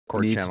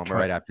Discord channel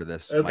right after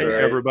this. That's Hey,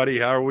 right. everybody,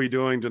 how are we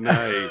doing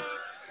tonight?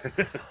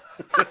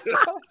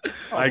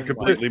 I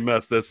completely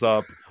messed this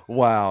up.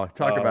 Wow,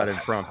 talk about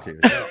impromptu.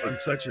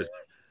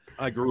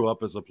 I grew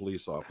up as a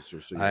police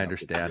officer, so I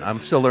understand. I'm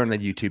still learning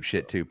the YouTube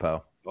shit too,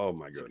 Poe. Oh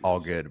my goodness, all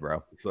good,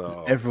 bro.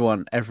 So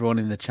everyone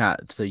in the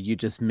chat, so you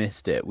just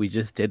missed it. We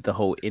just did the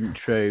whole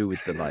intro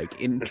with the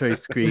intro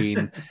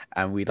screen,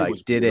 and we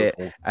did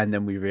beautiful. It, and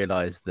then we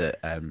realized that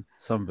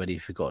somebody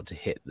forgot to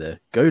hit the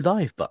go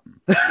live button.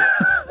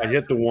 I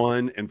hit the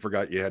one and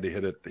forgot you had to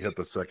hit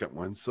the second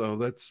one, so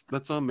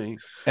that's on me.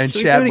 And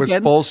Chad was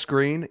full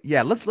screen.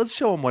 Yeah, let's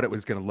show him what it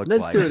was going to look like.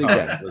 Let's do it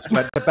again.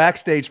 But the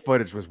backstage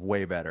footage was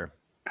way better.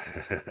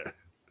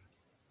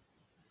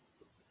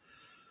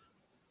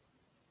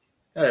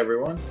 Hi,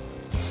 everyone.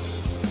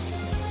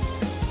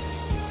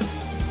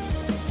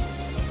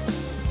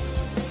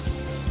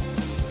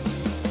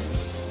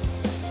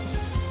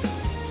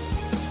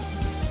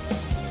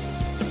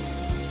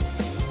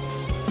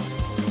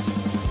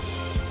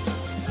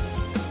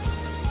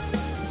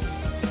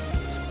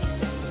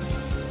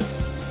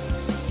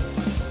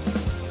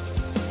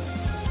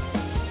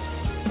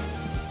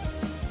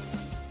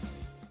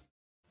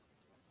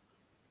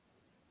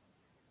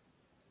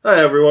 Hi,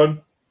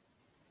 everyone.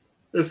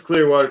 This is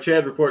Clearwater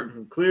Chad reporting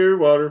from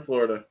Clearwater,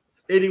 Florida.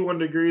 It's 81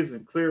 degrees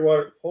in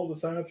Clearwater. Hold the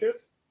sign up, Chad.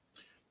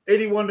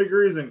 81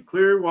 degrees in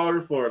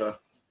Clearwater, Florida.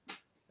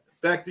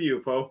 Back to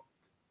you, Poe.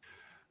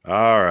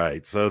 All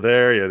right, so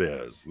there it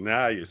is.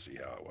 Now you see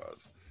how it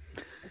was.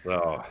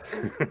 So,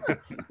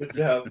 good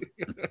job.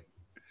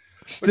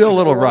 Still a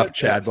little rough,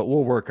 Chad, but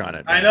we'll work on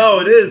it. I know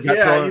it is.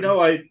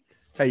 Yeah,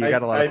 Hey, you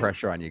got a lot of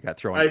pressure on you. You got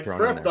thrown. I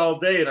prepped all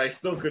day and I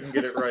still couldn't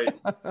get it right.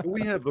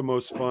 We have the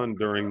most fun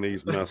during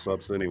these mess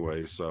ups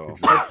anyway. So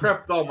I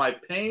prepped all my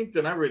paint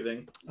and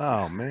everything.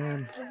 Oh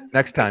man!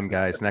 Next time,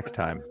 guys. Next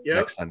time. Yep.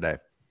 Next Sunday.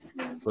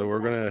 So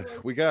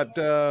we got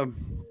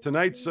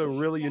tonight's a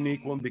really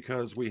unique one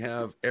because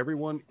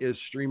everyone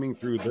is streaming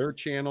through their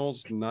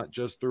channels, not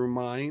just through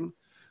mine.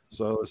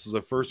 So this is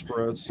a first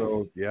for us.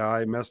 So yeah,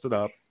 I messed it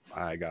up.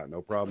 I got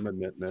no problem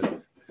admitting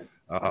it.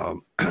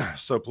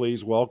 So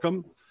please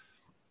welcome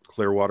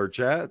Clearwater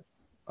Chad,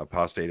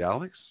 Apostate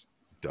Alex,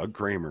 Doug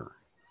Kramer,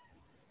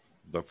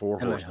 the four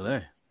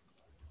Horsemen.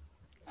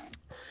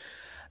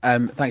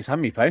 Hello. Thanks for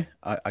having me, Poe.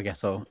 I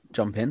guess I'll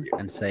jump in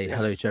and say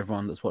hello to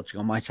everyone that's watching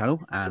on my channel.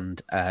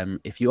 And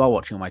if you are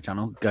watching on my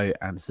channel, go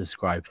and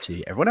subscribe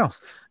to everyone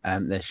else.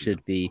 There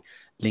should be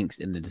links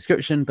in the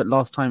description, but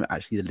last time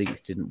actually the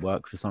links didn't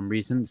work for some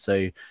reason.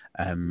 So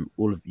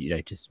all of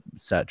you just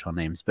search our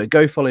names. But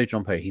go follow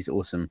John Poe. He's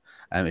awesome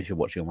if you're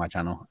watching on my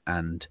channel.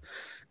 And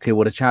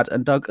Clearwater Chad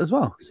and Doug as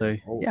well. So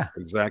yeah,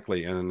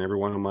 exactly. And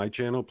everyone on my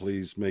channel,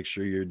 please make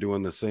sure you're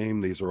doing the same.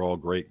 These are all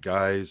great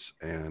guys,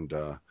 and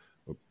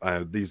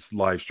these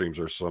live streams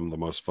are some of the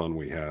most fun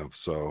we have.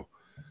 So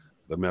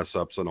the mess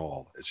ups and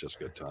all, it's just a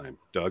good time.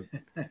 Doug?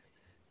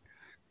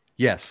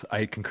 Yes,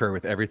 I concur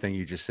with everything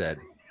you just said.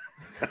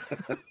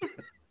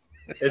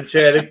 And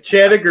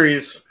Chad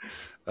agrees.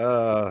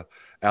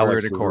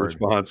 Alex's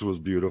response was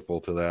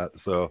beautiful to that.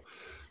 So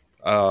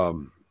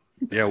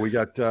yeah, we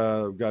got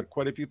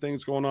quite a few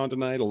things going on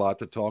tonight, a lot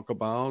to talk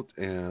about,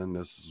 and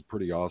this is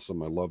pretty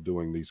awesome. I love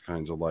doing these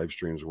kinds of live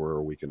streams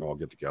where we can all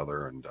get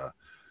together, and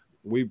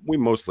we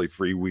mostly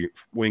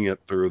wing it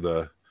through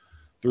the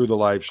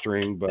live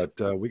stream, but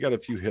we got a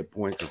few hit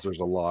points because there's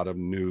a lot of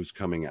news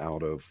coming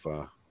out of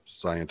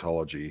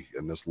Scientology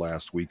in this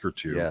last week or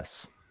two.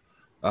 Yes.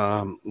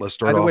 Let's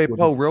start. By the way,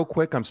 Poe, real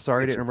quick, I'm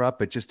sorry to interrupt,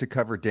 but just to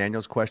cover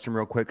Daniel's question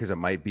real quick, because it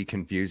might be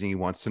confusing. He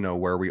wants to know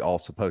where we all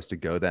supposed to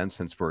go then,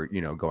 since we're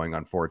going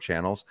on 4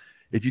 channels.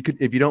 If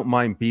you don't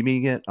mind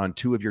beaming it on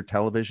 2 of your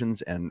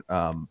televisions and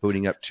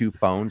booting up 2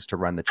 phones to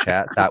run the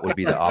chat, that would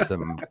be the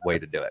optimum way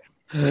to do it.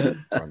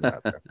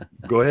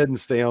 Go ahead and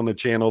stay on the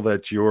channel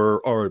that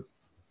you're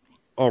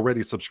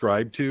already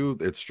subscribed to.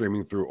 It's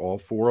streaming through all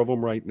 4 of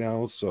them right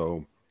now.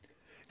 So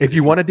if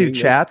you want to do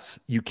chats,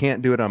 you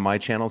can't do it on my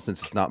channel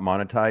since it's not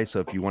monetized. So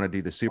if you want to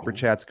do the super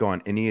chats, go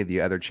on any of the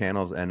other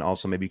channels, and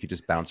also maybe you could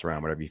just bounce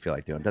around whatever you feel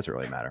like doing. It doesn't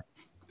really matter.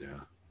 Yeah,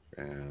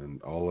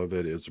 and all of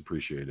it is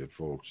appreciated,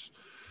 folks.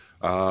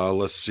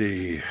 Let's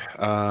see.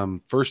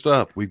 First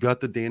up, we've got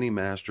the Danny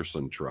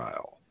Masterson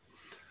trial.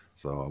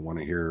 So I want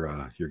to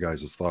hear your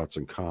guys' thoughts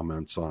and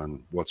comments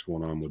on what's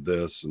going on with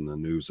this and the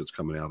news that's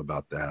coming out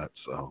about that.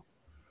 So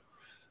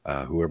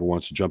whoever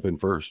wants to jump in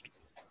first.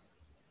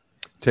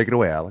 Take it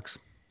away, Alex.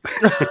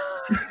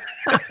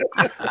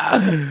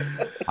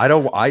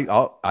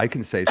 I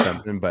can say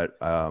something, but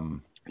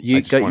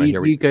you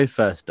go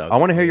first, Doug. I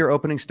want to hear your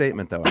opening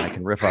statement though, and I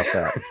can riff off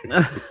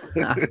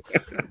that.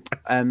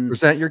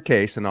 Present your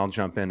case, and I'll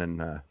jump in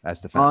and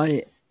ask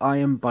defense. I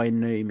am by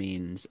no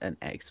means an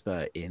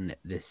expert in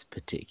this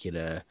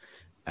particular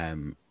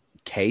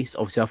case.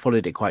 Obviously, I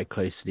followed it quite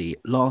closely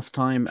last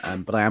time,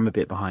 but I am a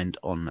bit behind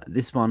on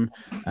this one.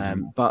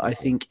 But I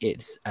think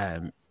it's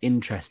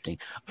interesting.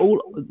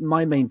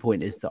 My main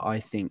point is that I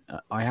think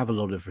I have a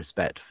lot of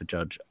respect for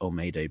Judge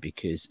Olmedo,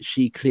 because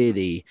she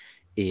clearly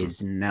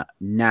is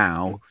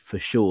now for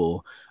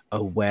sure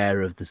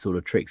aware of the sort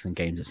of tricks and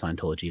games that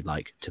Scientology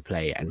like to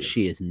play, and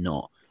she is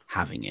not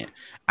having it.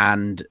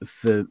 And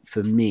for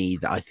me,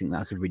 that I think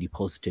that's a really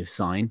positive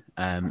sign,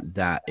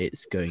 that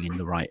it's going in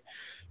the right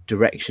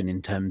direction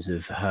in terms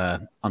of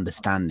her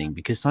understanding,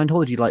 because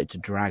Scientology like to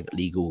drag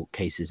legal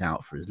cases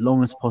out for as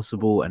long as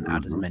possible and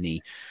add as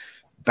many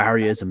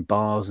barriers and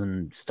bars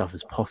and stuff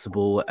as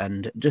possible,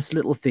 and just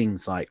little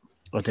things like,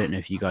 I don't know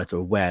if you guys are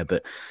aware,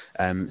 but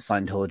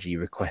Scientology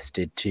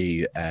requested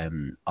to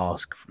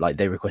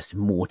they requested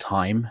more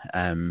time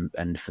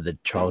and for the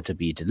trial to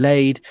be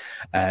delayed,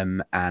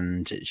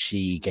 and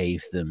she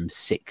gave them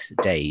 6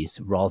 days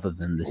rather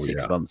than the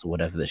 6 months or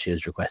whatever that she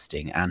was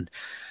requesting. And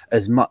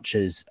as much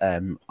as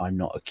I'm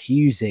not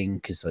accusing,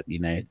 because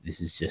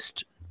this is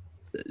just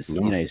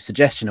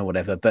suggestion or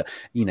whatever, but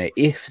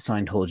if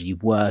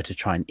Scientology were to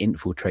try and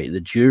infiltrate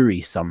the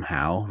jury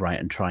somehow, right,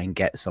 and try and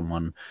get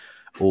someone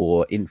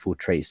or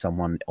infiltrate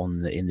someone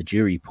in the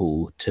jury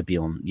pool to be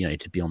on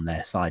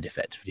their side,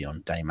 effectively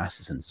on Danny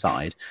Masterson's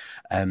side,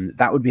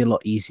 that would be a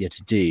lot easier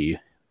to do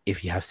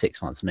if you have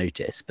 6 months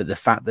notice. But the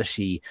fact that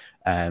she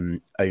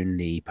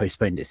only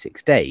postponed it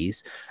 6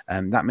 days,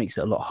 that makes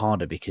it a lot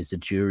harder, because the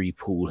jury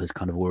pool has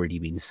kind of already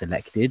been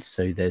selected,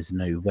 so there's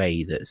no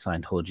way that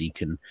Scientology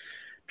can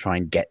try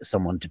and get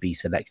someone to be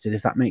selected,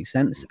 if that makes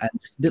sense. And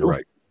just little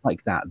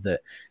like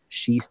that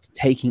she's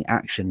taking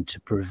action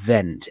to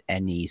prevent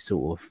any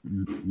sort of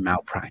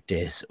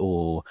malpractice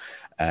or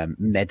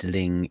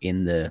meddling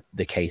in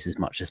the case as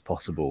much as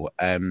possible.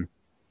 And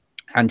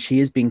she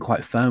has been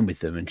quite firm with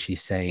them, and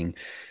she's saying,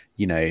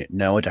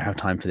 no, I don't have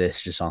time for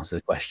this, just answer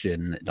the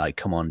question, like,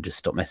 come on, just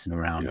stop messing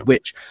around.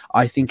 Which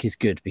I think is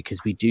good,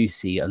 because we do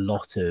see a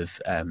lot of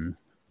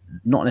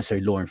not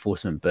necessarily law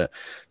enforcement, but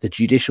the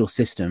judicial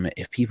system,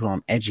 if people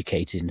aren't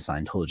educated in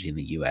Scientology in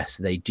the US,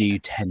 they do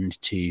tend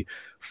to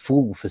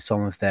fall for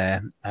some of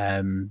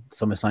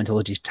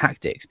Scientology's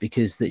tactics,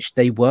 because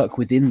they work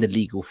within the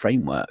legal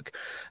framework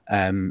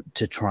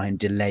to try and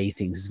delay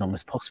things as long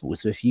as possible.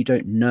 So if you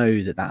don't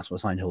know that that's what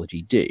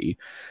Scientology do,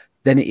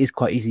 then it is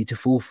quite easy to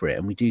fall for it.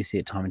 And we do see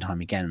it time and time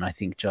again. And I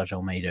think Judge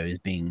Almeida is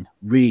being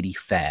really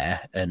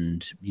fair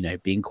and,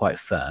 being quite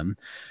firm,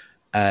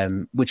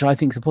 which I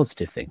think is a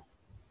positive thing.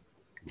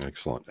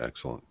 Excellent.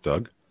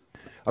 Doug?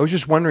 I was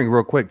just wondering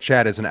real quick,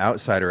 Chad, as an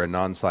outsider, a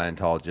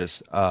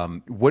non-Scientologist,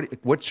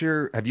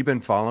 have you been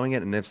following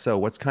it? And if so,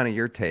 what's kind of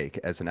your take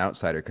as an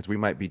outsider? Because we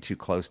might be too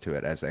close to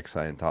it as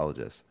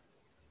ex-Scientologists.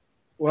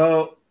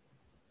 Well,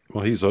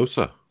 he's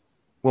OSA.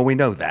 Well, we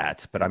know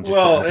that, but I'm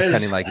just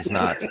pretending like he's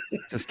not.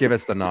 Just give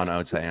us the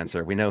non-OSA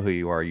answer. We know who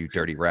you are, you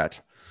dirty rat.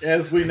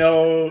 As we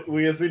know,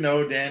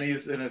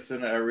 Danny's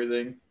innocent of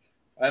everything.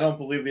 I don't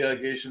believe the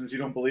allegations. You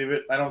don't believe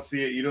it. I don't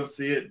see it. You don't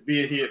see it. Be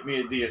it he it,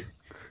 me it, D it.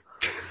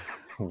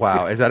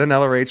 Wow. Is that an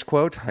LRH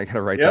quote? I got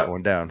to write that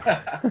one down.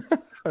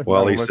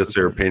 Well, he sits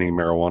there painting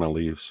marijuana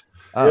leaves.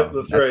 Oh,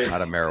 that's right.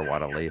 Not a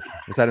marijuana leaf.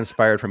 Was that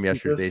inspired from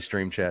yesterday's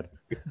stream, Chad?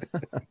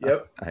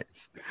 Yep.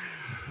 Nice.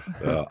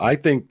 I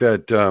think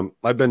that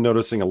I've been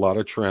noticing a lot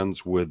of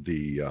trends with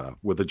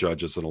the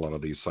judges in a lot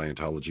of these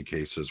Scientology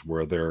cases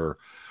where they're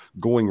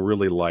going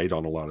really light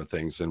on a lot of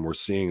things. And we're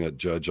seeing that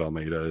Judge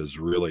Almeida is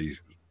really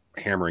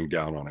hammering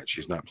down on it.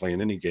 She's not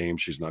playing any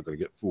games she's not going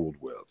to get fooled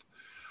with.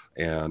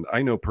 And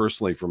I know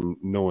personally from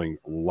knowing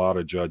a lot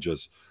of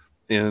judges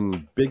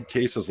in big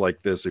cases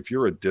like this, if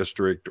you're a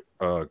district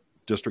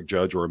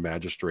judge or a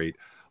magistrate,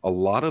 a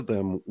lot of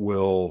them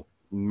will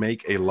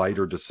make a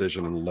lighter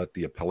decision and let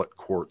the appellate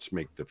courts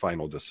make the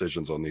final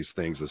decisions on these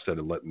things instead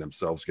of letting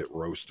themselves get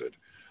roasted.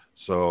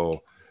 So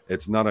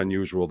it's not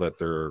unusual that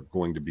they're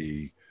going to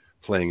be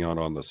playing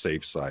on the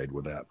safe side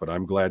with that. But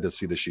I'm glad to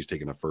see that she's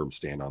taking a firm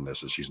stand on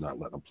this and she's not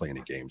letting them play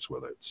any games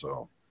with it.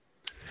 So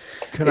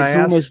it's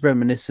almost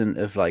reminiscent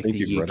of like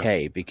the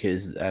UK,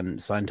 because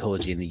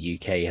Scientology in the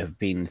UK have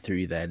been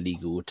through their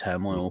legal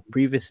turmoil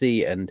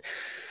previously, and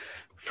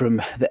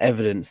from the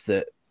evidence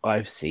that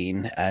I've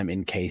seen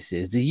in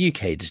cases, the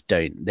UK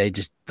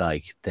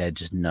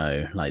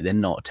they're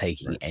not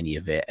taking any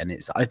of it. And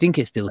I think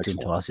it's built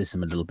into our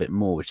system a little bit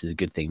more, which is a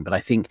good thing. But I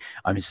think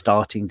I'm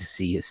starting to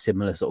see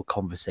similar sort of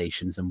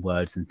conversations and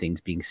words and things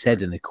being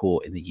said in the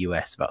court in the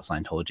US about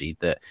Scientology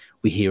that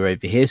we hear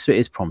over here. So it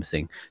is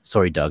promising.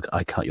 Sorry, Doug,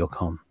 I cut your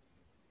comm.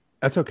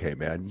 That's okay,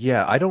 man.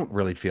 Yeah, I don't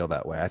really feel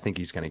that way. I think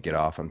he's going to get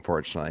off,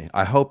 unfortunately.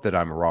 I hope that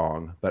I'm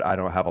wrong, but I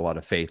don't have a lot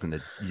of faith in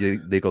the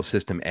legal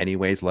system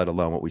anyways, let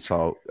alone what we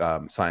saw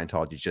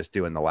Scientology just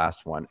do in the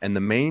last one. And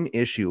the main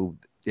issue,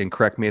 and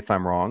correct me if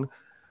I'm wrong,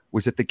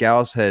 was that the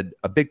gals had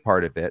a big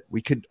part of it.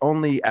 We could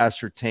only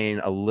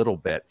ascertain a little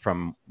bit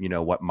from,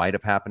 what might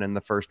have happened in the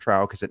first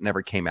trial, because it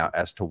never came out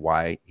as to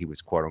why he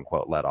was quote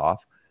unquote let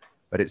off.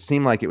 But it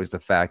seemed like it was the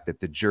fact that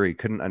the jury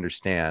couldn't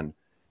understand,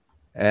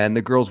 and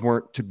the girls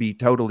weren't to be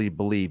totally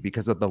believed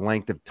because of the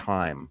length of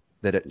time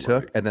that it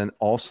took. And then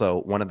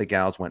also one of the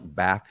gals went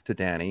back to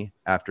Danny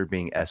after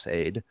being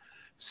SA'd.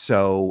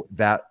 So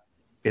that,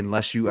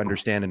 unless you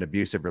understand an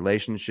abusive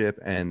relationship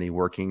and the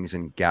workings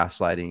and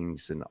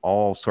gaslightings and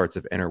all sorts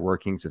of inner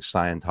workings of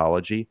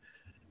Scientology,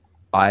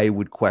 I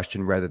would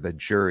question whether the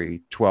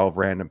jury, 12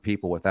 random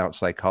people without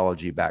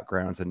psychology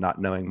backgrounds and not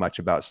knowing much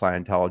about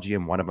Scientology,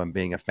 and one of them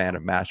being a fan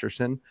of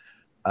Masterson,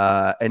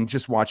 and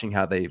just watching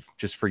how they've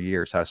just for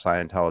years, how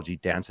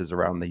Scientology dances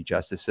around the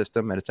justice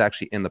system. And it's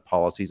actually in the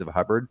policies of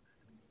Hubbard.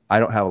 I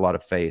don't have a lot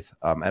of faith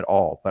at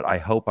all, but I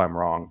hope I'm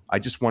wrong. I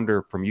just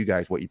wonder from you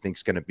guys what you think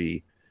is going to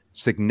be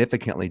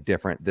significantly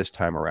different this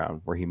time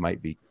around, where he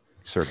might be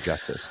served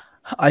justice.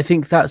 I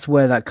think that's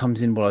where that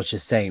comes in what I was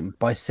just saying.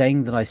 By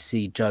saying that I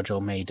see Judge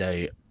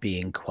Olmedo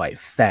being quite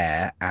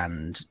fair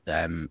and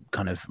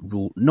kind of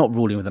not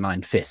ruling with an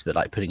iron fist, but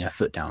like putting her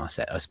foot down,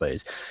 I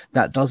suppose,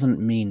 that doesn't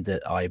mean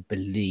that I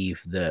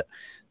believe that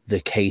the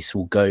case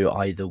will go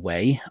either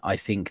way. I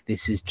think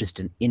this is just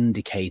an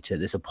indicator.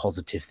 There's a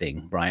positive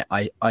thing, right?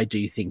 I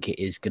do think it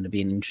is going to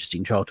be an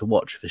interesting trial to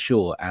watch for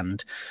sure.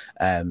 And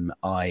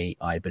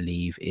I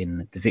believe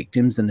in the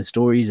victims and the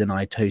stories, and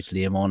I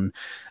totally am on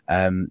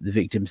the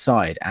victim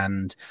side.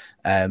 And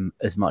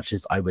as much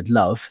as I would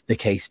love the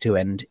case to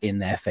end in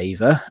their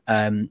favor,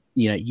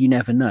 you know, you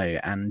never know.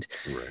 And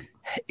Right.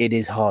 it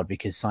is hard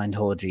because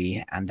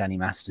Scientology and Danny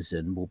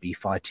Masterson will be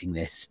fighting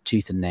this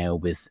tooth and nail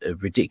with a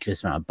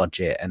ridiculous amount of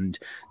budget, and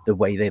the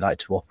way they like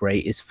to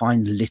operate is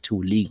find little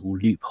legal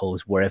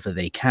loopholes wherever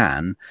they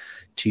can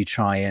to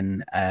try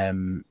and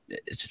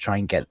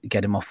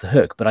get him off the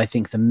hook. But I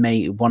think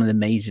one of the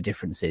major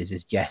differences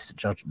is, yes,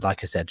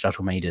 like I said, Judge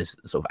Almeida's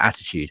sort of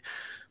attitude,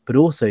 but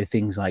also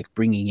things like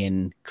bringing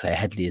in Claire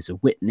Headley as a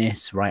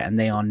witness, right? And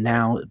they are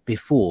now,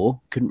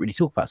 before, couldn't really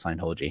talk about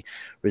Scientology.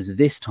 Whereas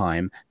this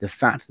time, the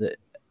fact that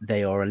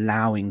they are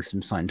allowing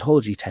some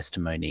Scientology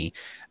testimony,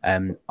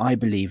 I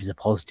believe is a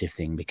positive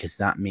thing, because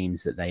that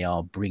means that they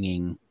are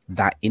bringing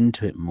that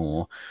into it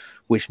more,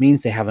 which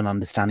means they have an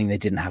understanding they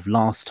didn't have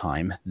last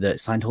time, that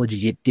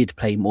Scientology did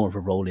play more of a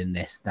role in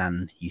this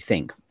than you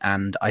think.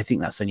 And I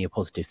think that's only a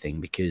positive thing,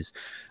 because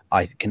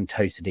I can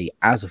totally,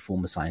 as a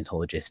former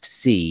Scientologist,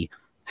 see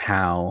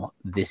how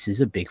this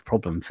is a big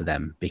problem for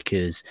them,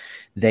 because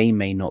they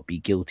may not be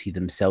guilty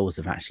themselves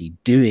of actually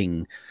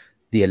doing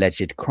the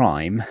alleged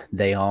crime.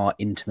 They are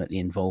intimately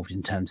involved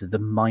in terms of the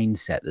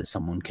mindset that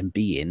someone can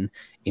be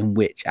in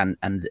which and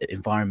the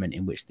environment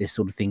in which this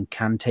sort of thing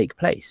can take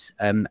place.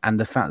 And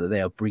the fact that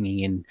they are bringing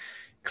in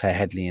Claire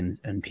Headley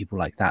and people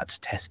like that to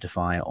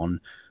testify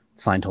on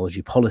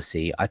Scientology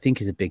policy, I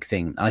think is a big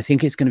thing. And I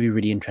think it's going to be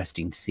really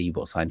interesting to see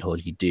what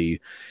Scientology do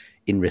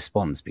in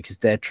response, because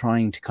they're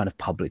trying to kind of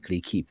publicly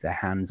keep their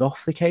hands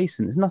off the case,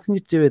 and it's nothing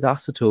to do with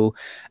us at all.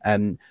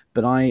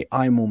 But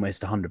I'm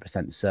almost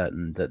 100%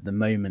 certain that the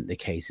moment the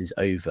case is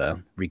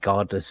over,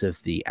 regardless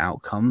of the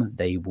outcome,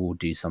 they will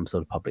do some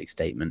sort of public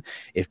statement.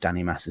 If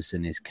Danny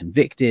Masterson is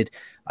convicted,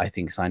 I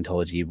think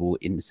Scientology will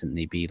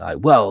instantly be like,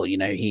 well, you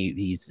know,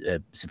 he's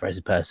a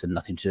supposed person,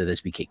 nothing to do with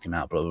this, we kicked him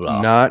out, blah, blah,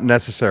 blah. Not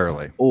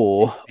necessarily.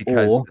 Or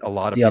a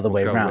lot of the other people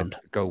way around.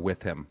 Go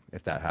with him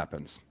if that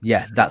happens.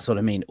 Yeah, that's what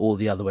I mean. Or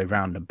the other way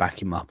around and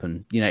back him up.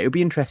 And, you know, it'll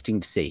be interesting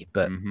to see.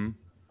 But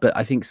but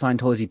I think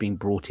Scientology being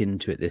brought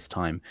into it this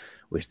time,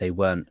 which they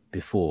weren't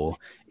before,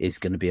 is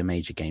going to be a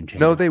major game changer.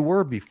 No, they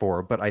were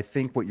before, but I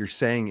think what you're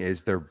saying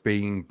is they're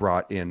being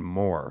brought in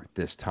more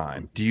this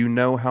time. Do you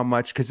know how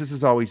much? Because this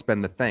has always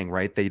been the thing,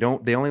 right? They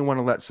only want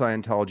to let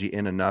Scientology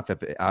in enough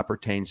if it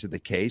appertains to the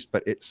case,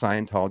 but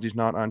Scientology's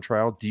not on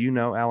trial. Do you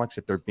know, Alex,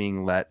 if they're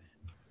being let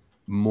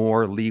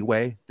more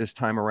leeway this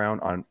time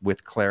around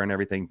with Claire and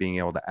everything, being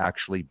able to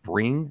actually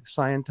bring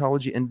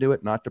Scientology into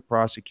it, not to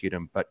prosecute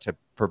him, but to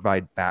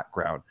provide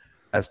background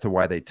as to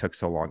why they took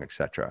so long,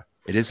 etc.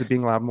 It is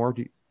being allowed more.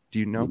 Do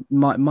you know?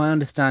 My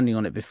understanding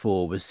on it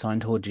before was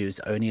Scientology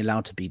was only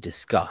allowed to be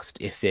discussed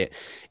if it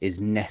is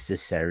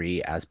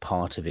necessary as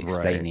part of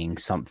explaining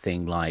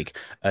something like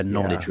a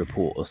knowledge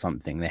report or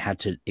something. They had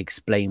to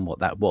explain what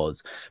that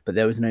was, but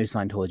there was no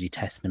Scientology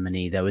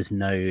testimony. There was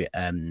no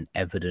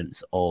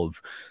evidence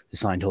of the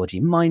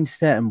Scientology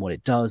mindset and what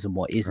it does and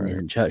what is and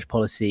isn't church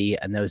policy.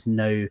 And there was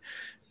no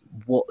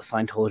what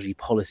Scientology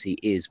policy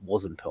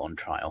wasn't put on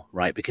trial,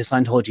 right? Because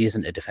Scientology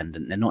isn't a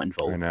defendant, they're not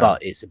involved,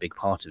 but it's a big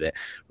part of it.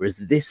 Whereas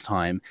this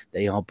time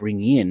they are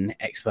bringing in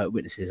expert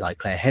witnesses like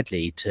Claire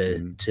Headley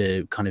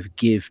to kind of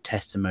give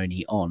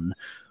testimony on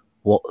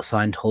what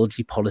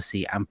Scientology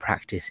policy and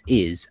practice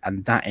is,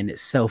 and that in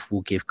itself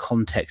will give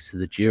context to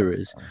the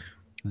jurors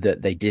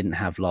that they didn't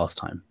have last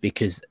time,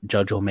 because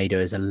Judge Olmedo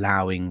is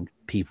allowing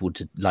people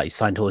to, like,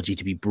 Scientology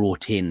to be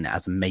brought in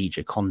as a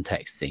major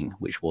context thing,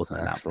 which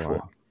wasn't allowed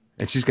before.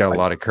 And she's got a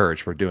lot of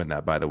courage for doing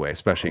that, by the way,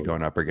 especially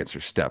going up against her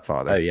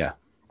stepfather. Oh, yeah.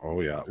 Oh,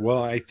 yeah.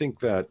 Well, I think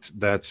that's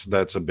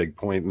a big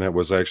point. And that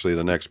was actually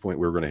the next point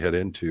we were going to head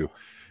into,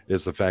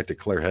 is the fact that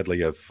Claire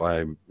Headley, if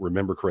I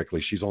remember correctly,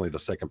 she's only the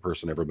second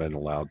person ever been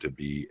allowed to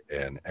be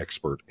an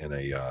expert in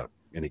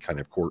any kind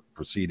of court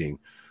proceeding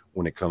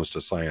when it comes to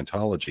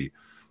Scientology.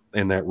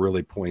 And that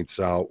really points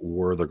out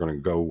where they're going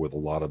to go with a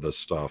lot of this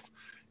stuff.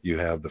 You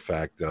have the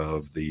fact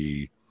of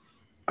the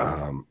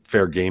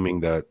fair gaming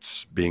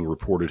that's being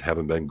reported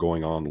having been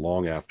going on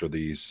long after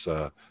these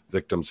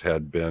victims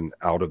had been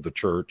out of the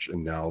church,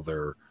 and now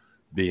they're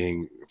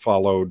being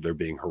followed, they're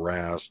being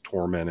harassed,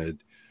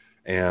 tormented,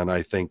 And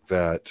I think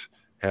that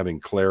having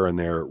Claire in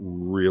there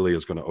really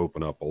is going to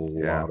open up a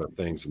lot of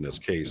things in this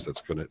case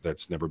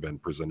that's never been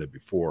presented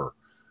before.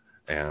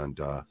 And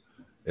I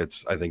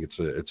think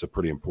it's a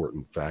pretty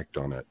important fact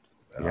on it.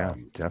 Yeah,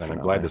 definitely. And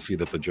I'm glad to see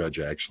that the judge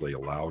actually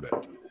allowed it.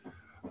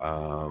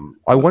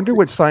 I wonder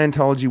what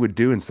Scientology would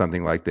do in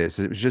something like this.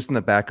 It was just in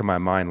the back of my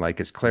mind, like,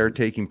 is Claire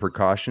taking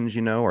precautions,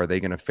 you know? Are they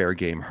going to fair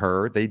game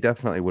her? They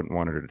definitely wouldn't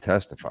want her to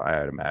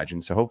testify, I'd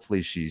imagine. So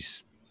hopefully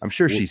I'm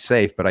sure she's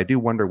safe, but I do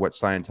wonder what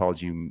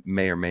Scientology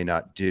may or may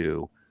not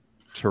do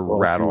to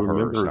rattle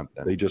her or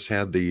something. They just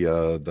had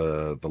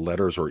the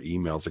letters or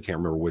emails, I can't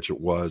remember which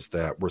it was,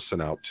 that were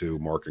sent out to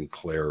Mark and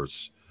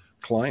Claire's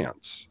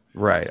clients.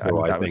 Right.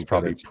 So I think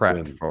probably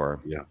prepped for.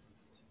 Yeah.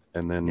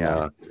 And then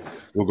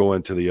we'll go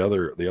into the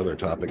other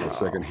topic in a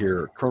second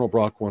here. Colonel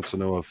Brock wants to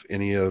know if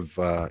any of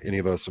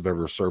us have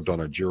ever served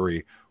on a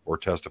jury or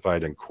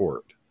testified in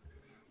court.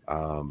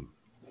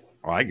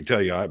 I can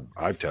tell you,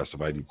 I've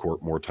testified in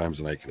court more times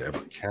than I could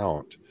ever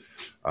count.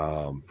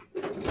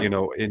 You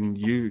know, and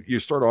you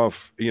start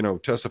off, you know,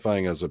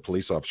 testifying as a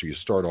police officer, you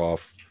start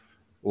off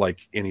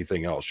like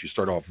anything else. You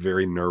start off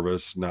very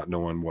nervous, not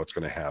knowing what's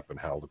going to happen,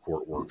 how the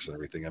court works and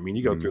everything. I mean,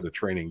 you go through the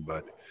training,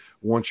 but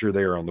once you're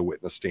there on the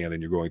witness stand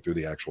and you're going through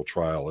the actual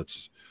trial,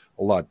 it's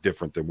a lot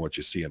different than what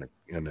you see in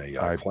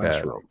a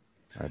classroom.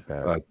 I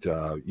bet. But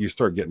you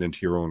start getting into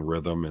your own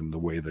rhythm and the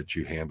way that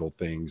you handle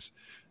things.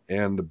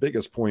 And the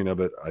biggest point of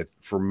it,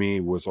 for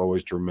me, was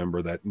always to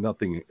remember that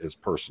nothing is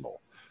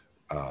personal.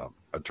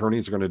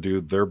 Attorneys are going to do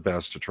their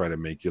best to try to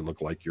make you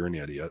look like you're an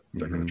idiot.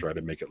 They're going to try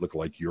to make it look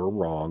like you're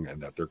wrong and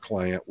that their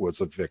client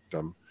was a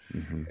victim.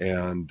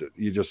 And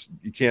you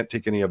can't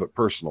take any of it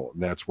personal.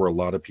 And that's where a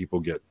lot of people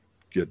get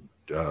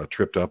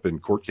tripped up in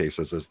court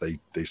cases, as they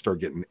start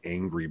getting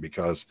angry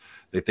because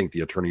they think the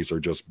attorneys are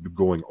just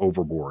going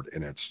overboard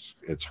and it's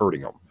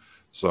hurting them.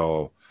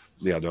 So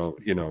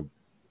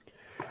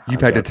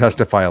you've had to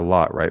testify a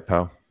lot, right,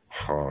 pal?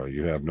 Oh,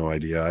 you have no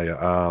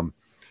idea.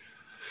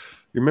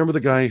 You remember the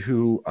guy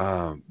who,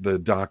 the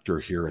doctor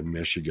here in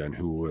Michigan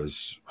who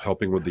was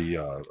helping with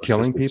the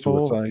killing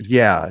people? Suicide?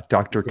 Yeah,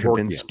 Dr.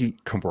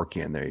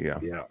 Kevorkian. There you go.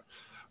 Yeah.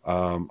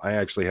 I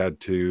actually had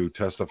to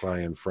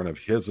testify in front of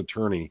his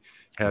attorney,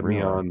 had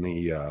me on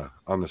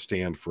the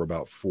stand for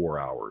about 4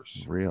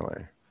 hours.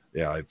 Really?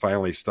 Yeah, I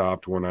finally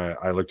stopped when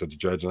I looked at the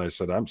judge and I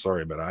said, "I'm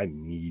sorry, but I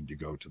need to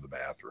go to the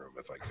bathroom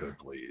if I could,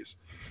 please."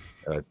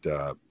 But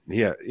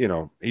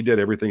he did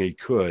everything he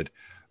could.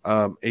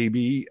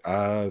 AB,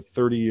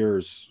 30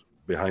 years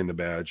behind the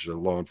badge,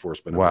 law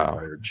enforcement.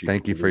 Wow.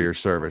 Thank you for your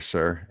service,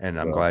 sir. And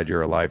I'm glad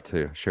you're alive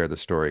to share the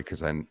story,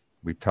 because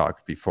we've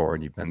talked before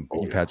and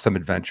you've had some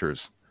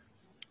adventures.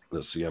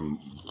 Let's see. I'm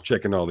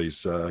checking all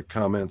these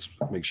comments.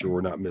 Make sure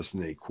we're not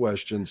missing any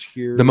questions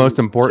here. The most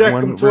important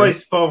one.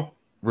 Twice, Paul.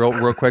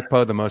 Real quick,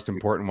 Poe. The most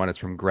important one is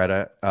from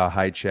Greta.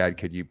 Hi, Chad.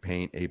 Could you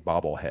paint a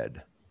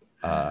bobblehead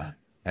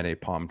and a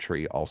palm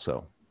tree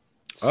also?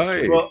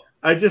 Well,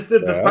 I just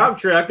did the palm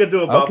tree. I could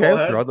do a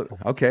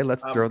bobblehead.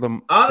 Let's throw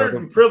them. Honored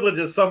and privileged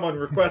if someone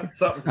requested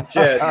something from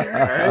Chad.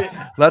 All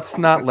right? Let's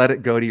not let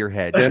it go to your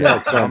head.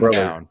 10x, calm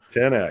down.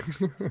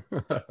 10x.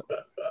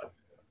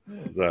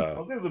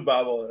 I'll do the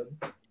bobblehead.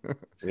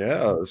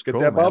 Yeah, let's get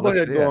that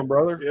bobblehead going,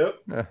 brother.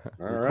 Yep.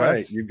 All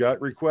right, you've got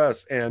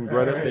requests. And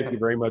Greta, thank you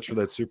very much for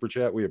that super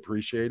chat. We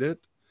appreciate it.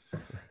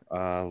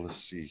 Let's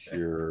see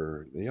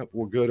here. Yep,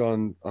 we're good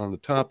on the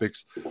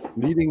topics.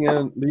 Leading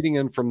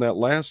in from that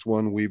last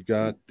one, we've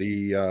got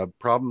the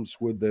problems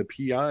with the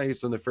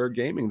PIs and the fair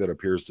gaming that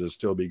appears to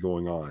still be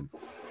going on.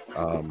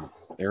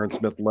 Aaron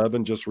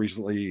Smith-Levin just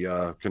recently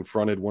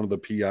confronted one of the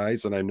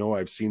PIs, and I know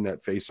I've seen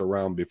that face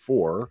around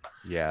before.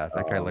 Yeah,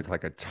 that guy looked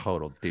like a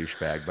total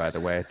douchebag, by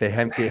the way. They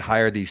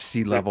hire these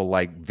C-level,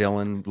 like,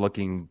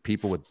 villain-looking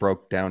people with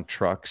broke-down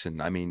trucks,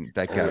 and, I mean,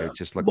 that guy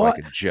just looked like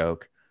a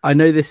joke. I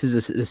know this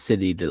is a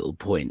silly little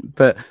point,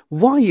 but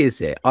why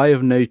is it I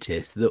have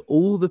noticed that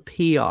all the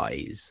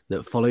PIs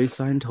that follow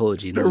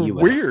Scientology in the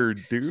US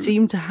weird, dude.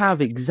 seem to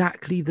have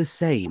exactly the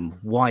same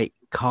white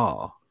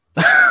car?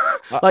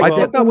 I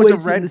thought that was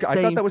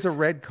a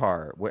red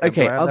car.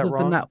 Okay, other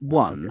than that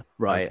one,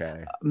 right?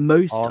 Okay.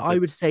 I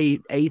would say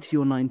 80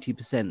 or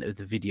 90% of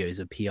the videos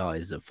of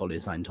PIs that follow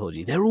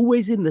Scientology, they're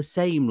always in the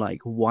same,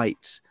 like,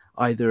 white,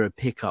 either a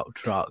pickup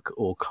truck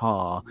or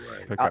car.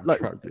 Right. Pickup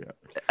truck, yeah.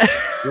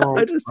 Well,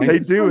 they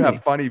do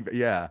have funny,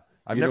 yeah.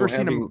 I've never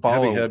seen them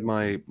follow. Having had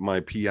my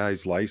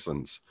PI's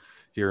license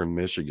here in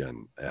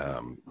Michigan,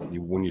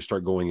 when you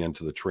start going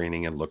into the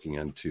training and looking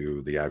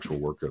into the actual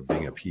work of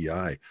being a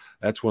PI,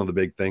 that's one of the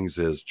big things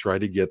is try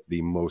to get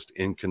the most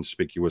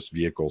inconspicuous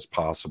vehicles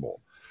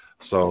possible.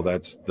 So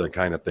that's the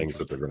kind of things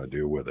that they're going to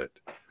do with it.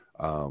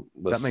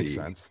 That makes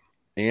sense.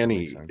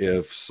 Annie,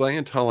 if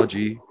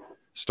Scientology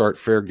start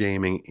fair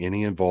gaming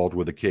any involved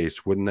with a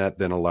case, wouldn't that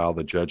then allow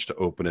the judge to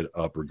open it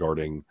up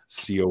regarding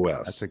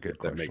COS? That's a good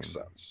question. That makes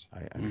sense.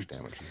 I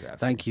understand what she's asking.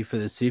 Thank you for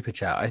the super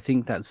chat. I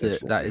think that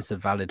is a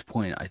valid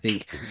point. I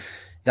think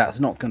that's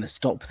not going to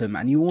stop them.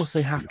 And you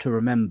also have to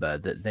remember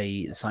that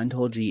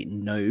Scientology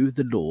know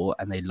the law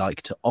and they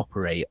like to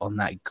operate on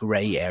that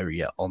gray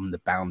area on the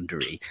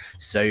boundary.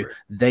 So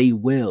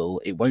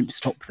it won't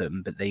stop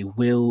them, but they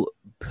will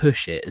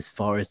push it as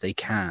far as they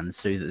can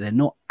so that they're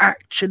not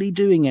actually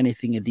doing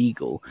anything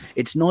illegal.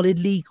 It's not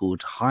illegal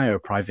to hire a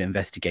private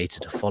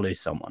investigator to follow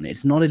someone.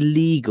 It's not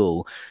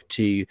illegal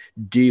to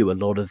do a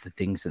lot of the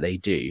things that they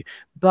do.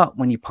 But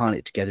when you pile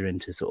it together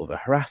into sort of a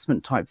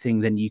harassment type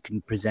thing, then you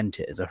can present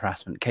it as a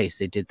harassment case.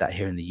 They did that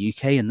here in the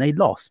UK and they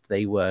lost.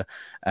 They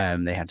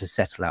had to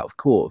settle out of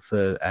court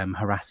for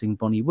harassing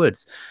Bonnie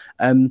Woods.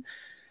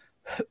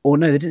 Or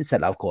no, they didn't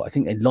settle out of court. I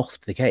think they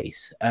lost the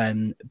case.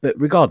 But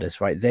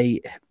regardless, right,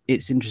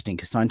 it's interesting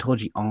because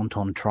Scientology aren't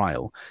on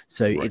trial.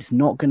 So it's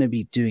not going to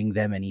be doing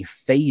them any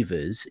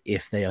favors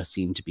if they are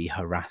seen to be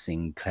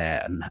harassing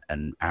Claire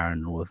and Aaron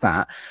and all of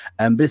that.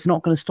 But it's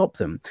not going to stop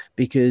them,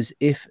 because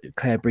if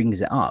Claire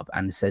brings it up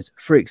and says,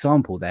 for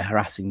example, they're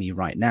harassing me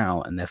right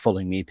now and they're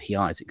following me,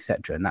 PIs,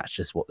 etc., and that's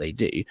just what they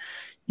do,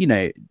 you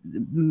know,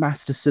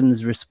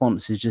 Masterson's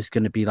response is just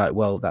going to be like,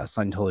 well, that's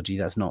Scientology,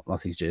 that's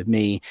nothing to do with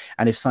me.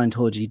 And if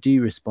Scientology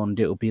do respond,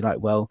 it will be like,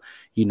 well,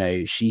 you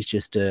know, she's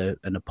just an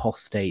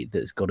apostate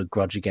that's got a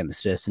grudge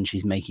against us and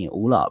she's making it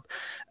all up.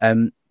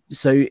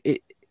 So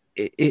it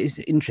is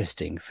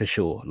interesting for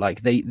sure.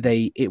 Like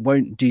it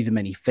won't do them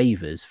any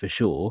favors for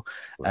sure,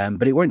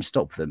 but it won't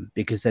stop them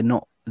because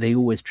they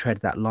always tread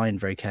that line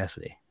very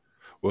carefully.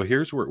 Well,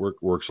 here's where it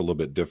works a little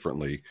bit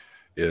differently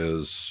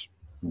is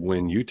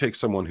when you take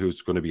someone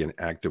who's going to be an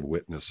active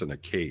witness in a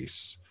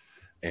case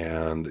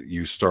and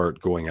you start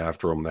going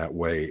after them that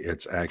way,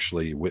 it's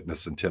actually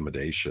witness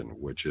intimidation,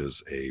 which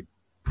is a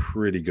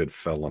pretty good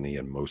felony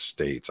in most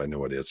states. I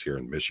know it is here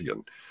in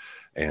Michigan.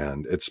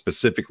 And it's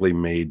specifically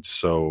made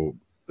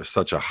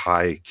such a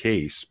high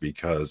case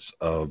because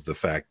of the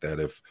fact that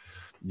if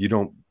you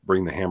don't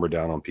bring the hammer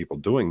down on people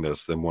doing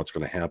this, then what's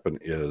going to happen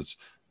is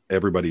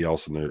everybody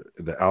else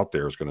out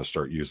there is going to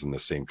start using the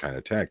same kind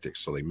of tactics.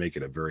 So they make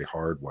it a very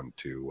hard one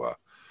to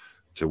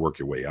work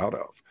your way out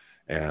of.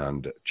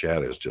 And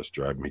Chad is just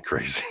driving me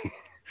crazy.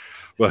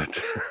 But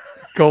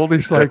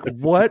Goldie's like,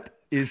 what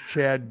is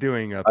Chad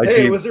doing up there?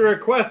 Hey, it was a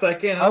request. I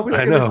can't help it.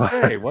 I was going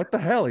to say, what the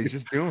hell? He's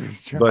just doing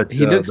his job. But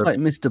he looks like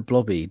Mr.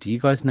 Blobby. Do you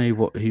guys know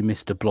who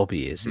Mr.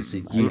 Blobby is? It's a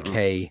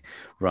UK,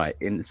 right?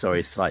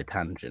 Sorry, slight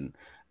tangent.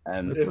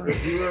 If the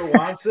viewer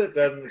wants it,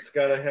 then it's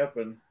got to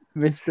happen.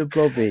 Mr.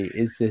 Blobby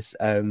is this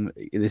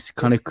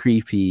kind of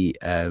creepy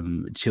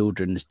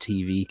children's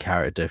TV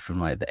character from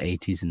like the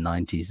 80s and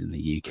 90s in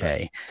the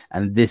UK,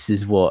 and this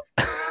is what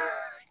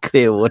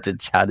Clearwater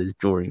Chad is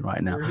drawing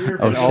right now.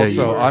 I'll show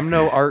you. I'm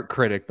no art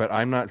critic, but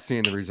I'm not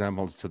seeing the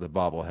resemblance to the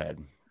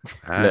bobblehead.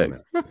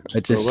 Look, I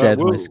just shared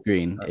my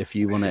screen. If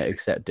you want to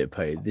accept it,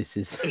 Poe, this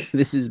is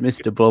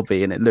Mr.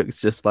 Blobby, and it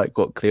looks just like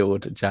what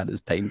Clearwater Chad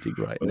is painting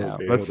right now.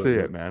 Let's see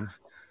it, man.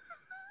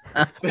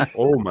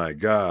 Oh my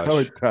gosh. Oh,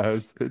 it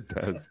does,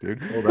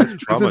 dude. Oh, that's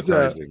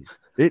traumatizing.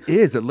 It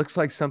is. It looks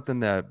like something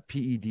that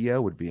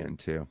PEDO would be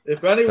into.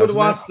 If anyone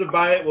wants to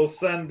buy it, we'll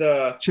send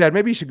Chad,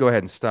 maybe you should go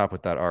ahead and stop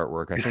with that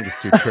artwork. I think it's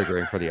too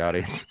triggering for the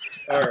audience.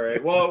 All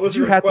right. Well, it was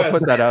you have to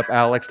put that up,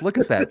 Alex. Look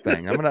at that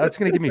thing. That's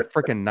gonna give me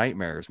freaking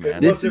nightmares,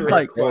 man. This is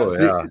like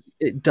Doug,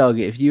 if Doug,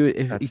 you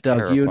and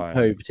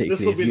Poe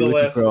particularly, if you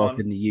were to grow up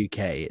in the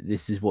UK,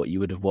 this is what you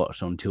would have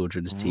watched on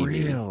children's TV.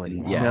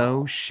 Really? Yeah.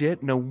 No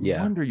shit. No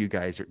wonder you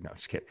guys are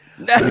just kidding.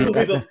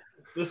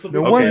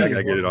 No wonder I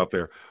gotta get it off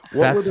there.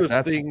 What were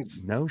those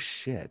things? No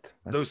shit.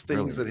 Those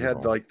things that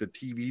had like the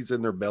TVs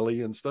in their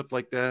belly and stuff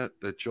like that.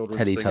 The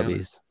children's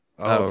Teletubbies.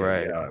 Oh,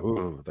 right. Yeah.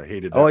 Ooh, I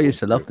hated that. Oh, I used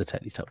to love the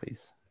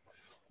Teletubbies.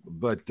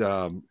 But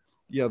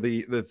yeah,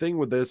 the thing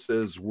with this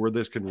is where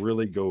this can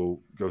really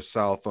go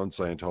south on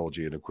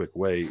Scientology in a quick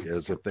way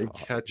is if they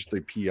catch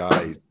the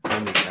PIs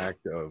in the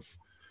act of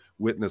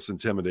witness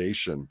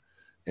intimidation.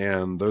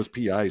 And those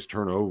PIs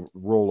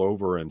roll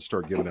over and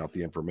start giving out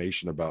the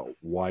information about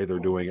why they're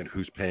doing it,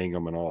 who's paying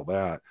them, and all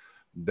that.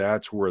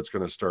 That's where it's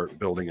going to start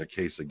building a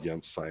case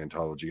against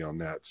Scientology on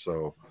that.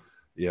 So,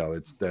 yeah,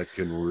 that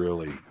can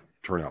really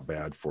turn out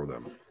bad for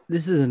them.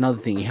 This is another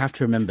thing you have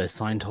to remember.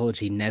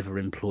 Scientology never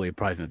employ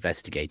private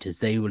investigators.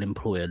 They will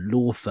employ a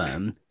law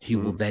firm who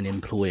will then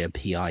employ a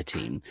PI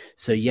team.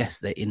 So yes,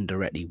 they're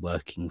indirectly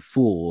working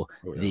for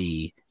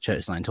the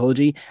Church of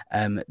Scientology.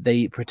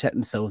 They protect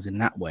themselves in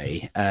that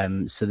way,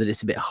 so that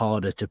it's a bit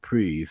harder to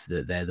prove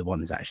that they're the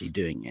ones actually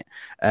doing it.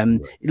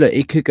 Look,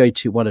 it could go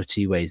to one of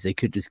two ways. They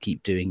could just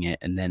keep doing it,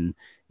 and then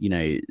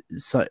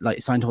like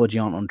Scientology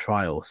aren't on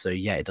trial, so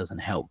yeah, it doesn't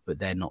help. But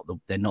they're not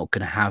going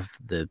to have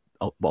the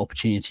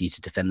opportunity to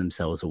defend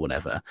themselves or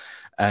whatever.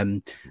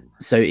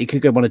 So it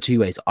could go one of two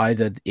ways.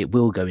 Either it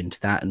will go into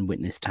that and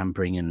witness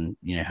tampering and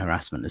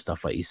harassment and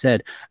stuff like you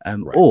said,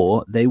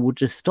 or they will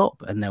just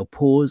stop and they'll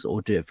pause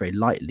or do it very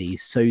lightly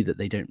so that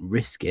they don't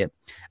risk it.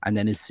 And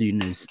then as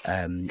soon as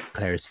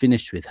Claire is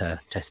finished with her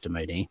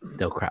testimony,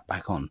 they'll crack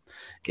back on.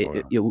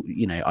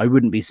 I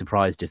wouldn't be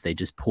surprised if they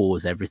just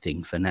pause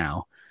everything for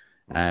now,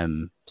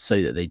 so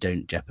that they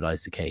don't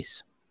jeopardize the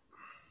case.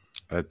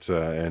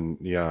 And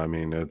yeah, I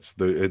mean,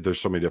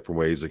 there's so many different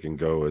ways it can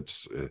go.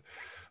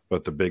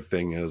 But the big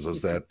thing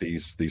is that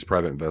these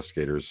private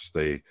investigators,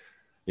 they,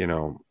 you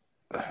know,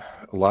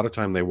 a lot of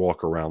time they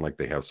walk around like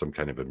they have some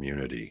kind of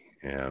immunity.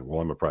 And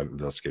well, I'm a private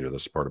investigator.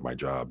 This is part of my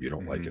job. You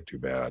don't like it, too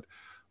bad.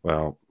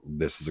 Well,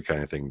 this is the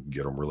kind of thing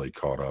get them really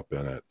caught up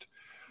in it.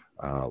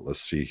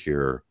 Let's see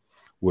here.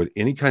 Would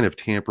any kind of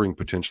tampering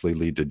potentially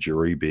lead to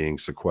jury being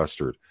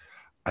sequestered?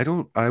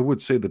 I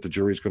would say that the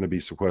jury is going to be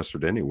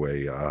sequestered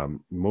anyway.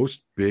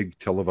 Most big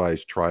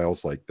televised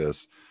trials like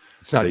this,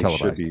 it's not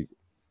televised.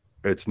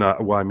 It's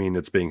not. Well, I mean,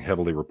 it's being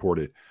heavily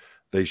reported.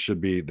 They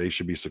should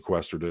be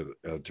sequestered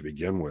to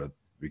begin with,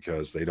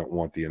 because they don't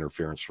want the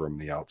interference from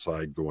the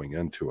outside going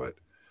into it.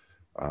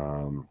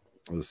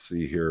 Let's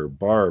see here.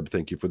 Barb,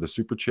 thank you for the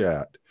super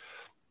chat.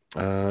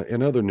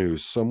 In other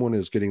news, someone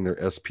is getting their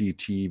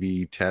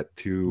SPTV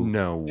tattoo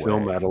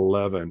film at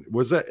 11.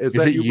 Is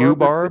that you,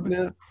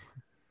 Barb?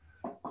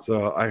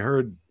 So I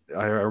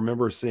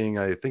remember seeing,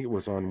 I think it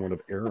was on one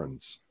of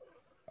Aaron's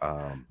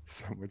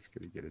someone's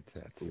gonna get a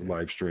tattoo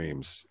live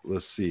streams.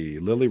 Let's see.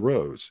 Lily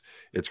Rose,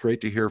 it's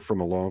great to hear from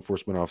a law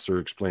enforcement officer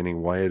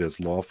explaining why it is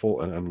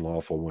lawful and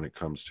unlawful when it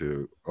comes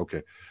to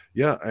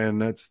yeah.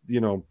 And that's,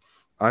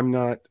 I'm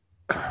not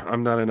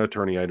an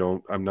attorney.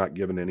 I'm not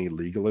giving any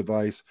legal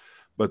advice,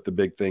 but the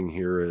big thing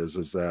here is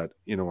that,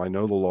 I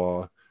know the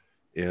law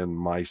in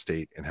my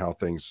state and how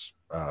things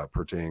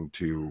pertain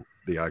to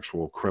the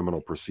actual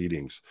criminal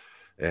proceedings,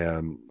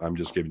 and I'm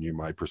just giving you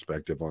my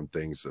perspective on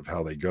things of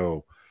how they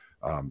go.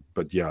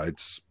 But yeah,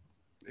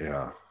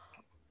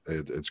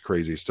 it's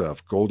crazy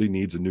stuff. Goldie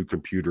needs a new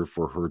computer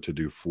for her to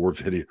do 4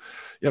 video.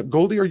 Yeah,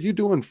 Goldie, are you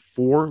doing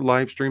 4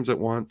 live streams at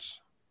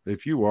once?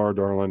 If you are,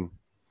 darling,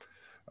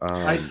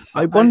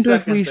 I wonder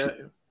if we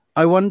should.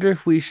 I wonder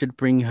if we should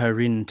bring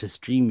her into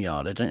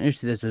StreamYard. I don't know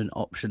if there's an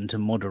option to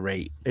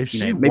moderate. If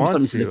she maybe wants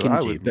something to look into. I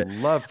would but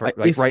love for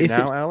right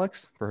now,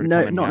 Alex. For her to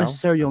no, come in not now?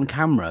 necessarily on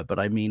camera, but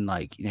I mean,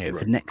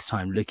 for next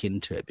time, look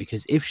into it,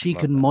 because if she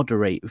can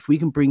moderate, if we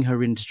can bring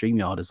her into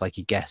StreamYard as like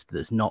a guest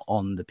that's not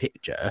on the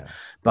picture,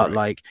 but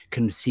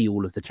can see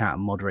all of the chat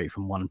and moderate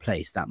from one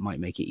place, that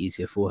might make it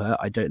easier for her.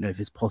 I don't know if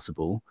it's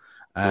possible.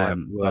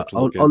 But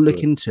I'll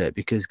look into it,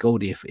 because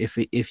Goldie,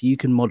 if you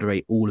can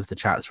moderate all of the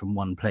chats from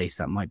one place,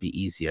 that might be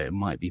easier. It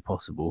might be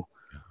possible.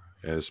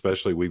 And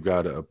especially we've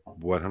got a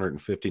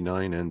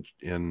 159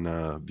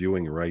 in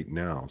viewing right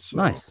now. So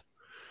nice.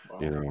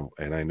 And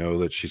I know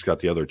that she's got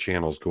the other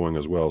channels going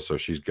as well, so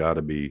she's got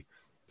to be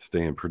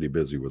staying pretty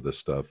busy with this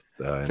stuff.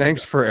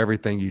 Thanks for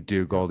everything you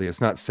do, Goldie. It's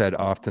not said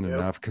often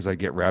enough, because I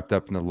get wrapped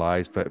up in the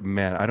lies, but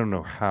man, I don't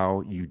know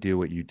how you do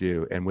what you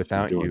do, and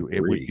without you, it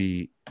would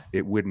be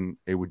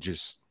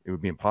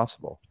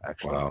impossible,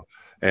 actually. Wow.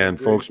 And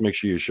folks, make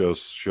sure you show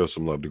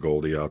some love to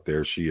Goldie out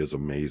there. She is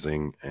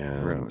amazing,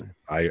 and really,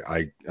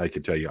 I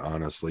could tell you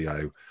honestly,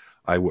 I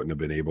wouldn't have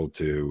been able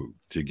to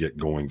get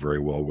going very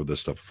well with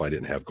this stuff if I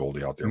didn't have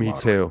Goldie out there. Me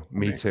too.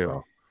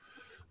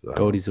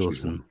 Goldie's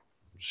awesome.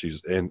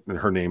 And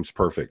her name's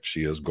perfect.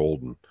 She is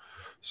golden.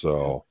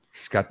 So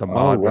she's got the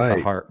mod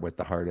with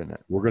the heart in it.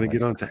 We're going to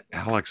get on to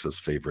Alex's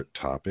favorite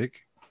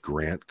topic,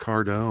 Grant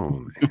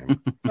Cardone and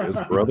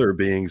his brother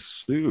being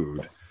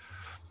sued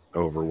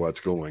over what's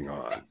going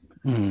on.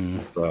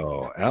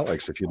 So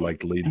Alex, if you'd like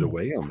to lead the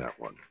way on that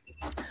one.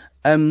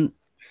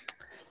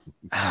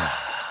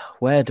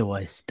 Where do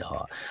I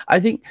start?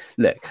 I think,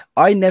 look,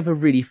 I never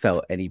really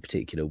felt any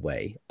particular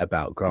way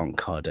about Grant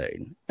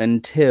Cardone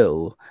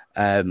until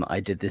I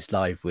did this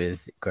live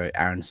with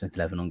Aaron Smith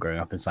 11 on growing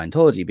up in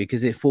Scientology,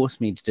 because it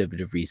forced me to do a bit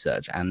of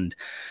research, and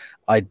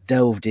I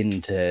delved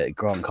into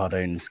Grant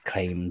Cardone's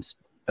claims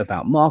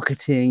about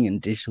marketing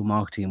and digital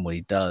marketing and what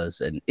he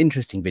does. An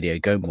interesting video.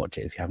 Go and watch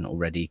it if you haven't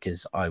already,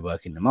 because I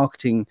work in the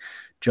marketing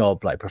job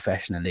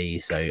professionally,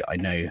 so I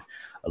know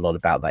a lot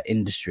about that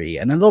industry,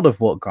 and a lot of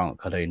what Grant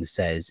Cardone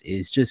says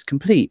is just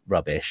complete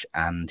rubbish,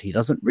 and he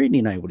doesn't really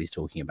know what he's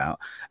talking about,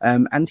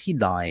 and he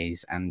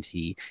lies and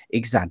he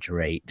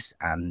exaggerates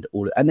and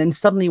then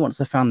suddenly, once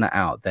I found that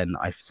out, then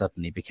I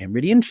suddenly became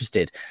really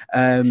interested,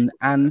 and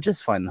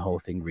just find the whole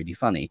thing really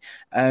funny.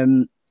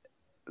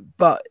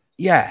 But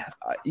yeah,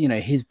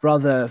 his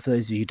brother, for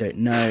those of you who don't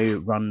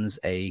know, runs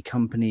a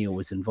company, or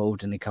was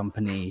involved in a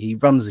company. He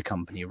runs a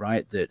company,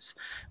 right? That's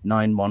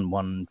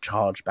 911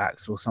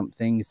 chargebacks or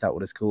something. Is that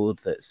what it's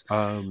called? That's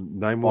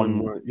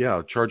 911.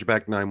 Yeah,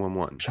 chargeback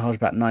 911.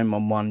 Chargeback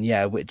 911.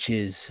 Yeah, which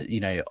is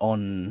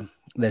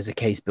there's a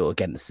case built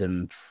against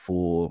them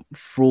for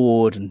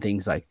fraud and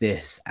things like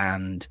this,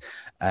 and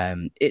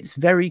it's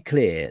very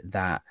clear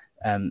that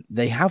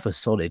they have a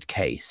solid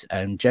case.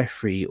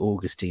 Jeffrey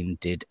Augustine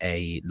did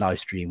a live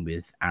stream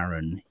with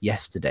Aaron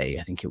yesterday,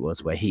 I think it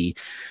was, where he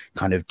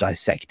kind of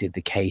dissected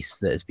the case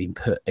that has been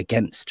put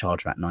against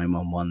Chargeback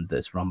 911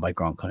 that's run by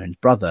Grant Cardone's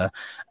brother.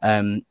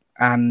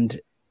 And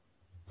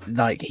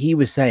like he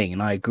was saying,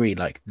 and I agree,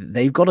 like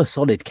they've got a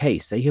solid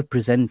case. They have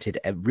presented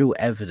real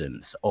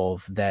evidence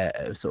of their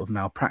sort of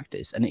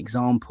malpractice. An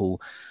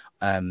example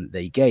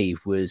they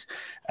gave was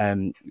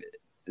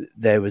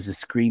there was a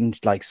screen,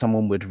 like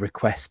someone would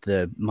request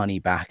the money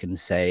back and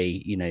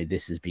say, you know,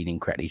 this has been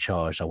incorrectly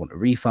charged, I want a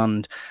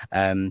refund.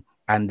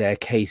 And their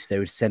case, they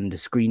would send a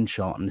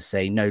screenshot and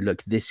say, no,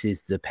 look, this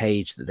is the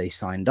page that they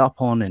signed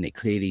up on, and it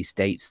clearly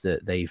states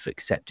that they've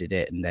accepted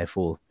it, and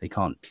therefore they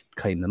can't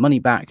claim the money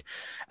back.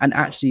 And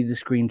actually, the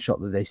screenshot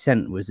that they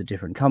sent was a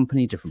different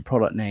company, different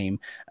product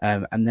name,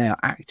 and they are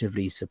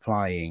actively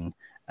supplying,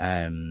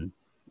 you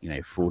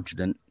know,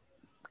 fraudulent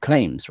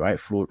claims, right?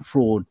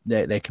 Fraud.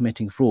 They're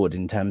committing fraud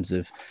in terms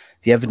of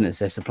the evidence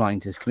they're supplying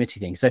to this committee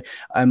thing. So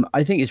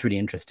I think it's really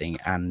interesting,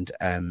 and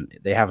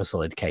they have a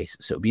solid case.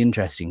 So it'll be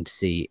interesting to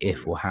see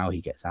if or how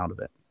he gets out of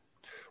it.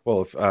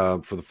 Well, if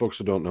for the folks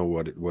who don't know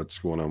what's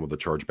going on with the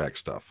chargeback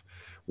stuff,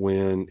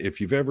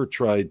 if you've ever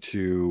tried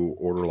to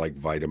order like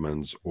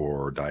vitamins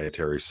or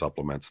dietary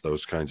supplements,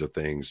 those kinds of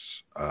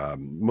things,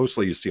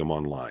 mostly you see them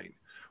online.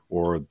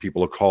 Or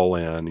people will call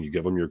in, you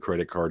give them your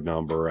credit card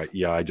number.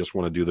 Yeah, I just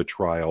want to do the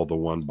trial, the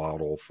one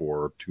bottle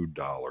for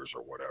 $2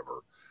 or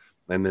whatever.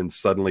 And then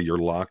suddenly you're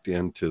locked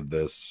into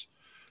this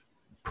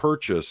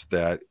purchase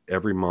that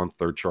every month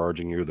they're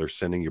charging you, they're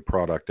sending you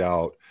product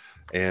out,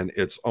 and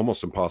it's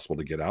almost impossible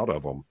to get out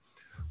of them.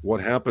 What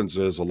happens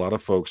is a lot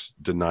of folks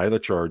deny the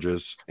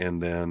charges,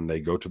 and then they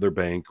go to their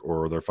bank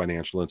or their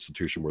financial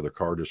institution where their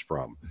card is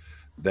from.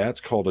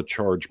 That's called a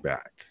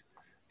chargeback.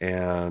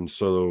 And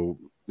so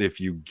if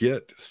you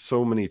get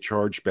so many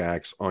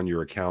chargebacks on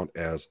your account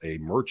as a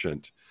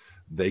merchant,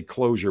 they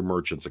close your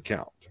merchant's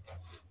account.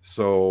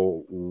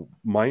 So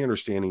my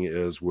understanding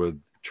is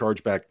with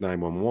Chargeback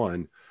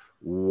 911,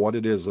 what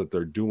it is that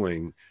they're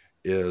doing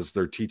is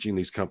they're teaching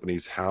these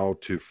companies how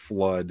to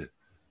flood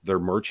their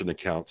merchant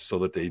accounts so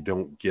that they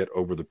don't get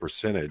over the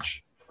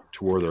percentage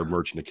to where their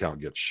merchant account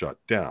gets shut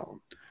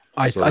down.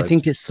 I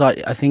think it's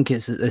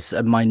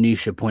a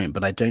minutia point,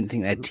 but I don't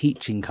think they're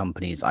teaching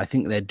companies. I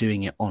think they're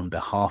doing it on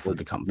behalf of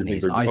the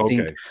companies. I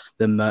think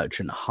the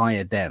merchant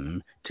hired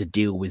them to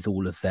deal with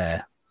all of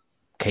their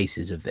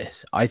cases of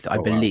this. I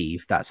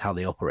believe that's how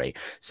they operate.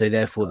 So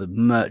therefore, the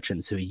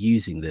merchants who are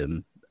using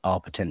them are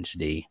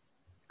potentially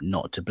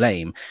not to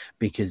blame,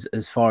 because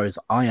as far as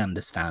I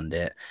understand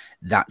it,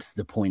 that's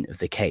the point of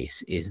the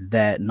case, is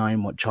their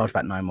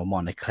Chargeback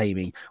 911 are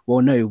claiming, well,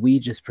 no, we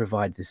just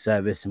provide the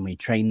service and we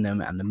train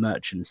them, and the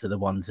merchants are the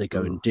ones that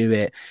go and do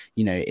it.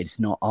 You know, it's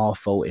not our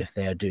fault if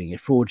they are doing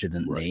it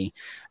fraudulently.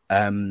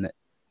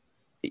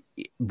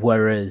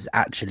 Whereas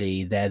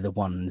actually they're the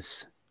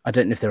ones, I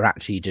don't know if they're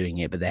actually doing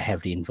it, but they're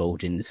heavily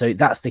involved in. So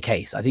that's the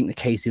case. I think the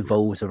case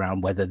evolves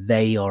around whether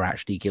they are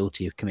actually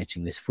guilty of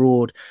committing this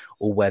fraud,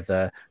 or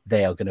whether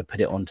they are going to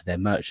put it onto their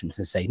merchants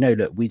and say, no,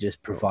 look, we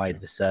just provide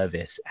the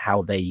service.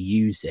 How they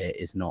use it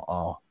is not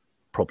our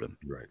problem.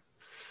 Right.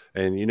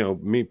 And, you know,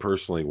 me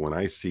personally, when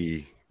I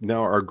see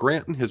now, are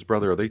Grant and his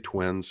brother, are they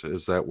twins?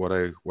 Is that what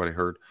I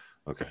heard?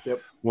 Okay.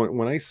 Yep.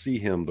 When I see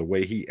him, the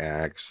way he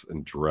acts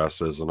and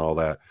dresses and all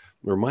that,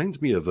 reminds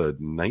me of a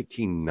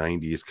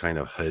 1990s kind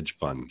of hedge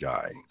fund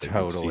guy.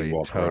 Totally.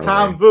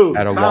 Tom Vu.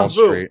 At a Wall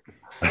Street.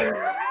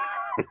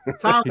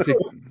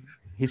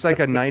 He's like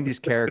a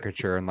 90s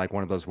caricature in like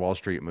one of those Wall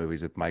Street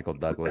movies with Michael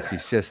Douglas.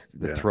 He's just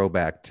the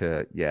throwback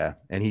to,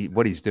 and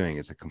what he's doing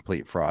is a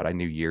complete fraud. I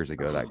knew years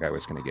ago that guy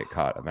was going to get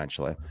caught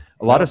eventually.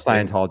 A lot of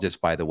Scientologists,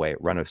 by the way,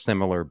 run a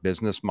similar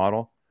business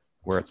model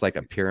where it's like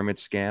a pyramid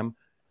scam.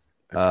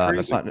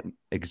 That's not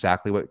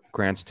exactly what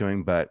Grant's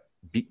doing, but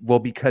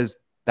because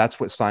that's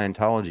what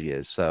Scientology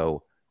is.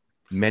 So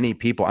many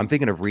people, I'm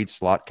thinking of Reed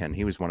Slotkin.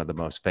 He was one of the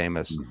most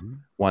famous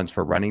ones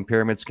for running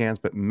pyramid scams,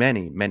 but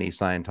many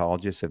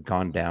Scientologists have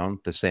gone down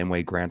the same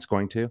way Grant's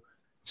going to.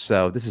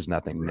 So this is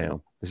nothing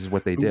new. This is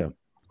what they do.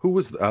 Who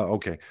was,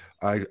 okay.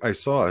 I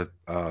saw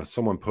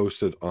someone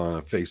posted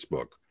on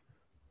Facebook.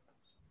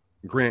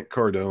 Grant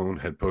Cardone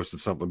had posted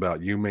something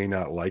about, you may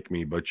not like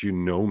me, but you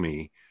know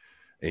me.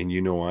 And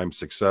you know I'm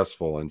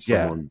successful, and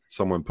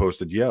someone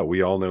posted,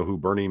 we all know who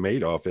Bernie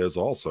Madoff is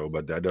also,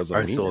 but that doesn't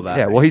mean saw that.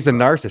 Yeah, well, he's a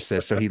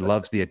narcissist, so he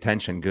loves the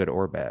attention, good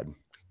or bad.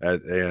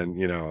 And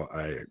you know,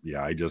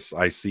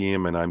 I see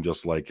him, and I'm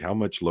just like, how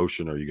much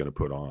lotion are you going to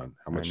put on?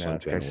 How much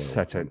suntan oil?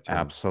 Such an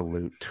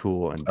absolute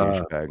tool and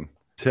douchebag.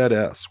 Ted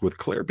S. With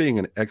Claire being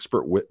an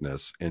expert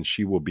witness, and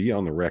she will be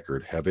on the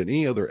record, have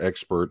any other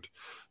expert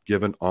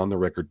given on the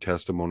record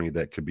testimony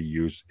that could be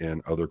used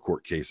in other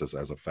court cases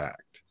as a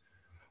fact?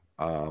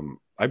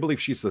 I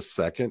believe she's the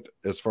second,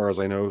 as far as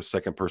I know,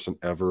 second person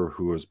ever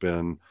who has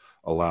been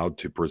allowed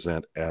to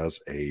present as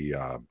a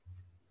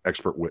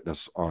expert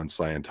witness on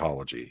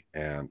Scientology.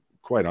 And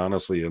quite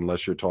honestly,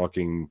 unless you're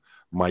talking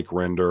Mike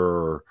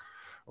Render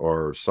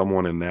or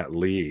someone in that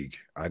league,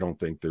 I don't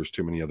think there's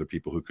too many other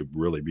people who could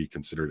really be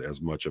considered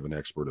as much of an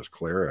expert as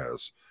Claire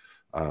has.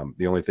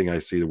 The only thing I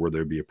see where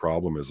there'd be a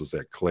problem is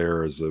that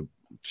Claire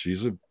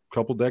she's a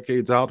couple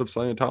decades out of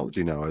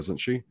Scientology now, isn't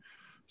she?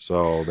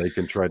 So they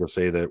can try to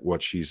say that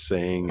what she's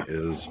saying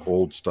is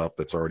old stuff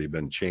that's already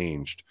been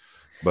changed.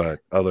 But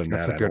other than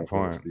that, I don't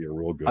think it's a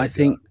real good. I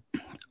think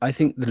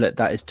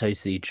that is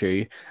totally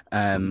true.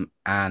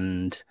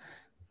 And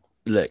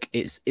look,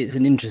 it's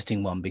an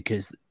interesting one,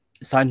 because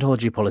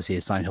Scientology policy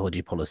is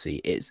Scientology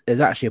policy. There's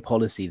actually a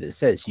policy that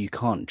says you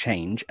can't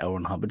change L.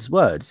 Ron Hubbard's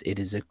words. It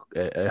is a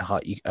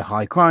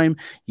high crime.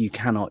 You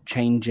cannot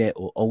change it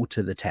or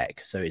alter the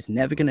tech. So it's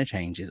never going to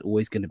change. It's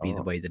always going to be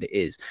the way that it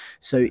is.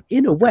 So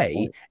in a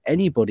way,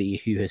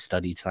 anybody who has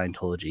studied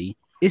Scientology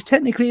is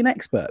technically an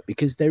expert,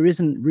 because there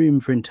isn't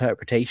room for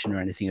interpretation or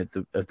anything of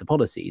the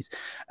policies.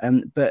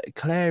 But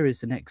Claire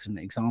is an excellent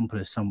example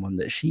of someone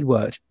that she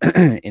worked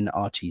in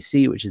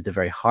RTC, which is the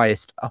very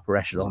highest upper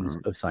echelons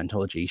of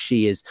Scientology.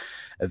 She is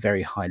a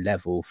very high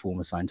level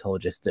former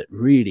Scientologist that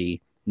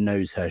really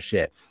knows her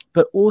shit,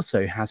 but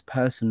also has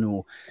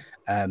personal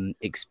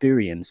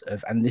experience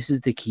of, and this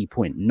is the key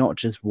point, not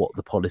just what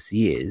the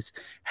policy is,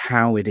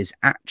 how it is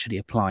actually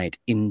applied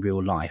in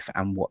real life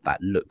and what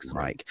that looks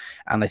like.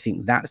 And I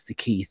think that's the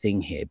key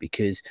thing here,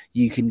 because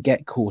you can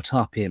get caught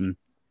up in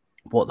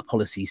what the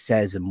policy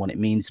says and what it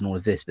means and all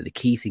of this, but the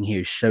key thing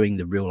here is showing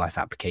the real life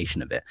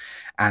application of it.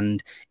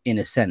 And in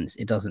a sense,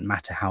 it doesn't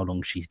matter how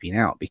long she's been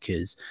out,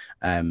 because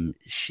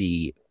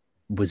she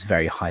was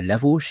very high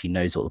level. She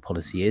knows what the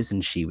policy is,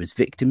 and she was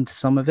victim to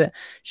some of it.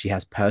 She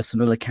has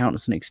personal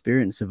accounts and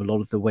experience of a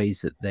lot of the ways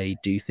that they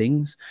do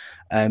things.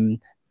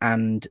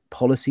 And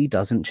policy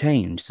doesn't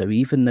change. So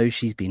even though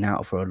she's been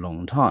out for a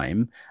long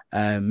time,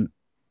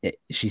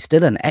 she's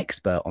still an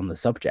expert on the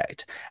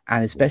subject.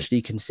 And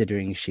especially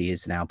considering she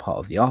is now part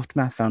of the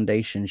Aftermath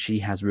Foundation, she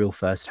has real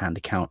first-hand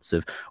accounts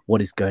of what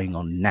is going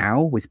on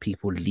now with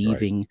people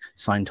leaving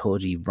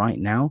Scientology right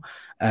now.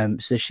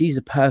 So she's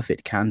a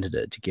perfect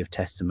candidate to give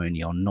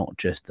testimony on not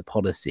just the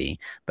policy,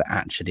 but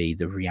actually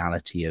the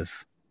reality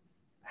of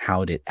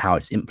how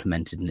it's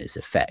implemented and its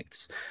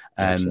effects.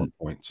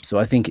 So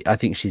I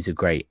think she's a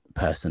great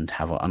person to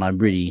have on, and I'm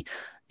really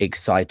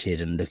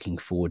excited and looking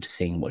forward to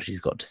seeing what she's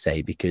got to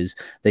say, because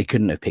they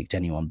couldn't have picked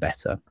anyone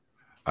better.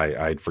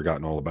 I'd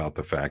forgotten all about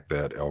the fact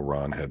that L.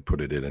 Ron had put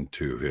it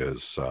into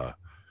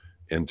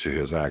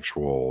his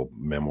actual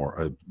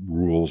memoir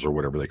rules, or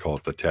whatever they call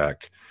it, the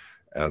tech,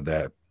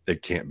 that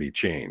it can't be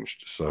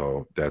changed.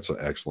 So that's an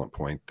excellent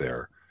point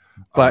there.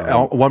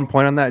 But one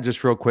point on that,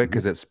 just real quick,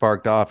 because it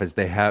sparked off, is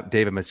David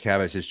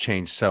Miscavige has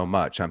changed so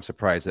much. I'm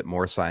surprised that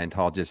more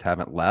Scientologists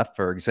haven't left.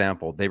 For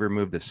example, they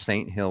removed the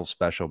St. Hill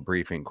special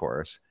briefing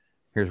course.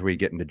 Here's where you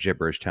get into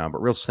gibberish town.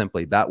 But real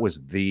simply, that was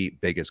the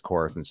biggest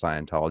course in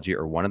Scientology,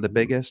 or one of the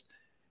biggest.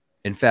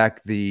 In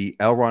fact, the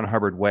L. Ron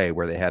Hubbard way,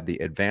 where they had the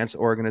advanced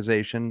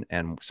organization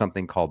and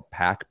something called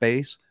Pack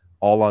Base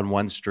all on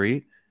one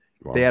street,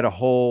 they had a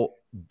whole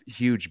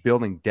huge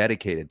building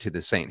dedicated to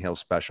the St. Hill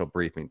special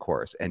briefing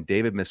course, and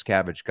David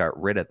Miscavige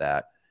got rid of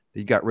that.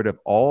 He got rid of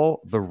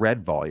all the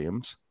red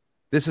volumes.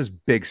 This is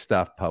big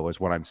stuff, Poe,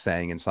 is what I'm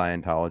saying, in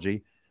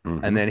Scientology.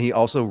 And then he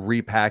also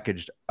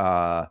repackaged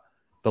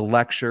the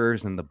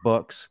lectures and the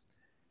books,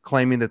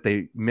 claiming that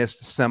they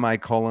missed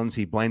semicolons.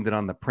 He blamed it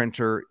on the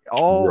printer,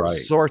 all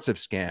sorts of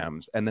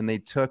scams. And then they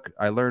took,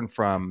 I learned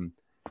from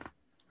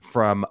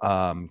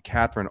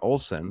Catherine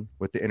Olson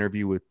with the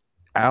interview with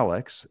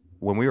Alex,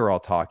 when we were all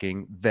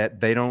talking,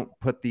 that they don't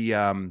put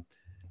the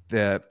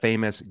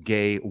famous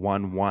gay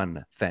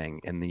 1-1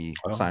 thing in the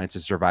Science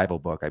of Survival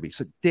book.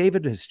 So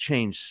David has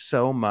changed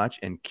so much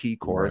in key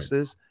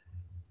choruses,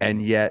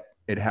 and yet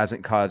it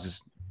hasn't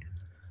caused.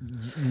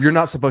 You're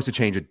not supposed to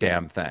change a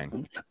damn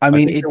thing. I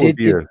mean, I think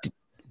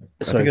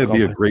it'd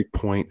be a great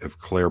point if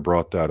Claire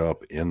brought that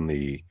up in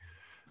the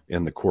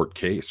court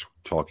case,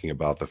 talking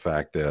about the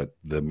fact that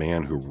the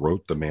man who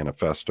wrote the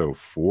manifesto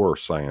for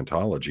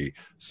Scientology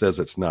says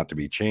it's not to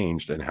be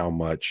changed, and how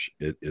much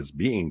it is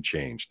being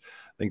changed.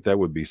 I think that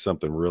would be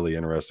something really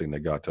interesting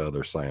that got to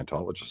other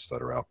Scientologists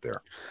that are out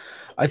there.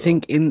 I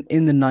think in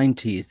the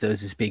 90s, there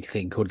was this big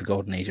thing called the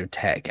Golden Age of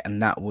Tech,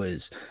 and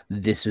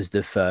this was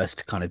the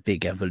first kind of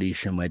big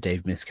evolution where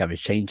Dave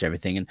Miscavige changed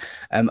everything.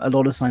 And a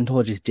lot of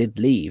Scientologists did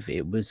leave.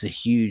 It was a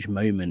huge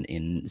moment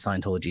in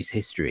Scientology's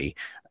history.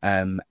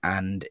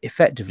 And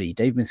effectively,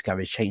 Dave Miscavige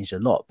changed a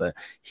lot, but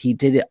he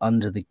did it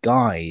under the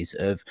guise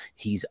of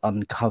he's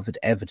uncovered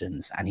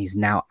evidence, and he's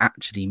now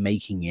actually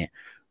making it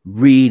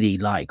really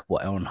like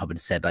what L. Ron Hubbard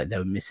said, like there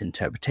were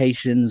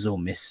misinterpretations or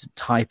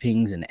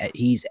mistypings, and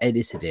he's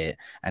edited it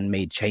and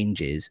made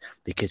changes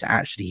because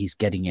actually he's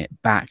getting it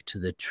back to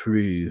the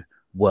true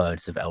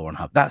words of L. Ron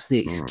Hubbard. That's the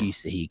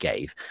excuse that he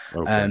gave.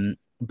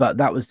 But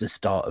that was the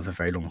start of a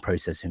very long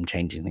process of him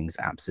changing things,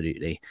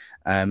 absolutely.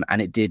 And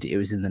it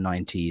was in the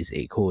 90s.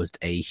 It caused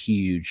a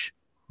huge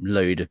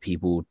load of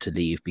people to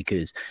leave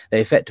because they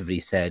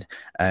effectively said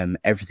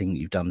everything that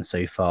you've done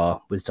so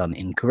far was done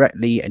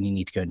incorrectly, and you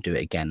need to go and do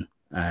it again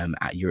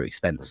at your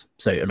expense.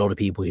 So a lot of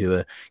people who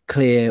are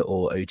clear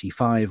or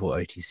OT5 or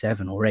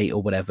OT7 or 8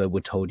 or whatever were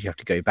told you have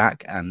to go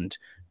back and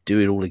do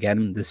it all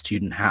again. The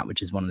student hat,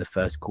 which is one of the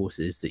first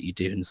courses that you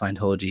do in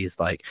Scientology, is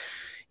like,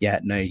 yeah,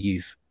 no,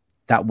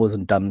 that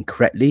wasn't done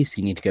correctly, so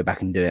you need to go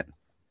back and do it.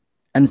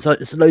 And so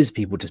loads of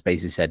people just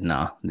basically said,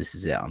 nah, this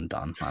is it, I'm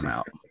done, I'm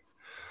out.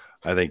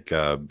 I think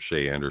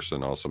Shay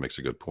Anderson also makes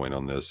a good point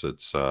on this.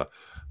 It's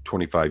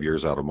 25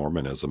 years out of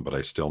Mormonism, but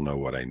I still know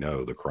what I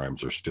know. The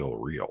crimes are still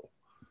real.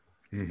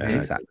 And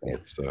Exactly.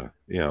 it's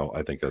you know,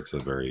 I think that's a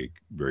very,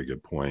 very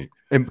good point.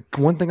 And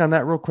one thing on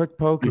that real quick,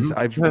 Poe,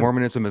 because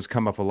Mormonism has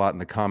come up a lot in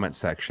the comment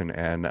section,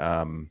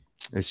 and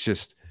it's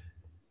just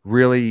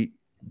really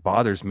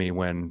bothers me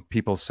when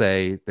people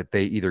say that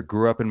they either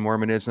grew up in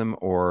Mormonism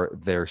or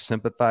they're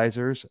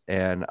sympathizers.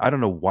 And I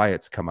don't know why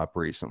it's come up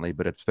recently,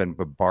 but it's been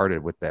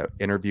bombarded with that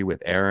interview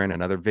with Aaron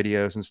and other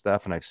videos and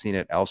stuff, and I've seen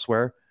it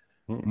elsewhere.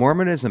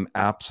 Mormonism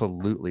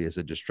absolutely is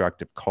a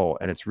destructive cult,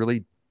 and it's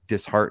really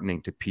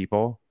disheartening to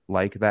people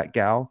like that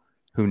gal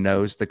who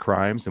knows the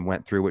crimes and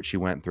went through what she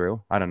went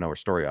through. I don't know her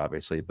story,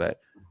 obviously, but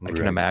I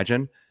can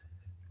imagine.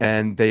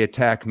 And they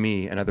attack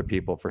me and other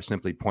people for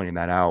simply pointing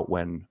that out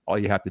when all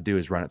you have to do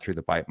is run it through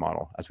the bite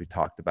model, as we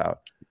talked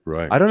about.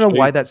 Right. I don't know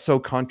why that's so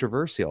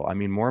controversial. I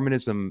mean,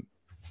 Mormonism,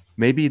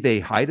 maybe they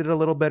hide it a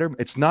little better.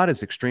 It's not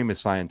as extreme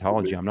as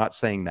Scientology. I'm not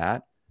saying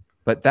that,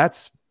 but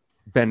that's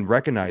been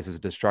recognized as a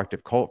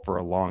destructive cult for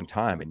a long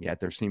time. And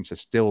yet there seems to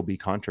still be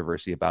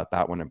controversy about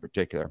that one in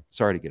particular.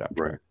 Sorry to get up.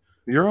 Right.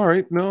 You're all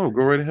right. No,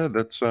 go right ahead.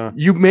 That's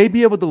you may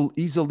be able to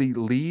easily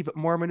leave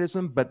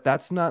Mormonism, but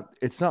it's not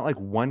like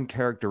one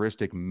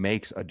characteristic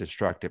makes a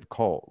destructive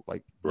cult.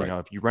 Like, you know,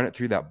 if you run it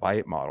through that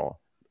bite model,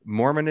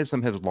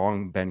 Mormonism has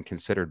long been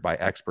considered by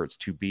experts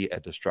to be a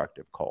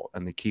destructive cult,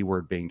 and the key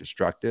word being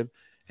destructive.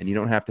 And you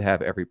don't have to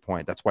have every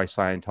point. That's why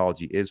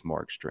Scientology is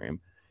more extreme.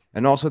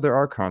 And also there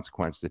are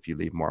consequences if you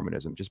leave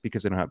Mormonism. Just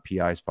because they don't have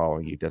PIs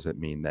following you doesn't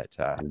mean that,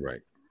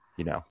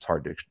 you know,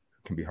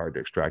 can be hard to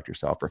extract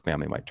yourself, or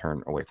family might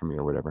turn away from you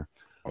or whatever.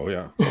 Oh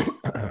yeah.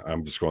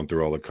 I'm just going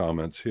through all the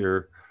comments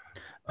here.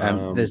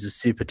 There's a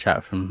super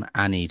chat from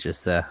Annie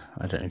just there.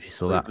 I don't know if you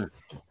saw that.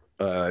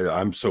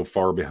 I'm so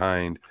far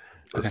behind.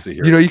 Let's see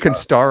here. You know, you can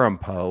star them,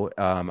 Poe.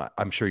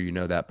 I'm sure you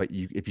know that, but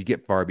if you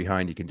get far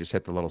behind, you can just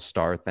hit the little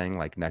star thing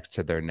like next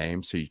to their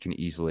name, so you can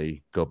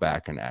easily go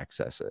back and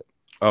access it.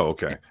 Oh,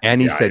 okay.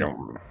 Annie said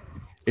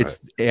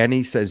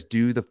Annie says,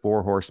 do the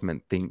Four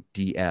Horsemen think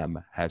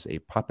DM has a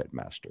puppet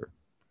master?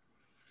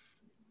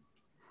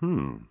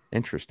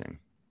 Interesting.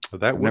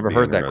 I've never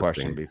heard that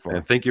question before.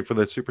 And thank you for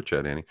that super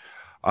chat, Annie.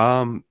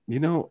 You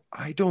know,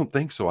 I don't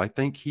think so. I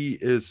think he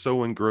is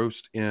so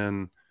engrossed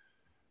in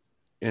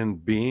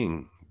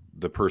being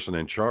the person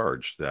in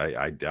charge that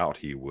I doubt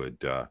he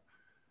would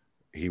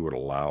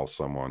allow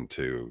someone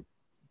to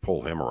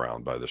pull him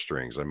around by the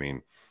strings. I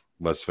mean,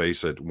 let's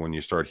face it, when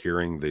you start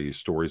hearing the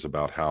stories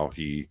about how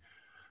he,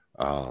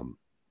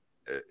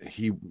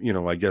 you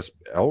know, I guess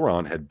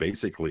Elron had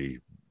basically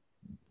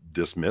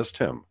dismissed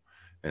him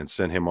and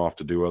sent him off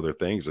to do other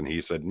things. And he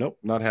said, nope,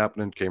 not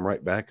happening. Came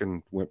right back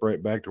and went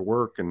right back to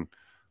work. And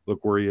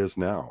look where he is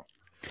now.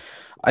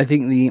 I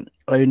think the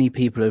only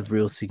people of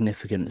real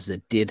significance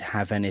that did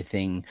have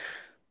anything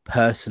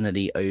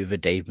personally over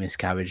Dave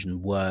Miscavige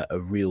and were a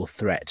real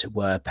threat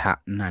were Pat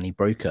and Annie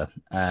Broker.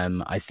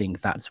 I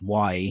think that's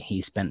why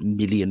he spent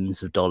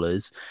millions of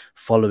dollars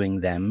following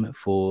them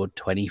for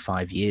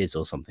 25 years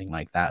or something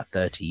like that,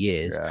 30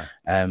 years.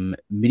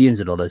 Millions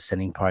of dollars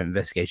sending private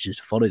investigators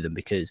to follow them,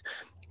 because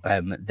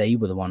they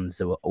were the ones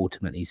that were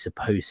ultimately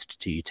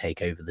supposed to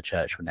take over the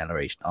church when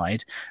LRH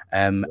died.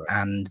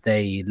 And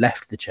they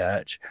left the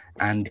church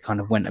and kind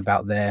of went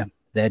about their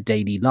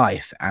daily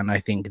life. And I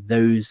think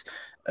those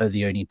are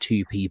the only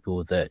two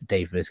people that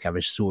Dave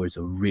Miscavige saw as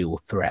a real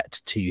threat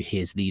to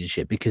his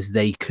leadership, because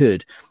they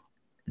could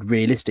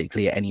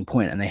realistically at any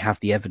point, and they have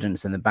the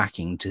evidence and the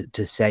backing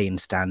to say and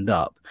stand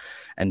up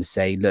and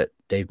say, look,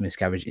 Dave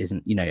Miscavige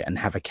isn't, you know, and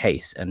have a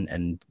case,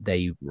 and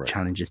they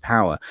challenge his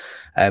power.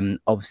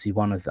 Obviously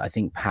I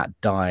think Pat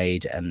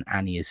died and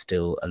Annie is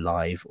still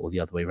alive, or the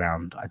other way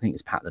around. I think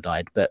it's Pat that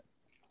died, but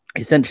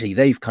essentially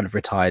they've kind of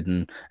retired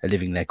and are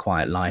living their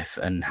quiet life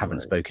and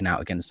haven't spoken out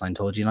against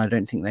Scientology, and I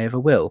don't think they ever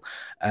will.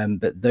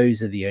 But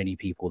those are the only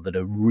people that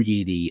are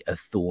really a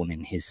thorn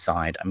in his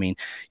side. I mean,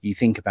 you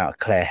think about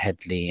Claire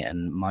Headley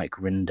and Mike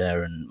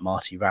Rinder and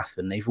Marty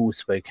Rathbun, they've all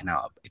spoken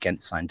out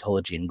against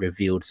Scientology and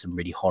revealed some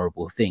really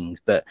horrible things,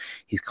 but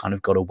he's kind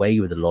of got away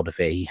with a lot of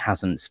it. He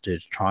hasn't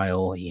stood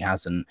trial. He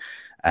hasn't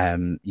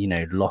you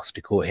know, lost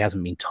to court. He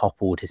hasn't been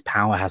toppled. His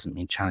power hasn't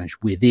been challenged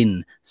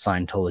within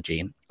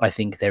Scientology. I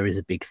think there is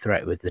a big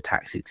threat with the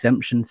tax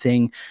exemption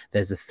thing.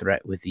 There's a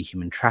threat with the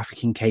human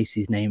trafficking case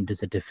he's named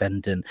as a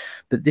defendant.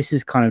 But this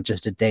is kind of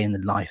just a day in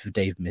the life of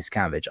Dave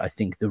Miscavige. I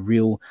think the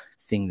real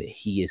thing that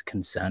he is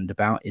concerned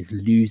about is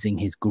losing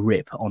his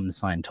grip on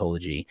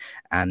Scientology,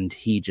 and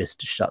he just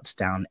shuts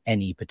down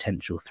any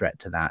potential threat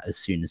to that as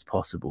soon as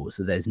possible.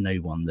 So there's no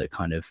one that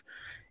kind of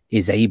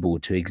is able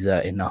to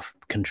exert enough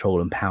control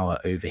and power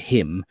over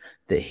him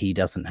that he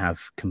doesn't have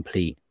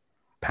complete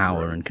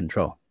power and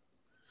control.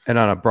 And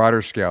on a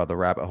broader scale, the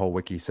Rabbit Hole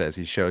Wiki says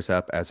he shows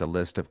up as a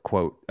list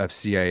of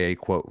CIA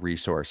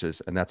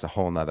resources, and that's a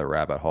whole nother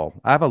rabbit hole.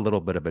 I have a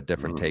little bit of a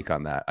different take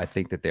on that. I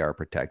think that they are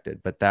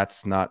protected, but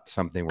that's not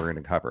something we're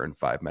going to cover in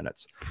 5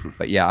 minutes.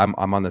 But yeah,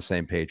 I'm on the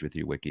same page with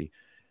you, Wiki.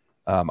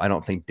 I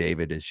don't think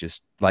David is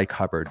just like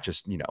Hubbard,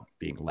 just, you know,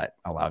 being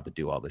allowed to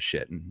do all this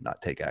shit and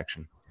not take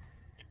action.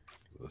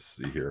 let's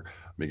see here.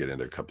 Let me get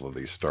into a couple of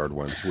these starred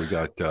ones. We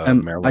got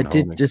Marilyn. I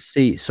did just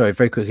see. Sorry,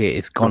 very quickly.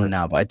 It's gone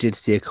now, but I did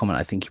see a comment.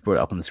 I think you brought it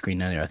up on the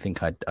screen earlier. I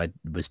think I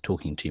was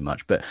talking too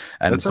much, but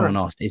someone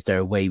asked, "Is there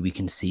a way we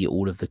can see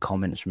all of the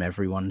comments from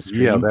everyone's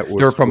stream?" Yeah, that was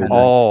they're from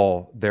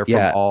all. They're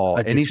from all.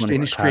 Any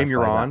stream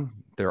you're on,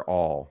 they're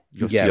all.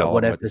 You'll see all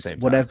of them at the same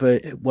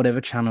time.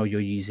 Whatever channel you're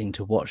using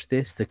to watch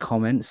this, the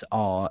comments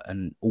are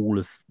and all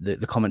of the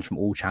comments from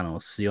all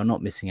channels, so you're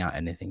not missing out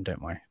anything.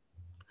 Don't worry.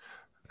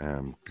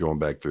 Going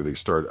back through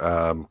these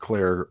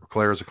Claire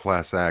is a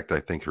class act. I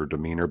think her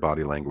demeanor,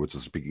 body language,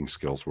 and speaking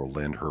skills will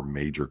lend her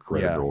major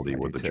credibility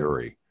with the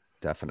jury.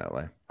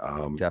 Definitely.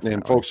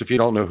 And folks, if you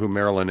don't know who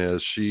Marilyn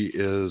is, she's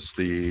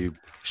the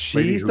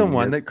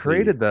one that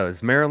created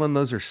those. Marilyn,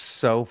 those are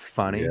so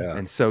funny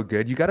and so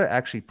good. You got to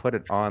actually put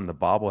it on the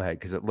bobblehead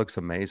because it looks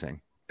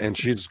amazing. And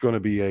she's going to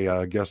be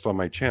a guest on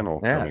my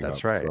channel. Yeah,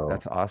 that's right. So,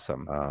 that's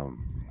awesome.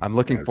 I'm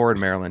looking forward,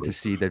 Marilyn, to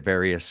see the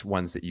various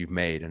ones that you've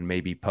made, and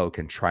maybe Poe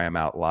can try them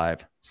out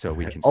live so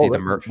we can see the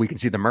merch. We can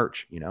see the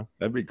merch. You know,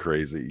 that'd be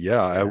crazy.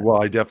 Yeah.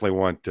 Well, I definitely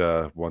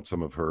want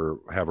some of her.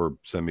 Have her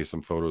send me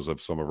some photos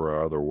of some of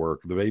her other work.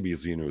 The baby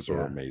Xenos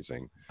are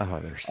amazing.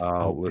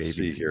 Let's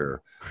see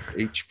here.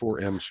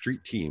 H4M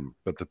Street Team.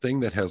 But the thing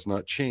that has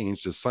not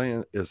changed is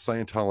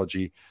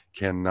Scientologists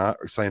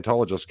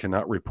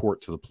cannot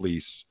report to the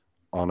police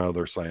on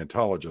other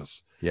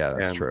Scientologists. Yeah,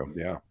 that's true.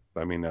 Yeah,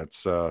 I mean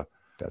that's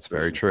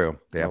very true.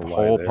 They have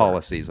whole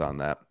policies on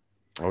that.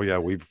 Oh yeah,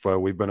 we've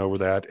been over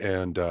that.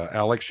 And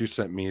Alex, you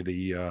sent me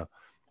the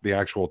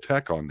actual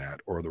tech on that,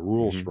 or the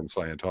rules from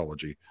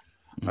Scientology.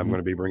 I'm going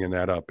to be bringing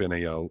that up in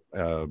a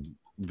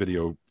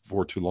video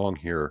for too long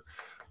here.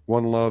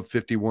 One Love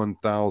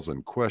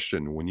 51,000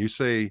 question: when you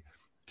say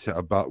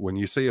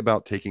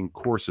about taking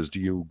courses, do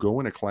you go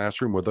in a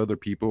classroom with other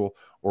people,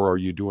 or are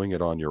you doing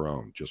it on your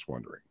own? Just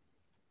wondering.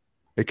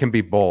 It can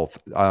be both.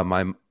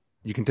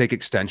 You can take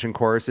extension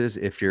courses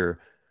if you're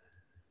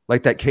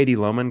like that Katie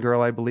Lohman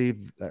girl, I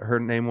believe her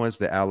name was,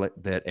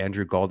 that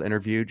Andrew Gold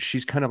interviewed.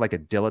 She's kind of like a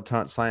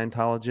dilettante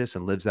Scientologist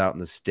and lives out in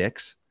the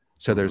sticks.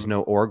 So there's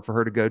no org for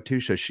her to go to.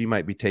 So she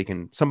might be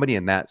somebody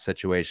in that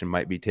situation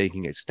might be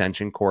taking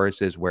extension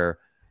courses where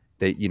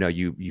they,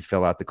 you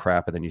fill out the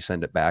crap and then you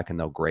send it back and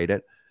they'll grade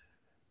it.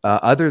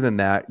 Other than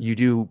that, you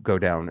do go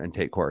down and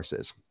take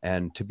courses.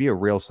 And to be a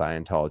real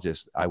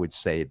Scientologist, I would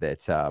say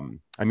that,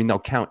 I mean, they'll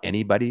count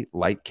anybody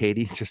like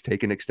Katie just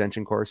taking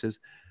extension courses.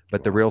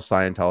 But the real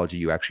Scientology,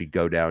 you actually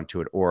go down to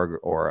an org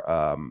or,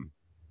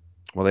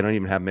 well, they don't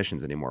even have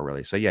missions anymore,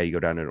 really. So, yeah, you go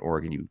down to an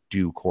org and you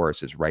do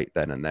courses right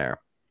then and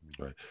there.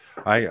 Right.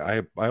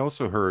 I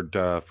also heard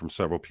from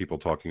several people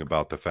talking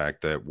about the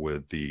fact that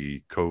with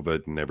the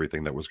COVID and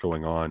everything that was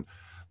going on,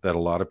 that a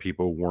lot of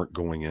people weren't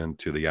going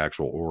into the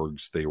actual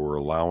orgs. They were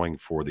allowing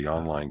for the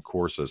online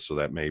courses. So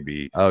that may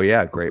be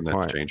great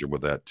point. Changing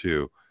with that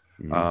too.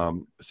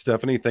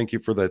 Stephanie, thank you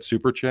for that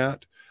super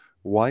chat.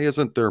 Why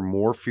isn't there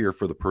more fear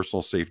for the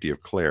personal safety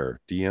of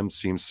Claire? DM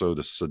seems so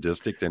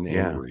sadistic and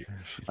angry.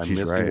 I'm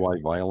missing why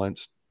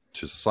violence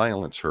to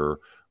silence her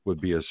would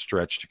be a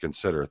stretch to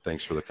consider.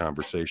 Thanks for the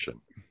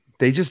conversation.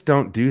 They just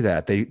don't do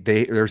that.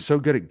 They're so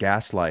good at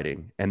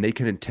gaslighting, and they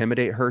can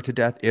intimidate her to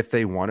death if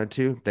they wanted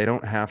to. They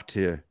don't have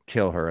to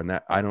kill her, and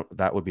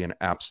that would be an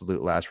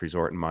absolute last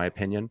resort, in my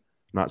opinion. I'm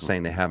not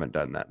saying they haven't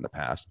done that in the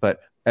past, but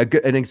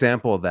an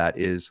example of that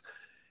is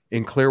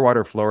in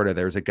Clearwater, Florida.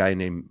 There's a guy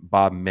named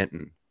Bob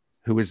Minton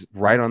who was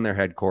right on their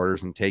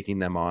headquarters and taking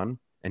them on,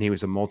 and he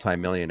was a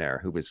multimillionaire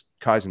who was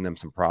causing them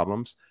some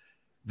problems.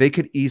 They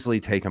could easily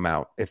take him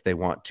out if they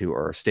want to,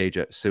 or stage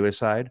a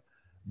suicide.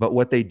 But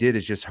what they did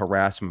is just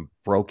harass him,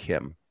 broke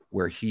him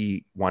where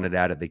he wanted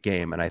out of the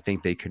game. And I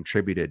think they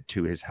contributed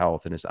to his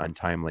health and his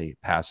untimely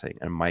passing.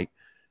 And Mike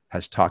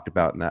has talked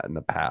about that in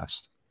the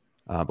past.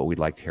 But we'd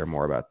like to hear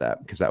more about that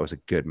because that was a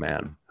good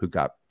man who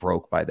got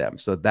broke by them.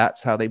 So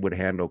that's how they would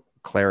handle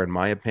Claire, in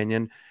my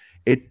opinion.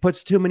 It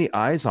puts too many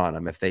eyes on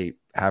him if they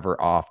have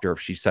her off or if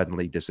she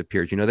suddenly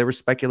disappears. There was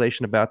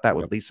speculation about that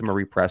with Lisa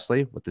Marie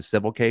Presley, with the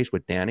civil case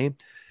with Danny.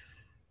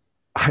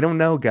 I don't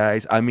know,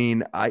 guys. I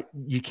mean,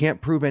 you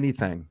can't prove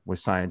anything with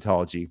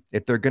Scientology.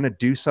 If they're going to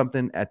do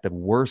something at the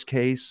worst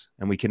case,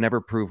 and we can never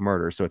prove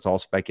murder, so it's all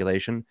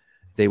speculation,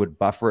 they would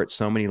buffer it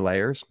so many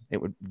layers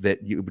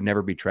that you would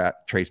never be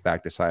traced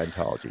back to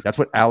Scientology. That's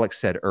what Alex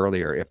said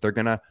earlier. If they're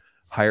going to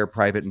hire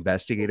private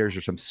investigators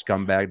or some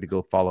scumbag to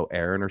go follow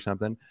Aaron or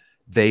something,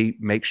 they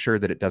make sure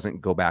that it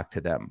doesn't go back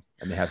to them,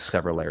 and they have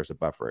several layers of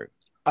buffering.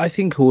 I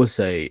think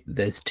also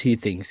there's two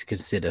things to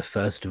consider.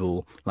 First of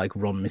all, like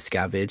Ron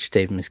Miscavige,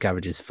 David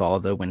Miscavige's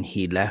father, when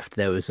he left,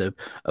 there was a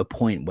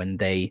point when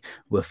they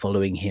were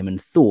following him and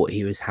thought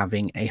he was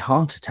having a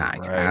heart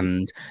attack. Right.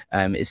 And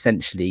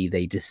essentially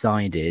they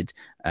decided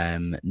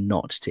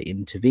not to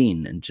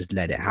intervene and just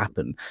let it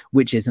happen,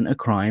 which isn't a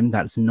crime.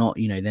 That's not,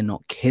 they're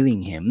not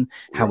killing him.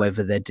 Right.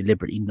 However, they're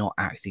deliberately not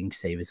acting to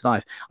save his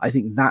life. I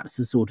think that's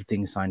the sort of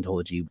thing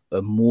Scientology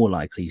are more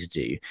likely to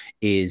do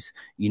is,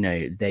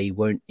 they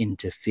won't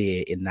interfere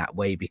in that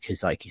way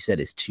because, like you said,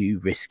 it's too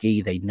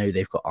risky. They know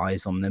they've got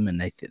eyes on them,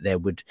 and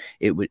it would,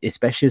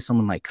 especially if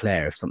someone like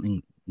Claire, if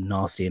something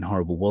nasty and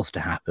horrible was to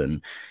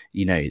happen,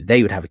 you know,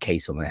 they would have a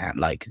case on their hand.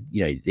 Like,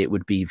 you know, it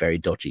would be very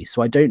dodgy.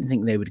 So I don't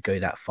think they would go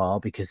that far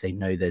because they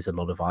know there's a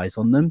lot of eyes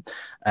on them.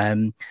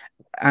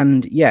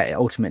 And yeah,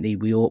 ultimately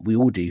we all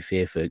do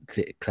fear for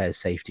Claire's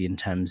safety in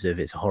terms of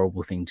it's a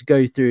horrible thing to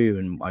go through,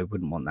 and I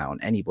wouldn't want that on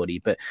anybody.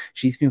 But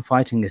she's been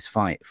fighting this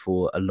fight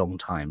for a long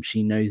time.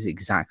 She knows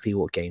exactly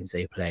what games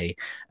they play.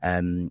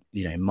 You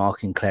know,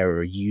 Mark and Claire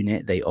are a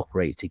unit. They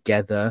operate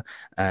together.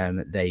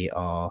 They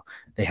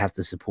have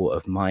the support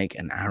of Mike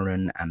and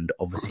Aaron and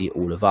obviously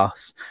all of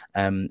us.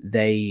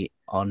 They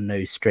are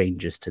no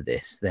strangers to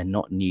this. They're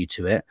not new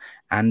to it,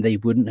 and they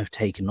wouldn't have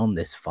taken on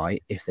this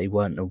fight if they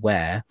weren't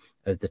aware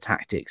of the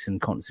tactics and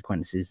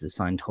consequences that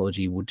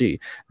Scientology will do.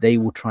 They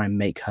will try and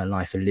make her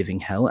life a living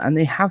hell, and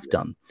they have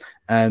done.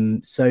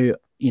 So,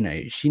 you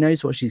know, she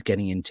knows what she's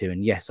getting into,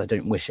 and yes, I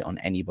don't wish it on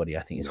anybody.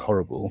 I think it's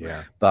horrible,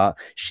 but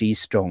she's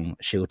strong.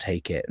 She'll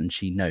take it, and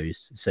she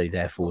knows. So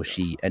therefore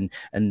and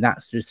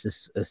that's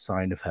just a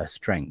sign of her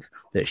strength,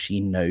 that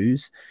she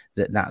knows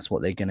that that's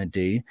what they're going to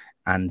do,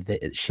 and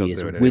that she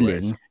is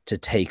willing to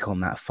take on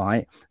that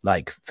fight.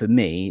 Like, for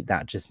me,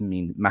 that just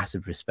means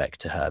massive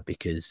respect to her,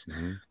 because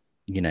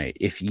you know,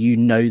 if you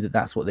know that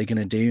that's what they're going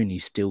to do and you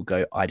still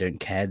go, I don't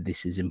care,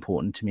 this is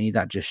important to me,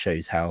 that just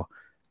shows how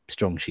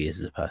strong she is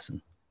as a person.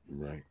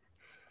 Right.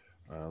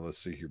 Let's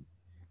see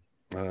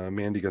here.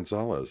 Mandy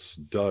Gonzalez.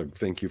 Doug,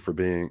 thank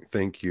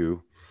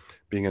you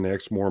being an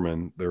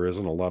ex-Mormon. There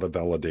isn't a lot of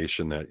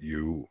validation that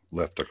you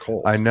left a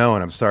cult. I know,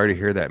 and I'm sorry to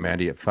hear that,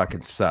 Mandy. It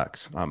fucking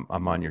sucks.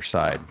 I'm on your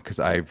side, because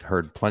I've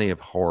heard plenty of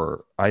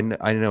horror. I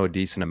know a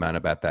decent amount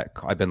about that.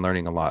 I've been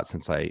learning a lot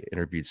since I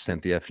interviewed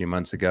Cynthia a few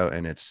months ago,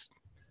 and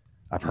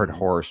I've heard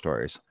horror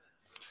stories.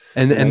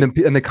 And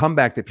the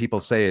comeback that people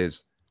say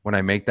is, when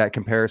I make that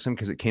comparison,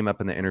 because it came up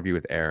in the interview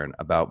with Aaron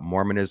about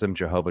Mormonism,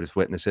 Jehovah's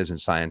Witnesses, and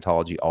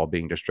Scientology all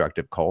being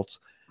destructive cults.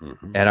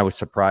 And I was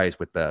surprised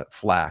with the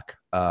flack,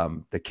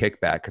 the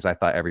kickback, because I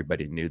thought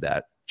everybody knew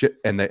that.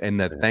 And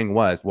the thing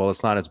was, well,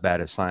 it's not as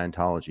bad as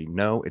Scientology.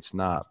 No, it's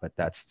not. But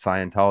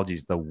Scientology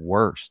is the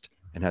worst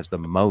and has the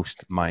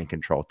most mind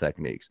control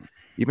techniques.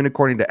 Even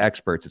according to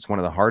experts, it's one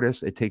of the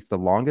hardest. It takes the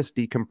longest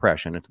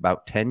decompression. It's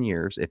about 10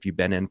 years if you've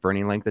been in for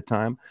any length of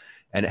time.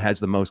 And it has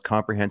the most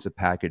comprehensive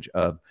package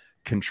of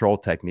control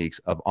techniques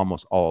of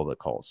almost all of the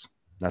cults.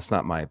 That's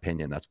not my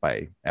opinion. That's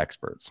by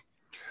experts.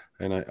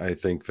 And I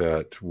think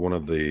that one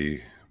of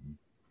the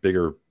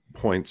bigger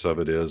points of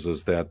it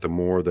is that the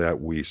more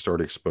that we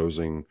start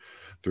exposing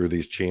through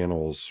these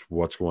channels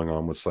what's going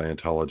on with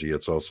Scientology,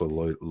 it's also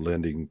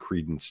lending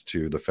credence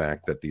to the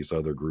fact that these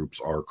other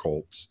groups are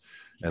cults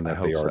and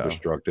that they are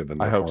destructive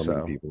and they're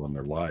harming people in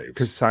their lives.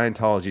 Because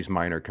Scientology is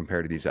minor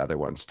compared to these other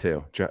ones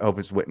too.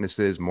 Jehovah's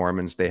Witnesses,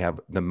 Mormons, they have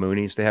the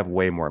Moonies, they have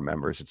way more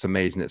members. It's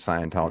amazing that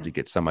Scientology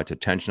gets so much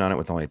attention on it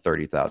with only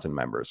 30,000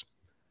 members.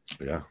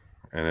 Yeah.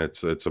 And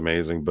it's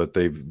amazing, but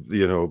they've,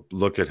 you know,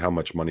 look at how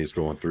much money's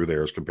going through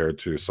there as compared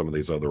to some of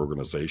these other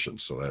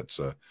organizations. So that's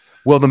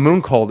well, the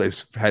Moon Cult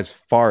has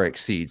far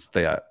exceeds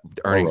the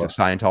earnings of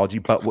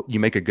Scientology. But you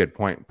make a good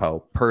point,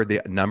 Poe. Per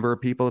the number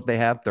of people that they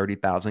have,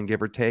 30,000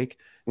 give or take,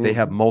 they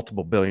have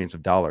multiple billions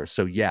of dollars.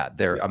 So yeah,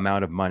 their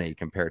amount of money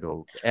compared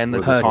to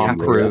the Tom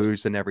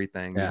Cruise and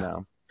everything. You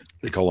know,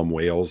 they call them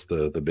whales,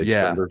 the big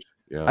spenders.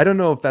 Yeah. I don't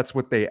know if that's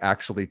what they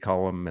actually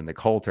call them in the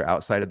cult or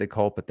outside of the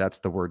cult, but that's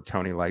the word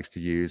Tony likes to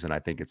use, and I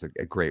think it's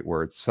a great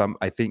word.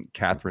 I think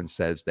Catherine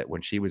says that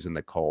when she was in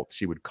the cult,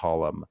 she would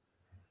call them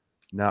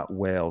not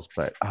whales,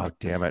 but oh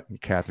damn it,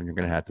 Catherine, you're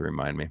gonna have to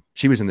remind me.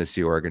 She was in the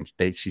Sea Org, and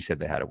she said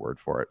they had a word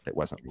for it that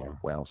wasn't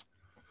whales.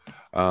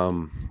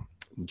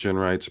 Jen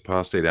writes,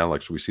 Apostate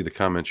Alex, we see the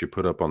comments you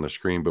put up on the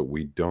screen, but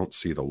we don't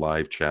see the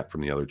live chat from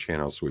the other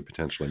channels, so we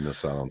potentially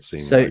miss out on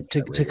seeing. So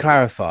to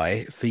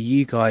clarify, for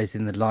you guys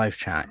in the live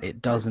chat,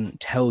 it doesn't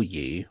tell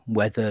you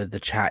whether the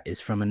chat is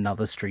from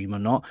another stream or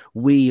not.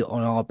 We,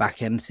 on our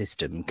back-end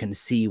system, can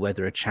see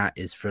whether a chat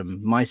is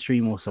from my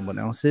stream or someone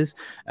else's.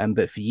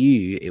 But for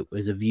you,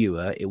 as a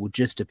viewer, it will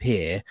just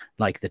appear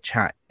like the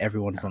chat,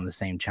 everyone's on the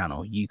same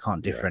channel. You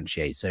can't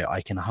differentiate. So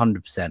I can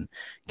 100%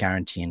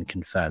 guarantee and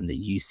confirm that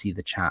you see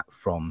the chat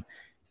from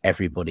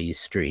everybody's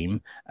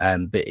stream,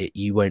 but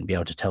you won't be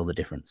able to tell the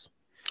difference.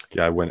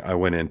 Yeah, I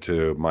went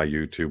into my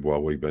YouTube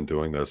while we've been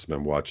doing this,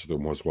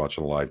 was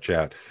watching the live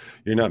chat.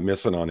 You're not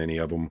missing on any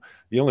of them.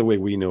 The only way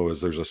we know is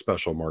there's a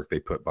special mark they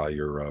put by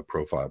your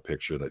profile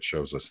picture that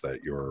shows us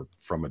that you're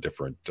from a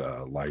different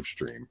live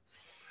stream.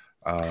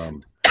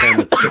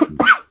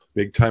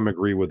 Big time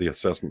agree with the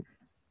assessment.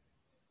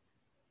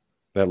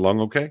 That lung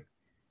okay?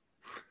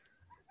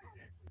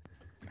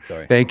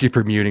 Sorry. Thank you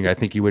for muting. I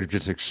think you would have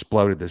just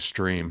exploded the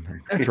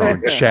stream and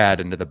thrown Chad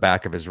into the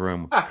back of his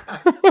room.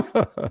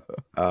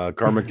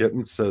 Karma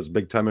Kitten says,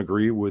 big time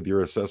agree with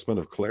your assessment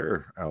of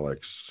Claire,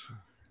 Alex.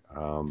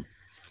 Let's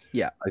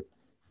see.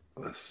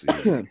 Let's see.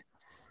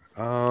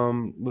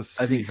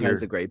 I think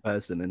Claire's a great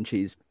person and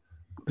she's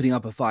putting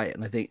up a fight.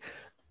 And I think,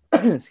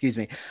 excuse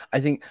me, I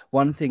think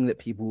one thing that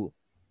people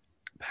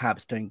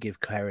perhaps don't give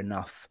Claire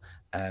enough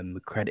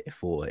credit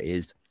for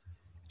is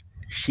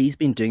she's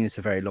been doing this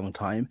a very long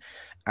time,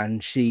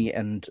 and she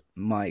and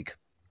Mark,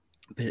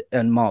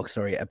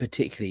 sorry,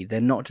 particularly,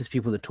 they're not just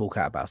people that talk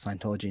out about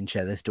Scientology and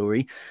share their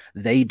story.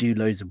 They do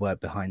loads of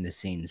work behind the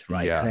scenes,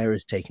 right? Yeah. Claire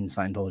has taken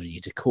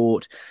Scientology to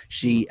court.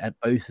 She and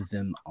both of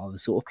them are the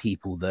sort of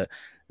people that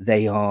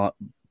they are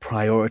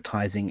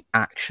prioritizing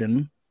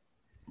action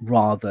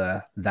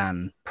rather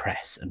than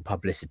press and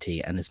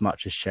publicity. And as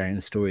much as sharing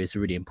the story is a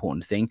really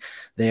important thing,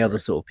 they are the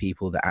sort of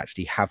people that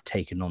actually have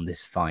taken on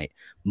this fight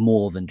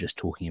more than just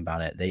talking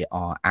about it. They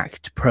are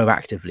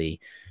proactively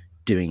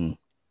doing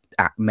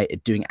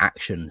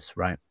actions,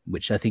 right,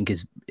 which I think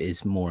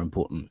is more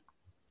important.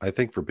 I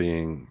think for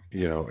being,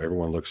 you know,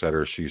 everyone looks at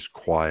her, she's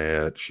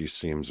quiet, she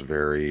seems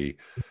very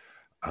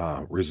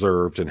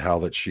reserved in how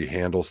that she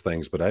handles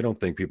things, but I don't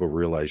think people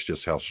realize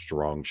just how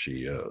strong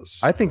she is.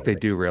 I think they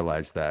do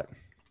realize that.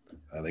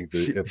 I think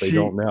if they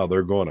don't now,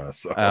 they're gonna.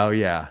 So. Oh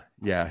yeah,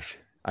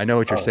 I know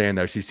what you're saying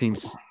though. She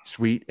seems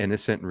sweet,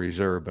 innocent, and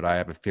reserved, but I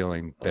have a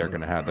feeling they're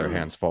gonna have their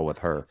hands full with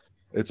her.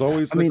 It's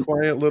always the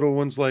quiet little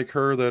ones like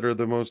her that are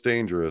the most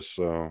dangerous.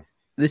 So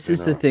this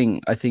is the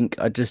thing. I think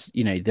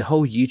the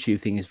whole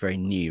YouTube thing is very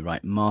new,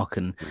 right? Mark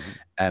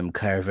and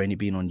Claire have only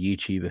been on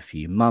YouTube a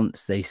few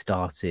months. They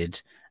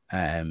started,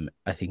 I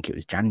think it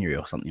was January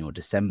or something, or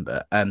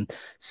December.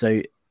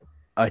 So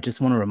I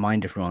just want to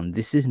remind everyone,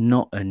 this is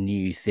not a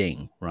new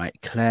thing, right?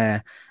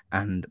 Claire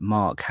and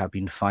Mark have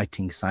been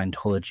fighting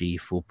Scientology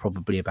for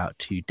probably about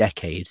 2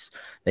 decades.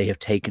 They have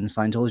taken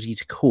Scientology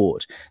to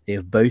court. They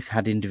have both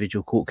had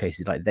individual court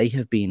cases. Like, they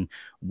have been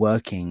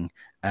working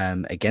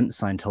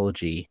against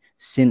Scientology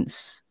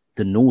since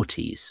the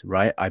noughties,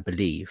 right? I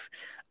believe.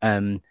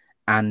 And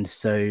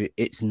so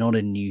it's not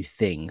a new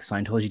thing.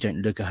 Scientology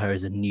don't look at her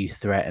as a new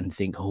threat and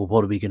think, oh,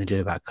 what are we going to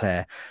do about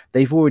Claire?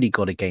 They've already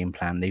got a game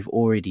plan. They've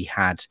already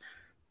had...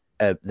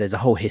 there's a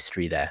whole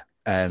history there.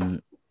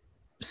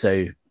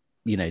 So,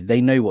 you know, they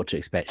know what to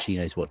expect. She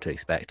knows what to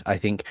expect. I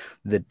think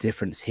the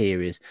difference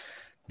here is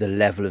the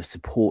level of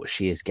support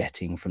she is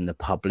getting from the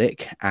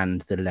public,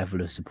 and the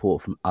level of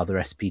support from other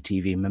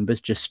SPTV members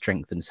just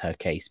strengthens her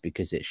case,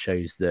 because it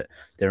shows that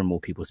there are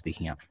more people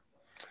speaking out.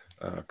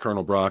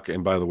 Colonel Brock,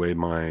 and by the way,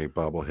 my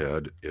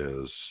bobblehead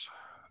is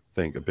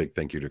a big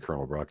thank you to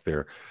Colonel Brock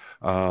there.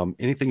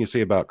 Anything you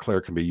say about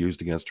Claire can be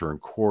used against her in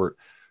court.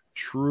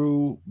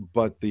 True,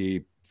 but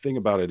the thing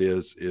about it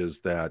is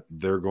that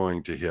they're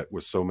going to hit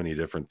with so many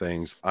different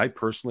things. I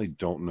personally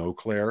don't know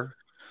Claire.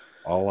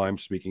 All I'm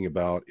speaking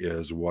about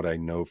is what I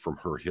know from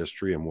her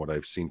history and what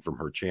I've seen from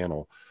her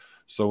channel.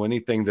 So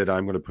anything that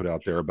I'm going to put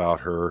out there about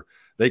her,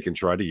 they can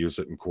try to use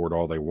it in court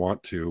all they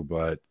want to,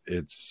 but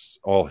it's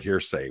all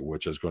hearsay,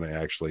 which is going to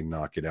actually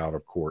knock it out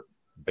of court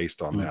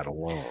based on that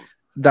alone.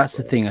 That's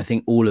the thing. I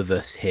think all of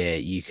us here,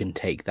 you can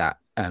take that,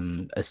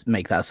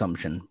 make that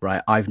assumption,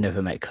 right? I've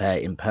never met Claire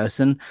in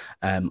person.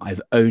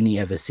 I've only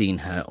ever seen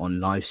her on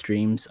live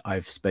streams.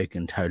 I've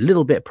spoken to her a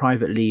little bit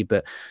privately,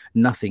 but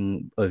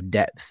nothing of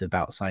depth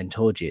about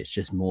Scientology. It's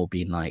just more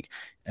been like,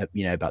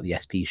 you know, about the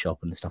SP shop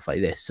and stuff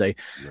like this. So,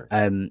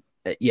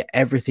 yeah,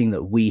 everything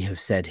that we have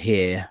said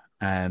here,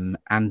 and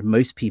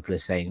most people are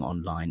saying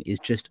online, is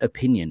just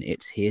opinion.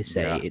 It's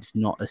hearsay. Yeah, it's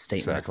not a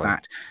statement of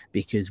fact,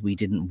 because we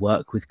didn't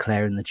work with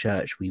Claire in the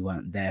church. We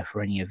weren't there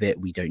for any of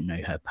it. We don't know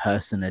her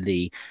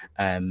personally.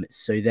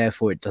 So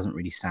therefore it doesn't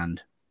really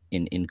stand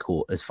in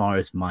court, as far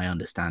as my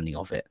understanding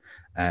of it,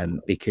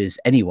 because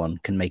anyone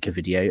can make a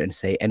video and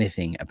say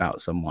anything about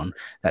someone.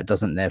 That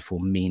doesn't therefore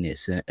mean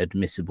it's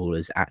admissible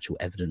as actual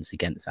evidence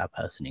against that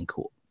person in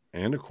court.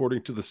 And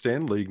according to the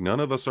Stand League, none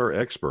of us are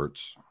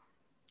experts.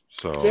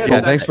 So yeah,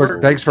 thanks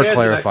for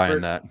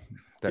clarifying that.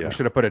 We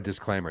should have put a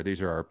disclaimer.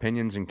 These are our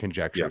opinions and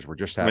conjectures. We're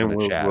just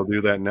having a chat. We'll do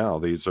that now.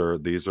 These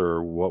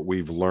are what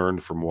we've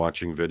learned from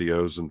watching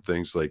videos and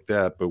things like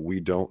that, but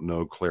we don't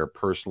know Claire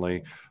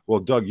personally. Well,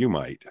 Doug, you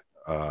might.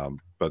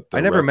 But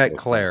I never met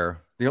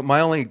Claire.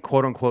 My only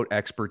quote unquote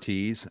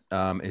expertise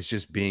is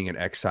just being an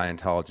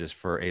ex-Scientologist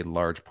for a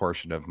large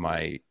portion of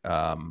my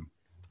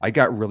I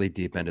got really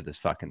deep into this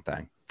fucking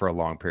thing for a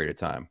long period of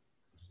time.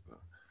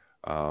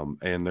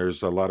 And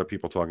there's a lot of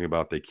people talking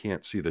about they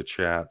can't see the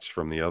chats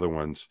from the other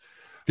ones.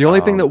 The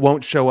only thing that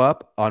won't show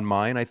up on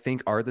mine, I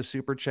think, are the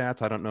super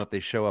chats. I don't know if they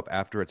show up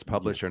after it's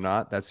published or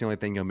not. That's the only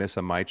thing you'll miss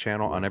on my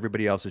channel. On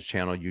everybody else's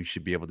channel, you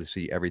should be able to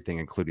see everything,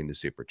 including the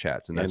super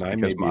chats. And that's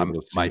because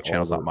my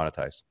channel's not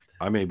monetized.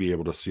 I may be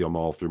able to see them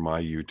all through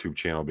my YouTube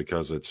channel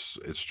because it's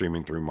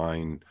streaming through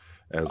mine.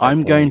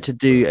 I'm going to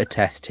do a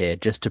test here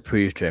just to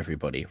prove to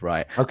everybody,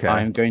 right? Okay.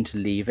 I'm going to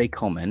leave a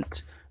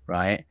comment,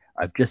 right?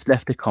 I've just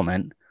left a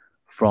comment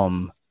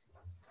from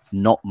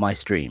not my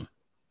stream.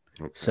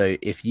 Okay. So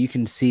if you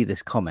can see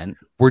this comment.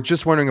 We're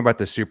just wondering about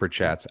the super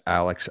chats,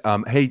 Alex.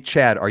 Hey,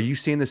 Chad, are you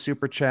seeing the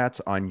super chats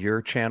on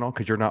your channel?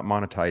 Because you're not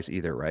monetized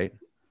either, right?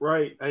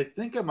 Right. I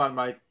think I'm on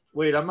my...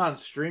 Wait, I'm on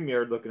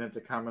StreamYard looking at the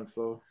comments,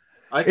 though.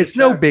 It's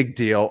no big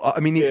deal. I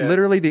mean,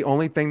 literally the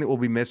only thing that will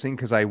be missing,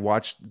 because I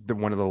watched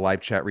one of the live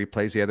chat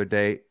replays the other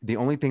day, the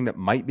only thing that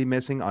might be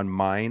missing on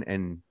mine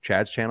and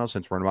Chad's channel,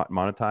 since we're not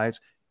monetized,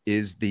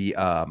 is the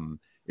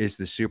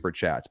super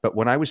chats. But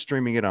when I was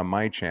streaming it on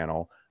my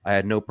channel, I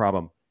had no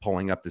problem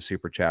pulling up the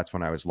super chats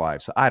when I was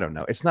live. So I don't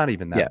know. It's not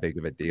even that big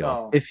of a deal.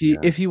 No. If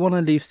you want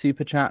to leave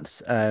super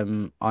chats,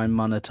 I'm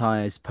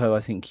monetized. Poe, I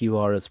think you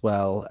are as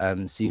well.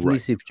 So you can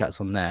leave super chats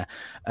on there.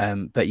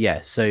 But yeah,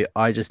 so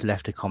I just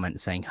left a comment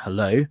saying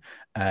hello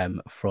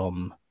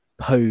from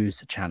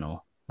Poe's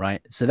channel,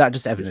 right? So that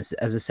just evidence,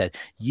 as I said,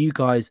 you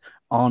guys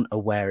aren't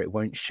aware. It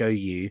won't show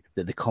you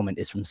that the comment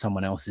is from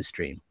someone else's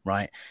stream,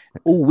 right?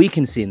 All we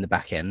can see in the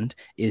back end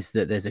is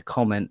that there's a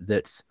comment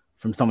that's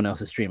from someone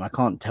else's stream. I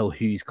can't tell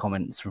whose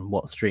comments from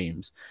what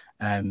streams.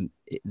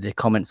 The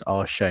comments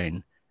are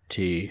shown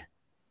to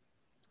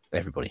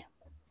everybody.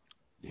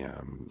 Yeah.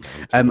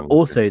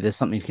 Also, there's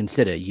something to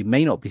consider. You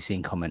may not be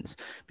seeing comments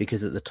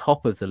because at the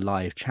top of the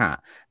live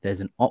chat,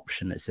 there's an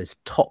option that says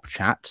top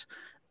chat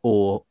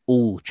or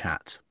all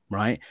chat,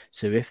 right?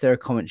 So if there are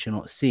comments you're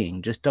not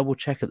seeing, just double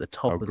check at the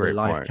top of the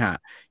live chat.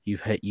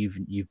 You've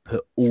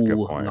put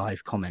all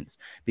live comments,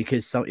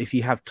 because if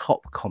you have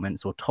top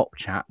comments or top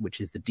chat, which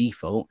is the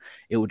default,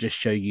 it will just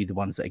show you the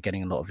ones that are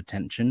getting a lot of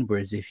attention.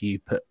 Whereas if you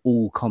put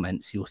all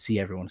comments, you'll see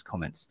everyone's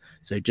comments.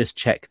 So just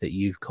check that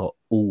you've got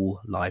all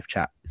live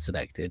chat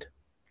selected.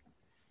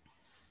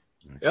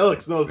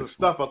 Alex knows his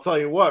stuff. I'll tell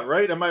you what,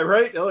 right? Am I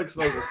right? Alex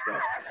knows his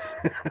stuff.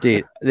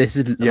 Dude, this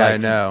is I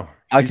know.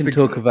 I can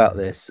talk about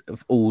this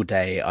all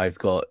day. I've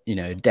got,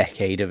 a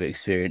decade of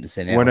experience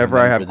in it. Whenever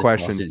I have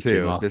questions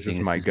too, this is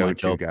my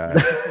go-to guy.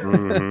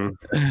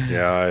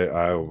 Yeah,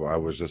 I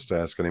was just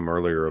asking him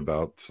earlier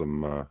about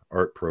some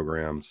art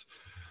programs.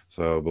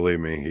 So believe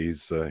me,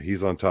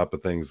 he's on top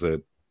of things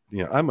that,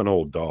 I'm an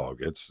old dog.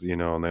 It's,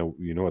 and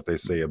you know what they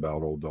say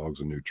about old dogs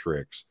and new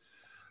tricks.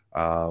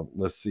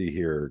 Let's see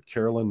here.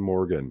 Carolyn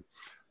Morgan.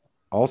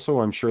 Also,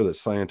 I'm sure that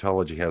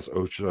Scientology has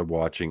OSHA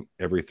watching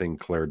everything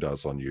Claire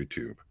does on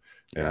YouTube.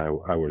 And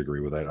I would agree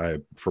with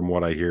that. From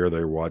what I hear,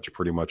 they watch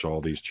pretty much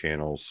all these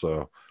channels.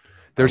 So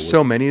there's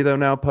so many though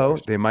now, Poe.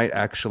 They might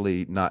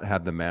actually not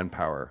have the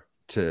manpower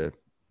to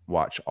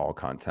watch all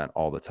content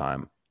all the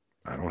time.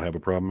 I don't have a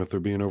problem if they're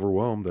being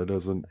overwhelmed. That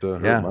doesn't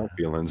hurt my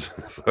feelings.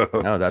 So,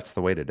 no, that's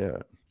the way to do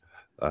it.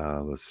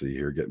 Let's see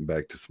here. Getting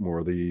back to some more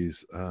of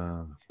these.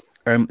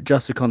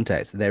 Just for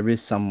context, there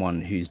is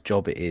someone whose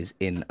job it is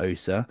in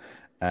OSA.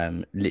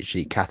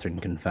 Literally, Catherine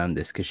confirmed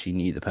this because she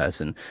knew the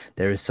person.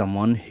 There is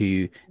someone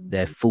who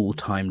their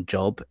full-time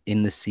job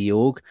in the Sea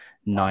Org,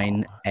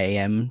 9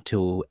 a.m.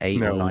 till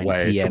 8 or 9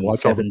 p.m.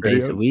 7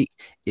 days a week,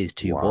 is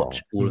to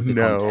watch all of the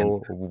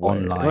content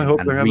online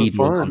and read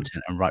more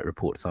content and write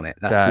reports on it.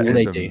 That's all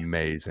they do.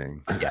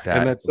 Amazing. Yeah,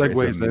 and that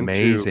segues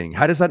amazing.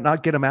 How does that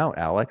not get them out,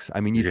 Alex? I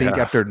mean, you think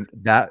after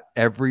that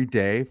every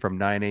day from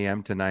 9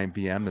 a.m. to 9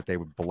 p.m. that they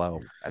would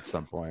blow at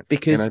some point?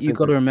 Because you've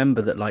got to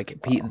remember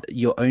that,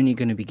 you're only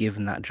going to be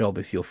given that job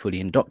if you're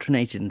fully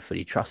indoctrinated and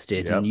fully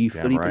trusted and you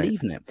fully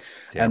believe in it.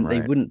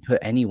 They wouldn't put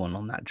anyone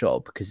on that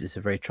job because it's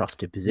a very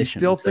trusted position. You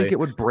still think it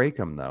would break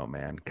them though,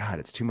 man? God,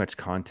 it's too much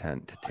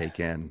content to take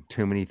in,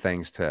 too many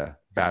things to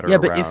batter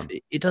around.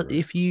 But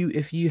if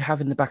you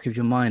have in the back of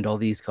your mind, all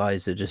these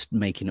guys are just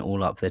making it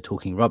all up, they're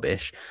talking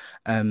rubbish,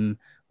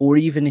 or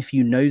even if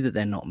you know that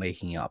they're not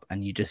making it up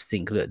and you just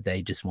think that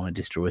they just want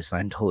to destroy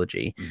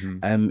Scientology,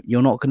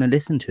 you're not going to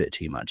listen to it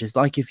too much. It's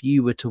like if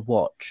you were to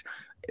watch,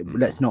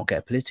 let's not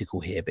get political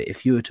here, but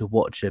if you were to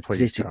watch a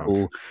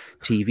political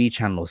TV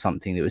channel or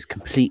something that was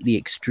completely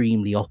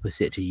extremely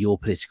opposite to your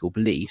political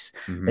beliefs,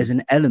 there's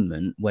an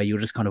element where you're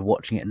just kind of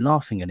watching it and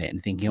laughing at it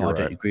and thinking, I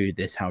don't agree with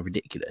this, how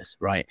ridiculous,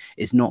 right?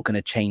 It's not going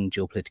to change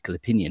your political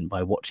opinion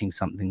by watching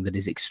something that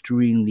is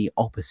extremely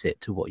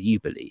opposite to what you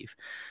believe.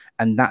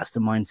 And that's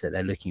the mindset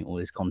they're looking at all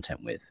this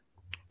content with.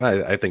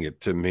 I think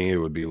to me, it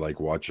would be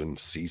like watching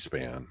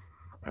C-SPAN.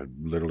 I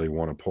literally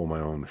want to pull my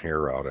own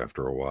hair out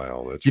after a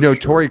while. That's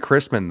Tori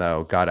Chrisman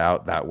though got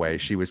out that way.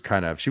 She was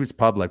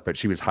public, but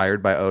she was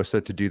hired by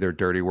OSA to do their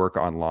dirty work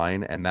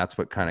online, and that's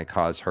what kind of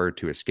caused her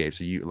to escape.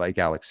 So you, like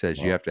Alex says,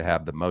 you have to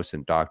have the most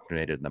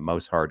indoctrinated and the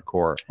most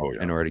hardcore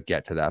in order to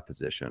get to that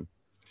position.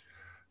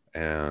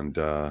 And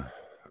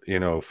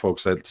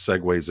folks, that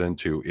segues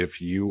into, if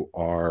you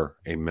are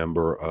a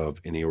member of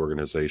any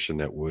organization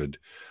that would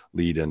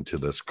lead into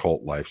this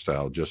cult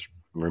lifestyle, just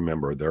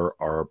remember, there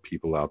are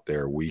people out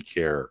there. We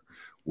care.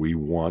 We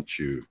want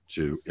you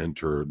to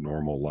enter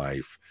normal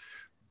life.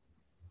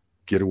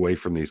 Get away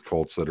from these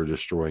cults that are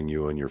destroying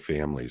you and your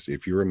families.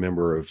 If you're a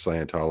member of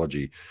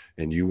Scientology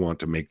and you want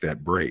to make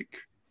that break,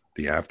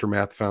 the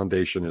Aftermath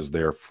Foundation is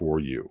there for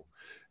you.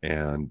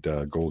 And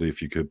Goldie,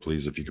 if you could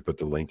put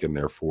the link in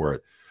there for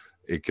it.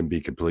 It can be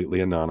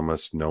completely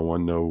anonymous. No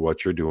one know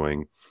what you're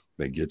doing.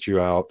 They get you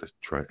out,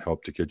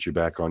 help to get you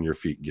back on your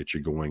feet, get you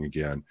going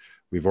again.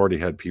 We've already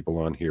had people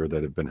on here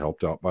that have been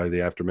helped out by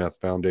the Aftermath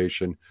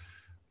Foundation.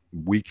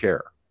 We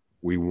care.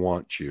 We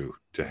want you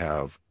to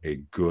have a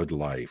good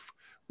life.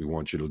 We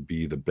want you to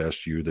be the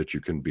best you that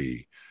you can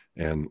be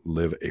and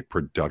live a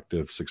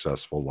productive,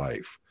 successful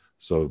life.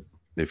 So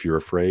if you're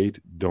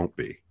afraid, don't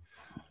be.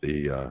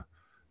 The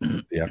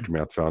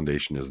Aftermath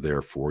Foundation is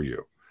there for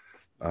you.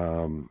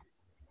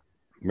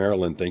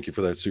 Marilyn, thank you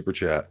for that super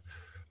chat.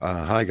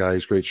 Hi,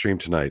 guys. Great stream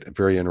tonight.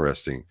 Very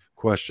interesting.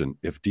 Question: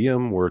 if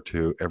DM were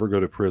to ever go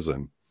to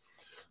prison,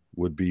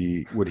 would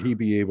he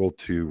be able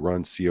to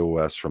run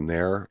COS from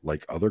there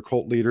like other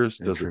cult leaders?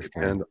 Does it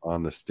depend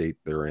on the state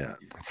they're in?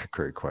 That's a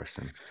great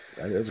question.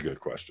 That is a good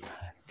question.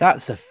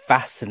 That's a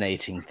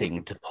fascinating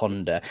thing to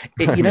ponder.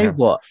 You know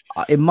what?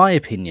 In my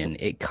opinion,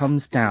 it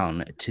comes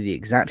down to the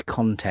exact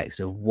context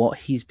of what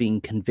he's being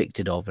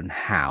convicted of and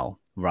how,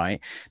 right?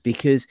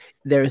 Because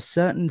there are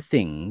certain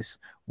things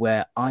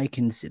where I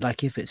can see,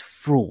 like if it's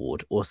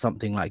fraud or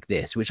something like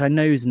this, which I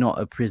know is not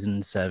a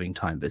prison serving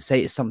time, but say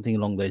it's something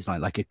along those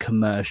lines, like a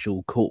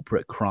commercial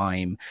corporate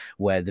crime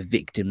where the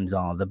victims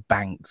are the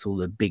banks or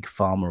the big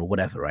pharma or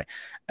whatever, right?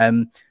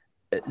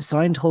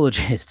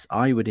 Scientologists,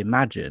 I would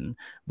imagine,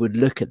 would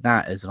look at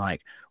that as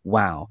like,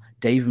 wow,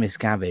 Dave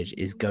Miscavige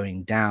is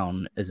going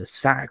down as a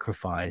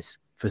sacrifice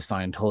for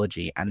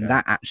Scientology, and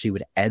that actually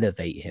would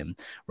elevate him,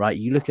 right?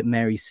 You look at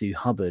Mary Sue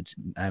Hubbard,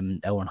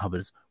 L. Ron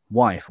Hubbard's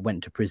wife,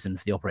 went to prison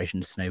for the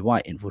Operation Snow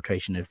White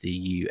infiltration of the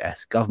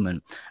US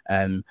government,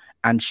 and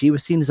she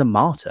was seen as a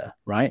martyr,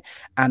 right?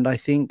 And I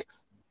think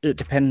it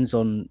depends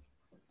on,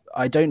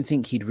 I don't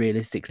think he'd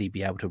realistically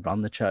be able to run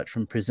the church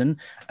from prison.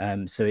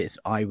 So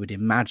I would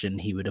imagine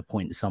he would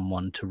appoint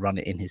someone to run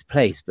it in his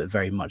place, but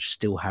very much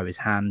still have his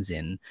hands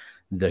in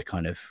the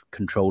kind of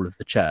control of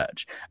the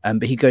church.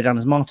 But he'd go down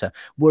as martyr.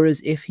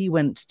 Whereas if he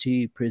went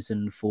to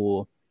prison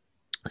for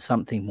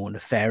something more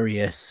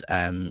nefarious,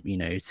 you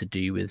know, to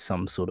do with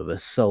some sort of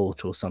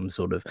assault or some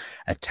sort of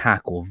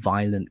attack or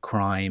violent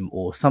crime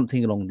or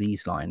something along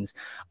these lines,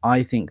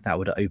 I think that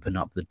would open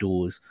up the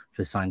doors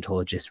for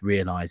Scientologists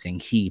realizing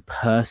he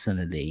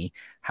personally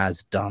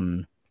has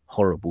done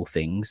horrible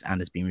things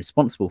and has been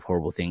responsible for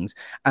horrible things,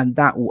 and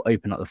that will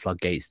open up the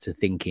floodgates to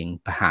thinking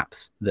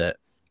perhaps that,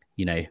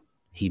 you know,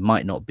 he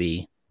might not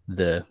be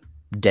the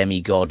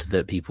demigod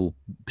that people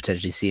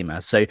potentially see him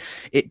as. So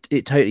it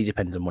totally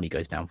depends on what he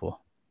goes down for.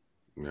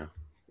 Yeah,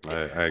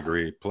 I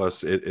agree.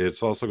 Plus,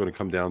 it's also going to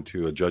come down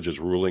to a judge's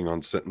ruling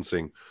on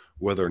sentencing,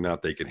 whether or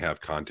not they can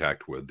have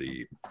contact with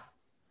the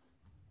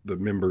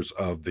members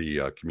of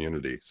the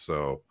community.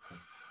 So,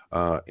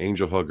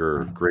 Angel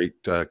Hugger, great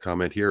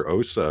comment here.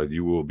 Osa,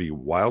 you will be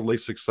wildly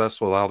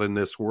successful out in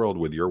this world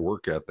with your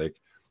work ethic,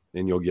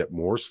 and you'll get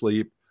more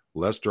sleep,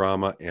 less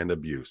drama, and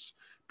abuse.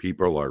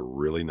 People are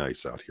really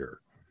nice out here.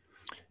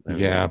 And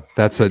yeah,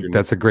 that's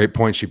a great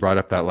point. She brought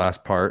up that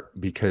last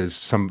part, because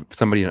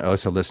somebody in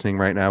OSA listening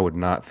right now would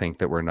not think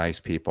that we're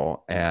nice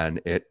people, and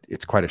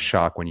it's quite a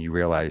shock when you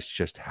realize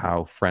just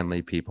how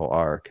friendly people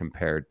are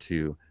compared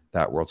to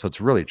that world. So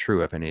it's really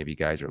true if any of you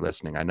guys are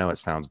listening. I know it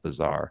sounds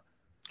bizarre.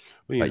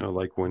 Well, you know,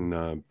 like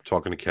when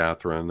talking to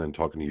Catherine and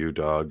talking to you,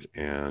 Doug,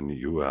 and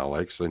you,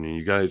 Alex, and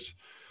you guys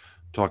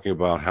talking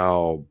about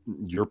how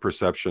your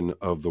perception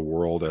of the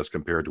world as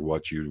compared to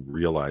what you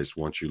realized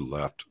once you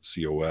left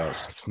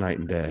COS. It's night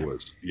and day.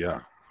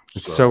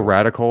 It's so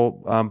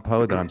radical,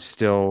 Poe, that I'm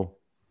still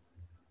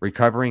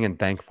recovering and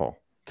thankful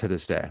to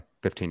this day,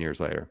 15 years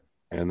later.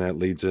 And that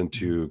leads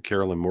into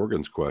Carolyn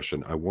Morgan's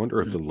question. I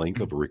wonder if the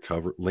length of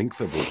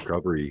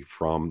recovery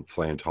from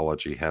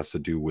Scientology has to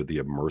do with the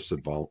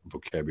immersive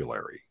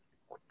vocabulary.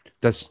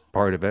 That's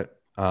part of it.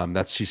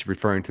 She's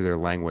referring to their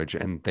language,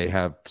 and they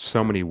have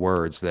so many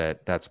words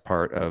that's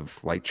part of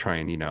like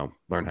trying, you know,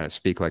 learn how to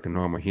speak like a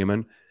normal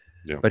human.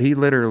 Yeah. But he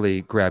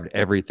literally grabbed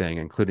everything,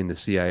 including the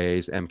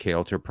CIA's MK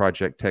Ultra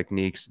project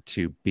techniques,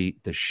 to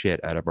beat the shit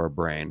out of our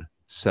brain.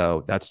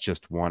 So that's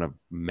just one of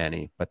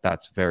many, but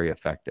that's very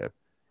effective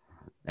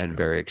and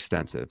very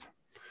extensive.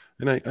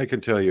 And I can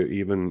tell you,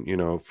 even, you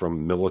know,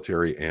 from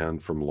military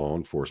and from law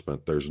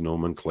enforcement, there's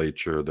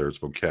nomenclature, there's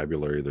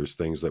vocabulary, there's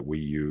things that we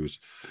use.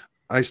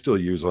 I still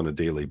use on a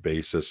daily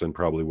basis, and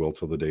probably will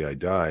till the day I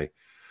die.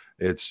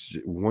 It's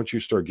once you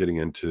start getting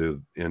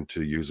into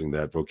using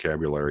that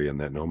vocabulary and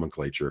that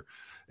nomenclature,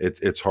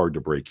 it's hard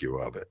to break you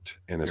of it.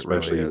 And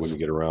especially really when you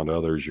get around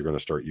others, you're going to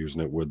start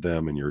using it with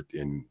them, and you're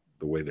in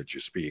the way that you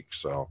speak.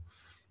 So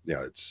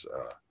yeah, it's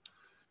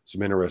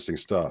some interesting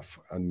stuff.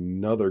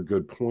 Another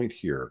good point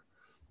here.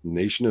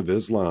 Nation of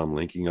Islam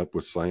linking up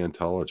with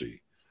Scientology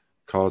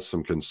caused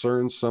some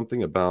concerns,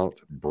 something about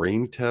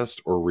brain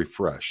test or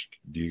refreshed.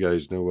 Do you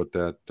guys know what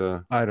that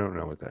I don't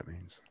know what that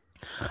means.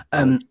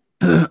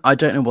 I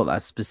don't know what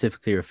that's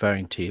specifically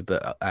referring to,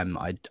 but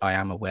I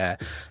am aware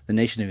the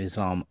Nation of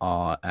Islam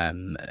are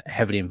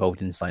heavily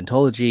involved in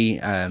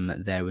Scientology.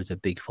 There was a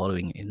big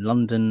following in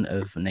London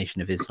of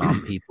Nation of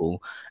Islam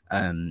people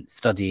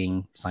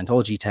studying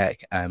Scientology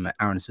tech.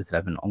 Aaron Smith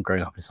 11 on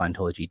Growing Up in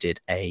Scientology did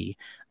a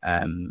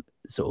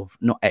sort of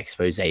not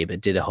expose,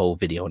 but did a whole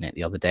video on it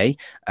the other day.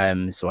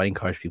 So I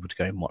encourage people to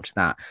go and watch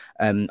that.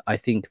 I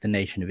think the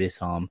Nation of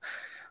Islam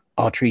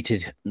are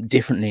treated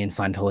differently in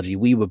Scientology.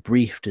 We were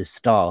briefed as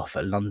staff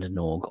at London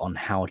Org on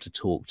how to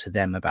talk to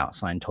them about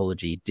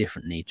Scientology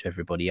differently to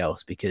everybody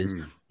else, because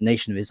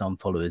Nation of Islam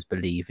followers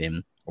believe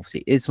in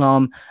obviously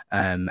Islam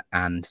and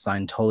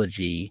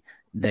Scientology.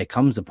 There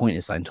comes a point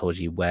in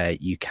Scientology where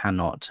you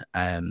cannot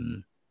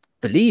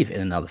believe in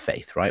another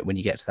faith, right? When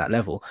you get to that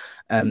level.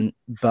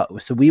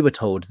 But so we were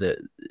told that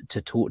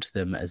to talk to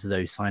them as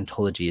though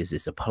Scientology is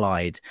this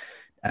applied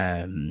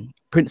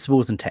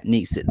principles and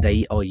techniques that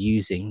they are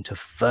using to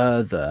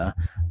further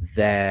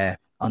their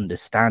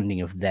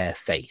understanding of their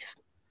faith,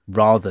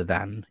 rather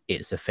than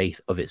it's a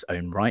faith of its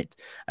own right.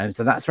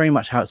 So that's very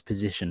much how it's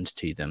positioned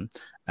to them.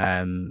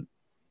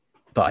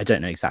 But I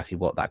don't know exactly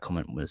what that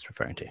comment was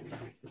referring to.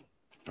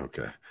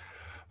 Okay.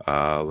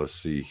 Let's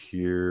see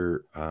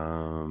here.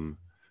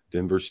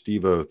 Denver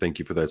Stevo, thank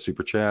you for that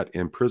super chat.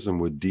 In prison,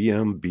 would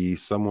DM be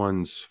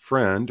someone's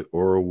friend,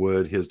 or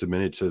would his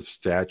diminutive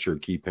stature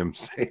keep him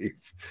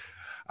safe?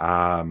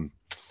 I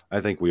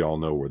think we all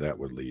know where that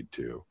would lead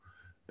to,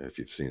 if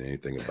you've seen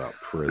anything about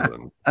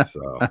prison.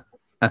 So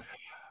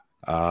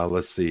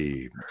let's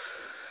see.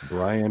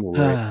 Brian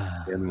Ray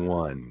in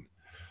one.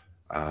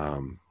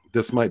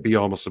 This might be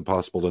almost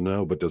impossible to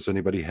know, but does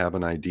anybody have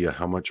an idea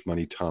how much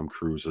money Tom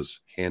Cruise has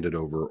handed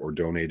over or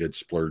donated,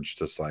 splurged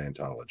to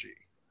Scientology?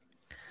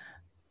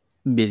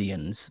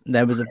 Millions.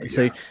 There was a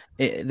so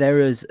they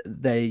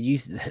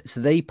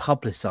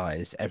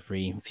publicize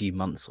every few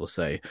months or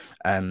so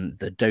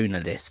the donor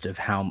list of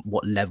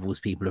what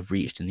levels people have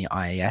reached in the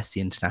IAS,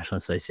 the International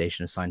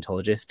Association of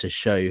Scientologists, to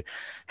show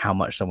how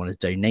much someone has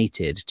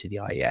donated to the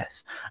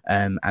IAS.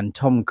 And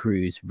Tom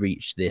Cruise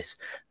reached this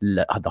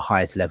the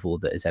highest level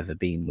that has ever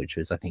been, which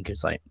was, I think it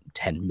was like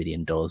 $10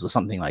 million or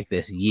something like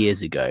this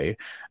years ago.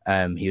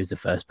 He was the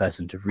first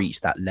person to reach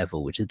that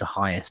level, which is the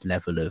highest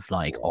level of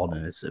like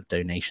honors of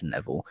donation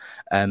level.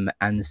 And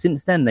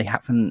since then they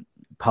haven't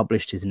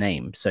published his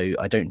name, so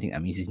I don't think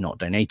that means he's not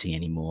donating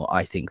anymore.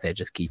 I think they're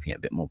just keeping it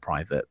a bit more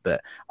private,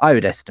 but I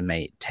would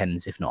estimate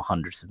tens if not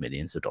hundreds of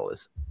millions of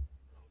dollars.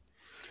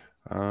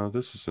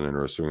 This is an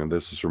interesting one.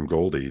 This is from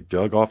Goldie.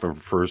 Doug often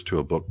refers to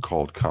a book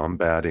called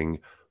Combating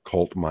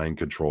Cult Mind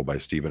Control by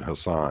Stephen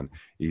Hassan,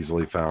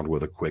 easily found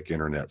with a quick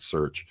internet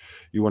search.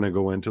 You want to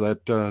go into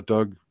that,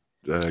 Doug?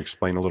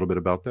 Explain a little bit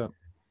about that.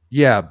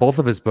 Yeah, both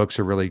of his books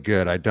are really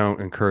good. I don't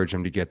encourage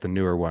him to get the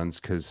newer ones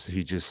because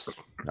he just,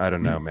 I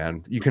don't know,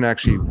 man. You can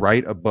actually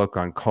write a book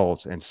on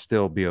cults and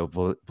still be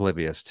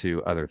oblivious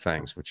to other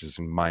things, which is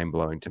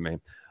mind-blowing to me.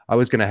 I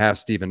was going to have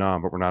Stephen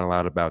on, but we're not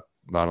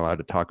allowed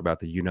to talk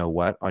about the you know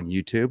what on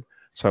YouTube,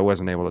 so I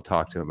wasn't able to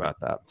talk to him about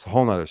that. It's a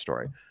whole nother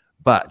story,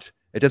 but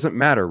it doesn't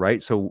matter,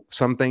 right? So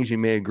some things you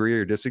may agree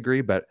or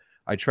disagree, but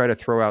I try to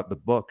throw out the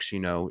books,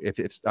 you know,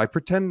 I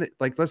pretend that,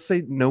 like, let's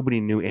say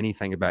nobody knew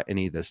anything about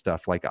any of this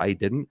stuff, like I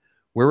didn't,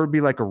 where would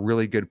be like a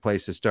really good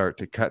place to start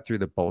to cut through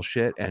the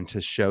bullshit and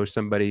to show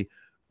somebody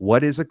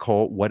what is a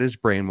cult, what is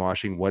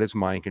brainwashing, what is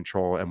mind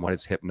control, and what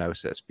is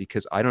hypnosis?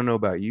 Because I don't know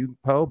about you,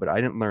 Poe, but I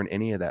didn't learn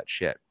any of that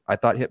shit. I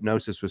thought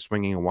hypnosis was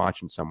swinging a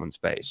watch in someone's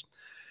face.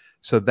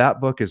 So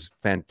that book is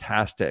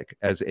fantastic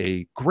as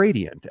a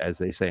gradient, as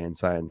they say in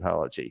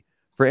Scientology,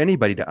 for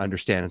anybody to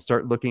understand and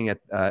start looking at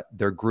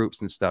their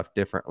groups and stuff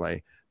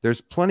differently.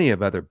 There's plenty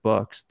of other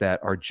books that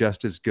are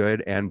just as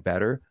good and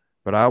better,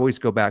 but I always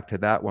go back to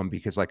that one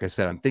because, like I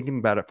said, I'm thinking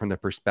about it from the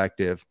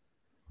perspective,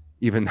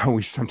 even though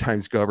we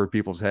sometimes go over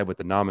people's head with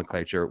the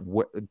nomenclature,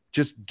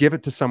 just give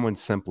it to someone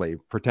simply,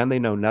 pretend they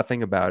know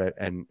nothing about it,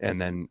 and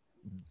then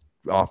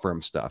offer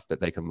them stuff that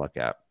they can look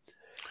at.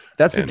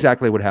 That's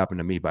exactly what happened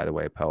to me, by the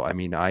way, Poe. I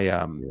mean,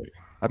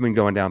 I've been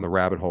going down the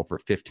rabbit hole for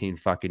 15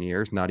 fucking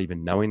years, not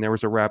even knowing there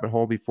was a rabbit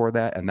hole before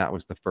that. And that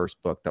was the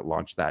first book that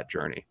launched that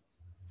journey.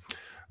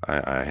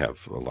 I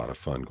have a lot of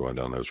fun going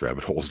down those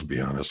rabbit holes, to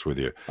be honest with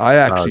you. I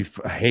actually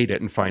hate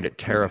it and find it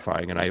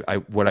terrifying.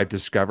 And what I've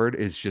discovered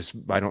is just,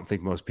 I don't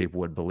think most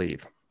people would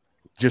believe.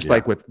 Just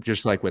like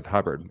with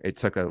Hubbard, it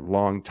took a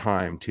long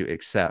time to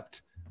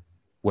accept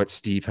what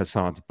Steve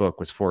Hassan's book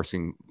was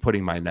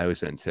putting my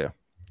nose into.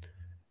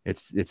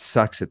 It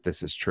sucks that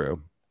this is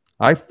true.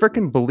 I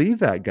freaking believe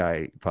that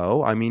guy,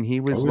 Poe. I mean, he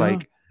was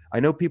I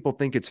know people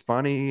think it's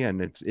funny,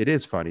 and it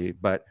is funny,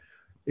 but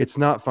it's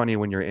not funny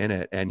when you're in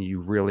it and you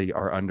really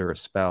are under a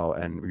spell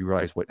and you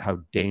realize how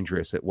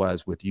dangerous it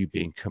was with you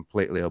being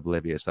completely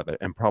oblivious of it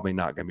and probably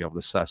not going to be able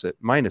to suss it,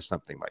 minus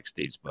something like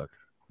Steve's book.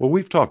 Well,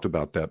 we've talked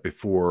about that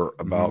before,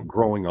 about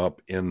growing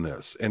up in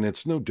this, and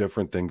it's no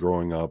different than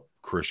growing up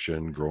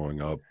Christian,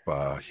 growing up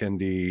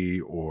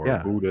Hindi or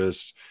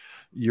Buddhist.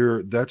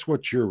 That's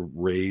what you're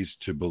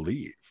raised to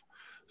believe.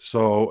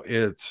 So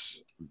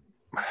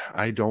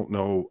I don't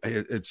know.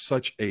 It's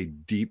such a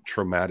deep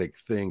traumatic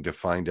thing to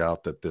find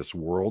out that this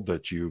world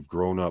that you've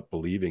grown up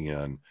believing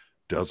in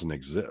doesn't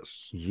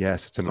exist.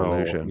 Yes, it's an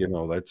illusion. You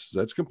know,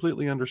 that's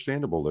completely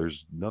understandable.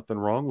 There's nothing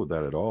wrong with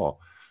that at all.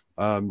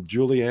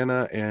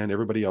 Juliana and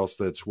everybody else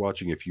that's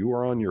watching, if you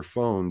are on your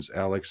phones,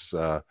 Alex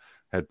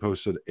had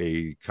posted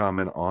a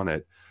comment on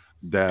it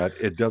that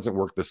it doesn't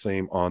work the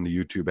same on the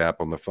YouTube app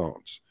on the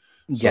phones.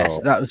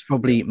 Yes, that was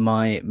probably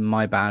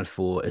my bad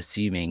for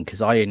assuming, because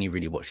I only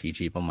really watch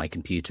YouTube on my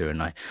computer,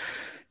 and I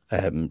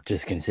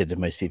just consider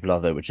most people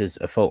other, which is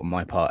a fault on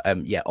my part.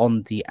 Yeah,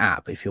 on the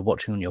app, if you're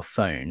watching on your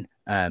phone,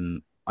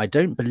 I I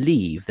don't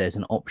believe there's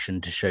an option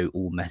to show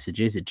all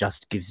messages. It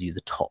just gives you the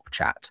top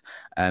chat.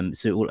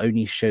 So it will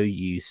only show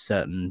you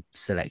certain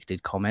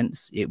selected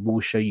comments. It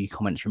will show you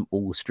comments from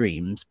all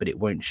streams, but it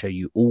won't show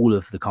you all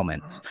of the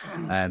comments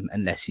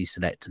unless you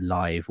select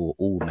live or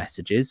all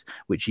messages,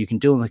 which you can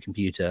do on the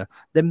computer.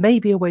 There may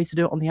be a way to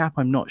do it on the app,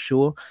 I'm not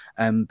sure.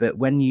 But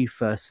when you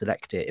first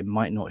select it, it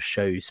might not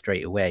show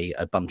straight away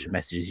a bunch of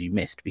messages you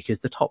missed,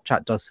 because the top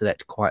chat does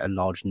select quite a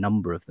large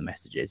number of the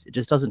messages. It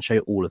just doesn't show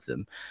all of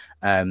them.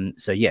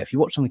 So yeah, if you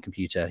watch on the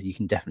computer, you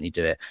can definitely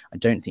do it. I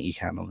don't think you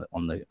can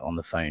on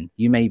the phone.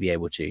 You may be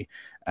able to,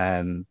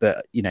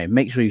 but you know,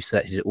 make sure you've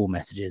selected all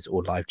messages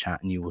or live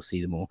chat, and you will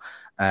see them all.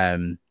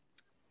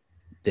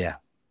 Yeah.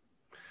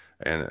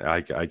 And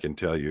I can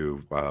tell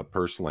you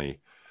personally,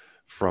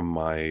 from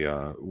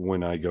my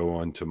when I go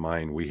onto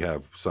mine, we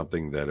have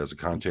something that as a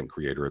content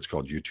creator, it's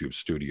called YouTube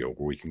Studio,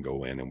 where we can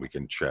go in and we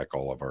can check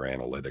all of our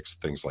analytics,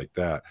 things like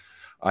that.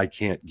 I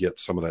can't get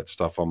some of that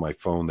stuff on my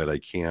phone that I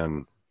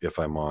can if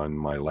I'm on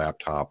my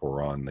laptop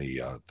or on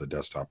the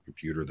desktop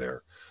computer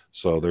there.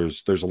 So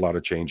there's a lot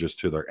of changes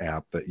to their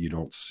app that you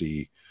don't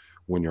see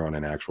when you're on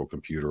an actual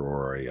computer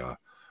or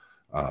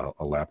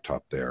a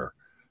laptop there.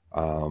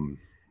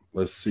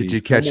 Let's see. Did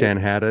you catch Ann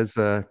Hatta's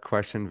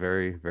question?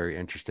 Very, very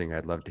interesting.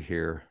 I'd love to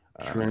hear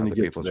other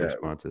people's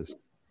responses.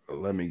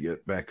 Let me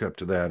get back up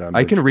to that.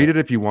 I can read it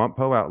if you want,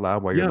 Poe, out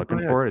loud while you're looking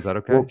for it. Is that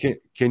okay? Well,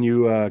 can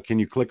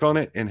you click on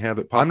it and have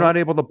it pop I'm not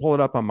able to pull it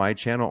up on my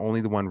channel,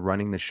 only the one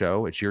running the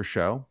show. It's your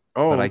show.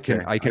 Oh, but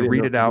okay. I can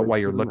read it out while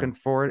you're looking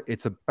for it.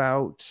 It's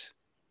about,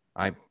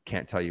 I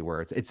can't tell you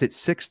where it's at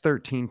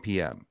 6:13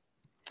 p.m.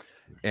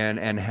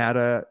 And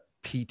Hatta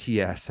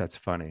PTS, that's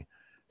funny,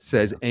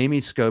 says Amy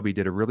Scobie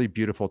did a really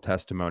beautiful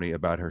testimony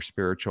about her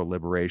spiritual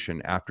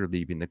liberation after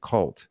leaving the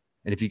cult.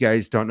 And if you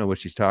guys don't know what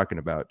she's talking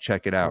about,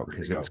 check it out,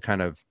 because it was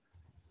kind of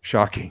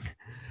shocking.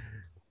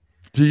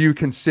 Do you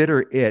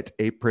consider it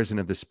a prison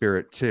of the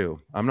spirit too?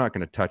 I'm not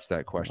going to touch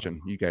that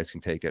question. You guys can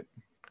take it.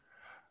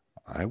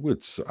 I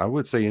would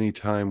say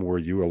anytime where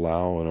you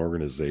allow an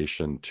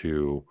organization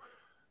to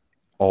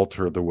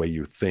alter the way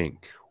you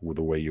think, or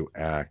the way you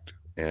act,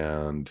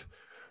 and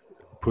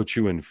put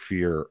you in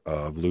fear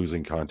of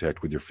losing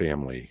contact with your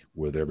family,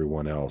 with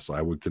everyone else,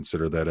 I would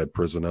consider that a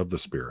prison of the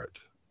spirit.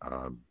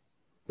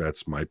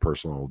 That's my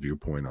personal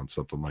viewpoint on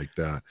something like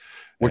that.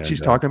 What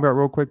she's talking about,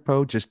 real quick,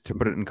 Poe, just to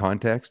put it in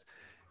context,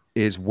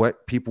 is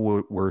what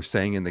people were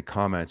saying in the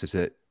comments is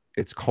that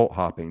it's cult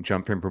hopping,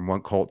 jumping from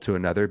one cult to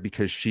another,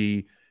 because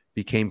she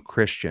became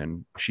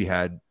Christian.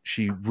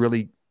 She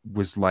really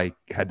was like,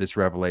 had this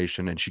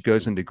revelation, and she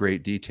goes into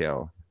great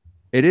detail.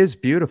 It is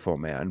beautiful,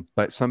 man.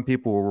 But some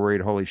people were worried,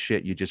 holy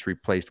shit, you just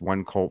replaced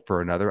one cult for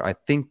another. I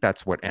think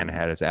that's what Ann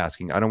Hatta is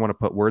asking. I don't want to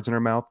put words in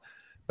her mouth,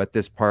 but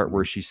this part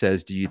where she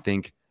says, do you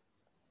think,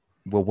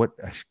 well, what,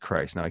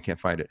 Christ, now I can't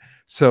find it.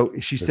 So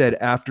she said,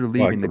 after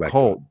leaving the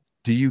cult,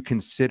 do you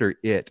consider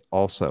it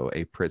also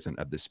a prison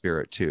of the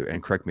spirit too?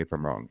 And correct me if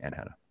I'm wrong, Ann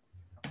Hatta.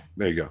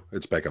 There you go.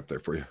 It's back up there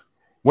for you.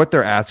 What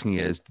they're asking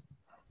is,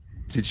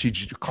 did she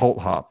cult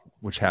hop,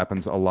 which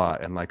happens a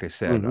lot? And like I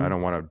said, I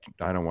don't want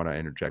to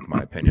interject my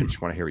opinion.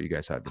 Just want to hear what you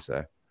guys have to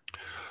say.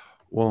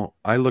 Well,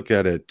 I look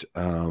at it,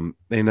 and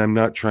I'm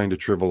not trying to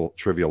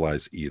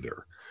trivialize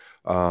either.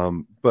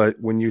 But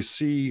when you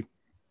see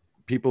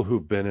people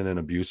who've been in an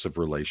abusive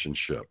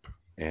relationship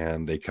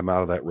and they come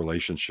out of that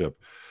relationship,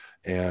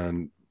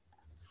 and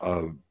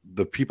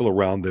the people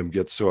around them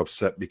get so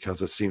upset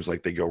because it seems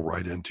like they go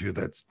right into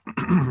that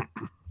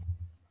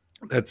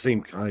that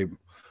same kind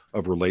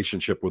of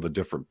relationship with a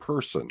different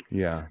person.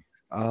 Yeah.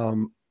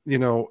 You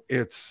know,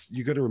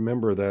 you got to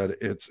remember that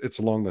it's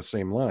along the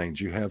same lines.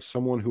 You have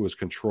someone who is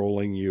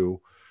controlling you,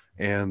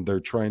 and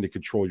they're trying to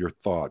control your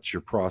thoughts,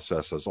 your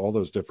processes, all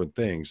those different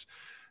things.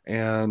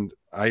 And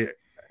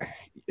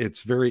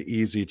it's very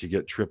easy to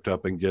get tripped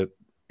up and get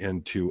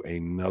into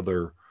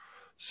another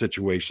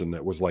situation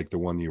that was like the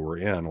one you were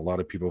in. A lot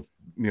of people,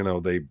 you know,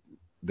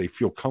 they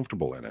feel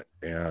comfortable in it,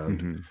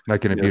 and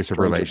like an abusive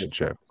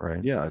relationship,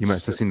 right? Yeah, you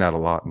must have seen that a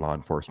lot in law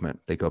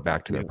enforcement. They go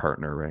back to their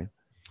partner, right?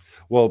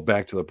 Well,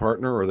 back to the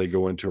partner, or they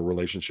go into a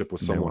relationship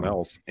with someone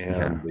else,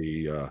 and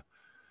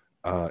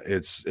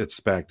it's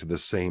back to the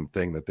same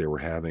thing that they were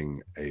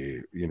having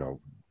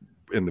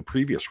in the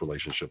previous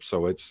relationship.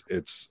 So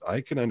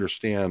I can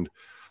understand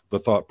the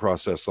thought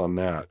process on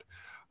that.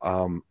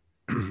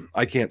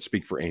 I can't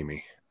speak for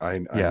Amy. I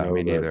know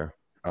me neither.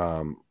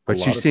 But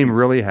she seemed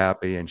really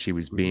happy, and she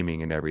was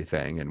beaming and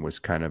everything, and was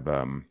kind of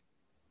I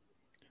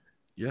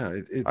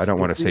don't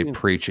want to say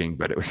preaching,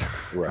 but it was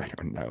right.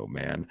 I don't know,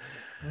 man.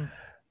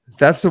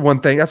 That's the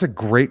one thing. That's a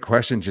great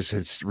question. Just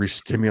has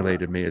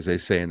re-stimulated me, as they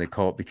say in the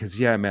cult, because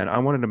man, I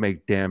wanted to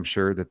make damn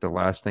sure that the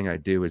last thing I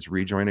do is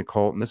rejoin a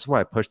cult. And this is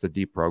why I push the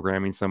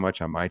deprogramming so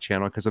much on my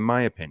channel. Because in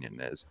my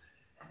opinion is,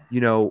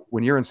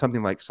 when you're in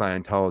something like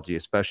Scientology,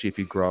 especially if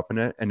you grow up in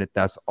it, and if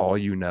that's all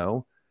you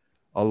know,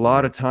 a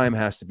lot of time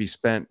has to be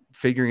spent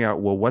figuring out,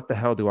 well, what the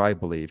hell do I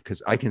believe?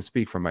 Because I can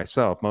speak for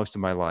myself. Most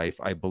of my life,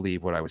 I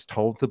believe what I was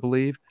told to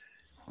believe.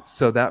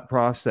 So that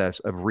process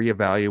of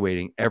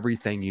reevaluating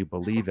everything you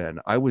believe in,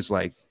 I was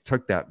like,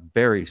 took that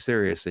very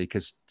seriously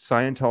because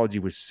Scientology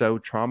was so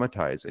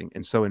traumatizing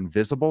and so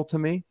invisible to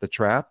me, the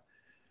trap,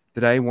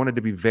 that I wanted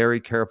to be very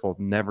careful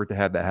never to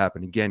have that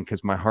happen again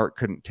because my heart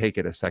couldn't take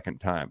it a second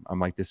time. I'm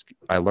like, this,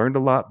 I learned a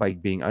lot by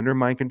being under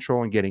mind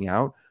control and getting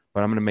out,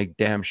 but I'm going to make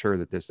damn sure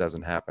that this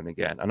doesn't happen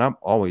again. And I'm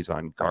always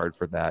on guard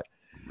for that.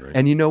 Right.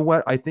 And you know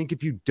what? I think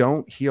if you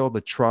don't heal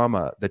the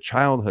trauma, the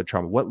childhood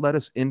trauma, what led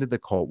us into the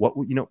cult, what,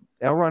 you know,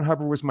 L. Ron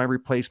Hubbard was my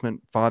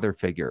replacement father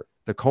figure.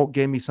 The cult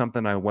gave me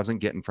something I wasn't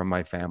getting from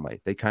my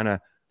family. They kind of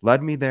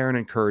led me there and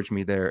encouraged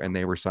me there. And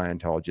they were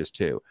Scientologists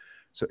too.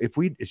 So if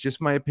we, it's just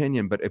my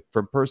opinion, but if,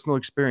 from personal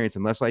experience,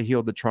 unless I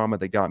healed the trauma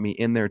that got me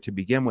in there to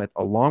begin with,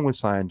 along with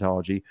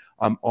Scientology,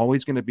 I'm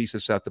always going to be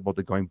susceptible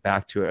to going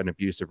back to an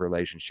abusive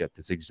relationship.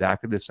 That's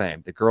exactly the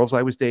same. The girls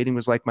I was dating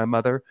was like my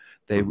mother.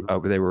 They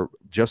were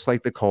just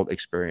like the cult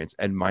experience,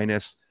 and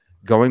minus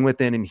going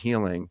within and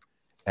healing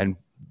and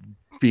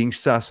being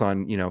sus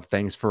on, you know,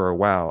 things for a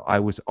while.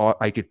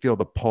 I could feel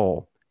the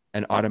pull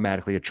and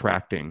automatically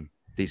attracting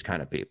these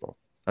kind of people.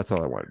 That's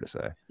all I wanted to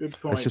say. Good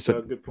point. It's just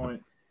a good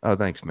point. Oh,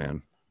 thanks,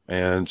 man.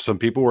 And some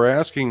people were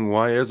asking,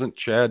 why isn't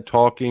Chad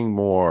talking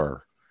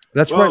more?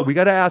 That's right. We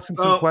got to ask him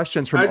some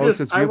questions from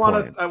Osa's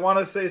viewpoint. I want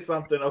to say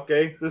something,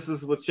 okay? This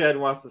is what Chad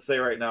wants to say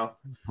right now.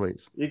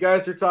 Please. You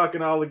guys are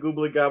talking all the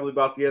goobly gobbly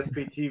about the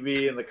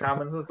SPTV and the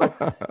comments and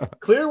stuff.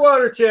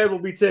 Clearwater Chad will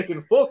be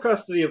taking full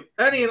custody of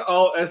any and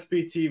all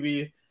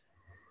SPTV.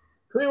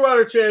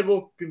 Clearwater Chad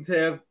will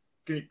have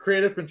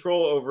creative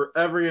control over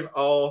every and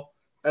all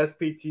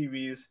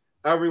SPTVs.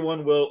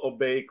 Everyone will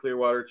obey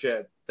Clearwater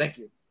Chad. Thank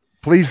you.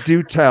 Please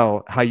do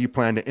tell how you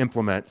plan to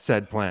implement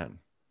said plan.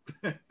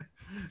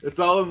 It's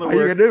all in the works.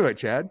 How are you going to do it,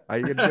 Chad? How are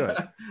you going to do it?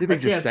 You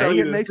think just saying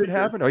it makes it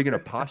happen? Are you going to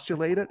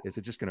postulate it? Is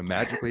it just going to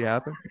magically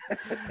happen?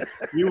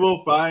 You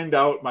will find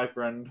out, my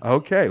friend.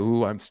 Okay.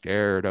 Ooh, I'm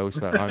scared,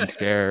 Osa. I'm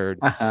scared.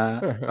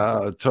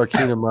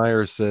 Tarkina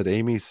Meyer said,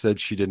 Amy said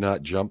she did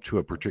not jump to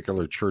a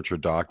particular church or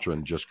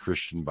doctrine, just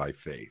Christian by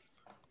faith.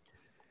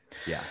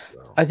 Yeah.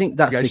 So. I think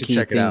that's the key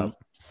check thing. It out.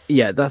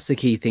 Yeah, that's the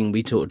key thing.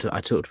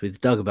 I talked with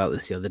Doug about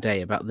this the other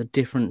day, about the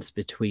difference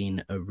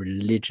between a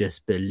religious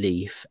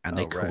belief and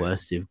a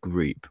coercive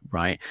group,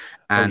 right?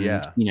 And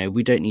you know,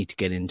 we don't need to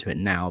get into it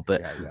now,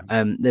 but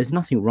there's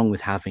nothing wrong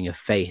with having a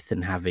faith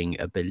and having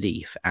a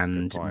belief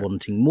and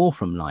wanting more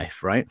from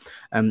life, right?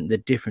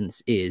 The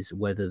difference is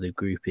whether the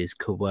group is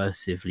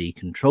coercively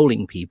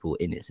controlling people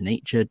in its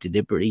nature,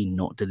 deliberately,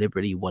 not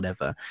deliberately,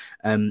 whatever.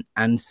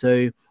 And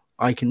so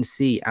I can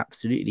see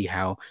absolutely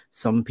how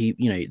some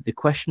people, you know, the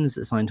questions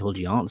that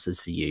Scientology answers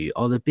for you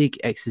are the big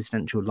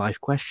existential life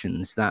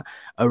questions that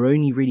are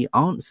only really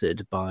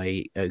answered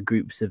by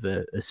groups of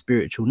a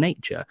spiritual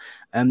nature.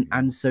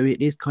 And so it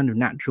is kind of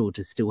natural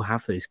to still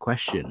have those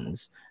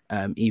questions,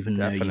 even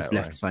though you've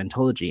left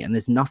Scientology. And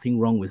there's nothing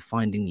wrong with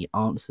finding the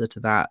answer to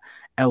that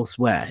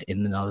elsewhere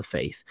in another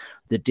faith.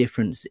 The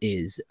difference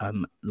is,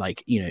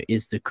 like, you know,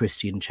 is the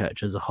Christian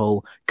church as a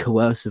whole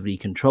coercively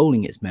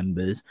controlling its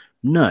members?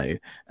 No.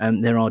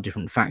 There are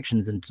different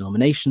factions and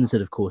denominations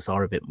that, of course,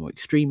 are a bit more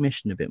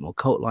extremish and a bit more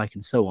cult-like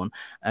and so on.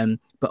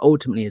 But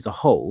ultimately, as a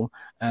whole,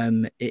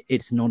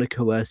 it's not a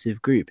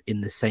coercive group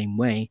in the same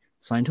way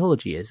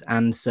Scientology is.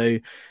 And so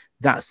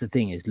that's the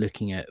thing, is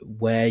looking at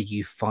where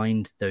you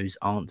find those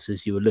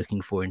answers you were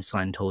looking for in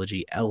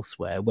Scientology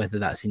elsewhere, whether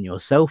that's in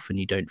yourself and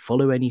you don't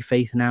follow any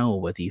faith now,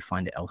 or whether you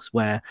find it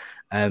elsewhere.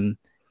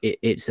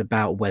 It's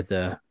about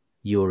whether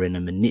you're in a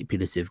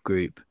manipulative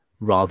group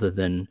rather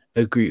than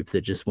a group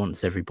that just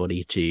wants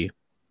everybody to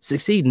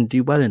succeed and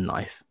do well in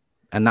life.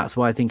 And that's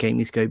why I think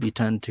Amy Scobie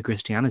turned to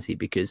Christianity,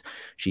 because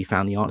she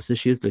found the answers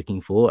she was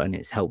looking for and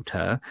it's helped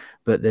her.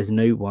 But there's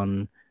no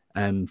one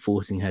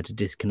forcing her to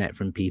disconnect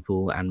from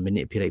people and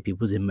manipulate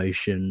people's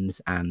emotions,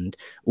 and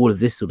all of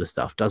this sort of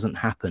stuff doesn't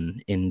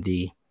happen in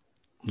the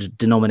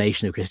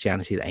denomination of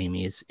Christianity that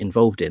Amy is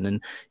involved in.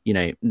 And, you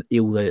know,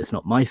 although it's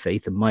not my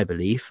faith and my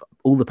belief,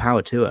 all the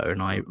power to her,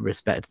 and I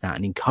respect that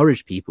and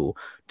encourage people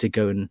to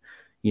go and,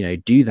 you know,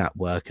 do that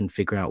work and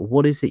figure out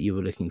what is it you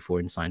were looking for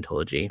in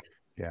Scientology.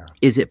 Yeah.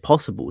 Is it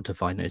possible to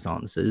find those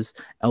answers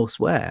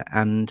elsewhere?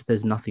 And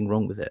there's nothing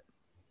wrong with it.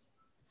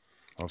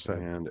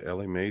 And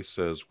Ellie Mae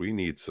says we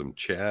need some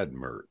Chad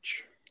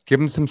merch. Give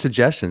him some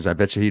suggestions. I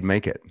bet you he'd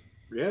make it.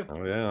 Yeah.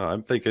 Oh yeah.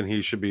 I'm thinking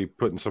he should be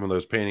putting some of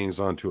those paintings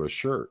onto a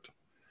shirt.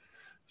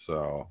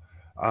 So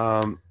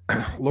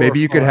maybe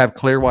you could have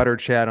Clearwater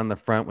Chad on the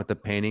front with the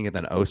painting and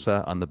then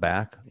Osa on the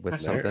back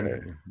with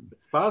something.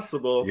 It's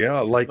possible. Yeah,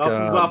 like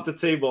nothing's off the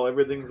table.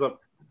 Everything's up.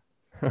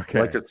 Okay.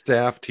 Like a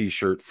staff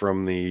T-shirt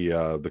from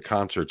the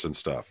concerts and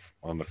stuff.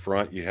 On the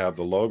front you have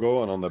the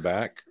logo, and on the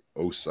back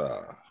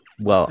Osa.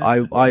 Well,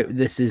 I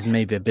this is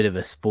maybe a bit of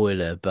a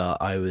spoiler, but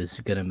I was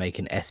gonna make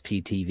an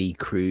SPTV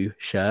crew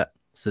shirt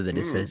so that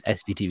it says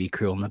SPTV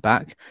crew on the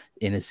back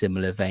in a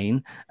similar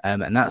vein.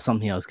 And that's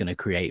something I was going to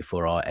create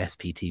for our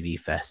SPTV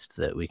fest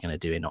that we're going to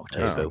do in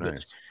October,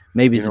 which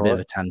maybe is a bit of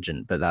a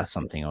tangent, but that's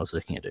something I was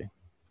looking at doing.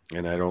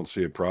 And I don't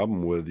see a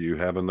problem with you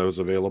having those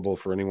available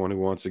for anyone who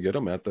wants to get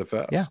them at the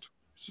fest. Yeah.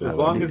 So as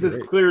long as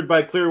it's cleared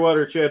by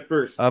Clearwater Chad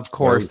first. Of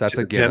course, that's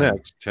a given.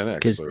 10x.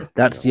 Because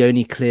that's the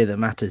only clear that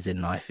matters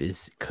in life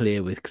is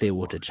clear with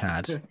Clearwater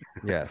Chad.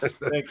 Yes.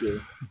 Thank you.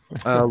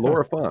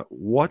 Laura Font,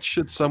 what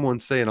should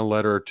someone say in a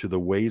letter to the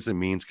Ways and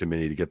Means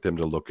Committee to get them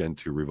to look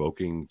into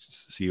revoking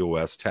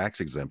COS tax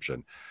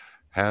exemption?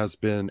 Has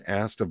been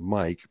asked of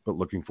Mike, but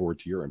looking forward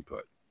to your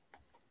input.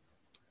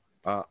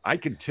 I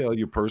can tell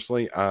you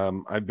personally,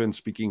 I've been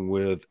speaking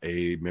with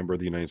a member of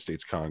the United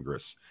States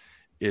Congress.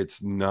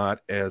 It's not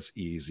as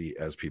easy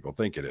as people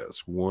think it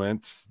is.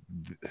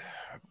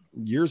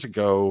 Years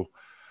ago,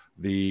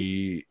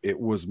 the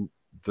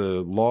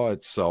law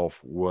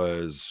itself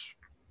was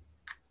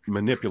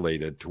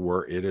manipulated to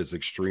where it is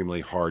extremely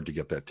hard to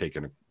get that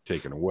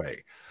taken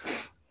away.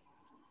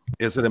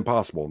 Is it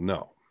impossible?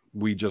 No.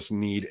 We just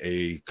need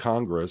a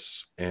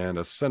Congress and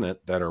a Senate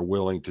that are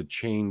willing to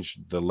change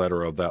the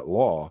letter of that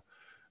law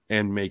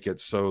and make it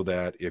so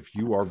that if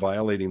you are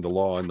violating the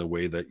law in the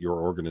way that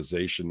your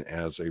organization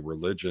as a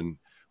religion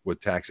with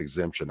tax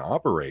exemption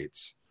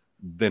operates,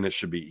 then it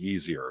should be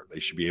easier. They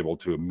should be able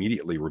to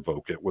immediately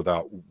revoke it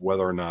without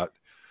whether or not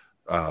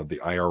the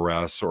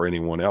IRS or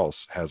anyone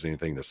else has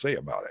anything to say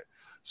about it.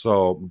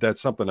 So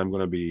that's something I'm going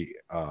to be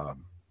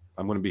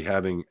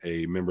having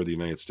a member of the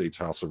United States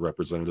House of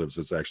Representatives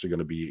is actually going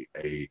to be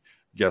a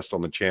guest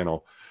on the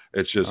channel.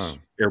 It's just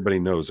everybody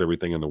knows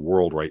everything in the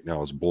world right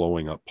now is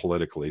blowing up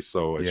politically.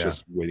 So it's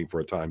just waiting for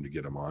a time to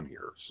get him on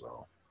here.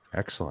 So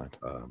excellent.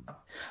 I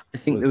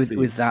think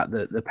with that,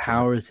 the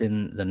power is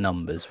in the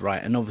numbers,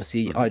 right? And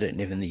obviously I don't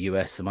live in the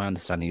US, so my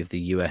understanding of the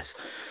US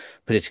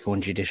political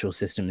and judicial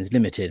system is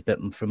limited, but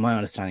from my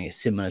understanding, it's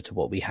similar to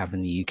what we have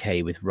in the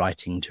UK with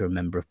writing to a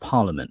member of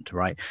parliament,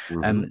 right?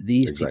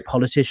 These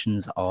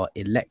politicians are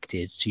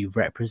elected to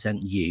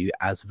represent you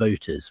as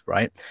voters,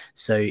 right?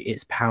 So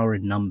it's power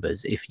in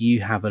numbers. If you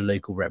have a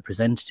local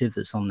representative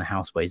that's on the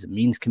House Ways and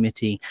Means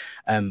Committee,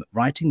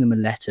 writing them a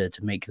letter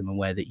to make them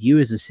aware that you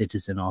as a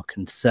citizen are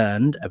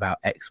concerned about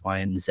X, Y,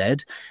 and Z,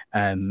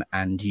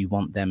 and you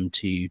want them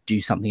to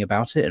do something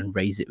about it and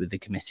raise it with the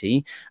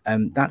committee,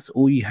 that's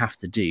all you have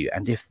to do.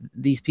 And if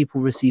these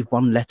people receive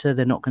one letter,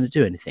 they're not going to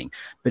do anything.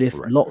 But if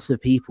lots of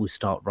people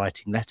start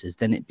writing letters,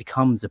 then it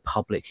becomes a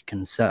public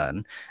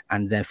concern,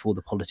 and therefore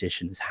the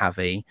politicians have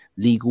a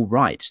legal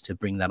right to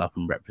bring that up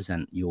and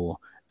represent your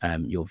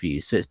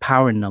views. So it's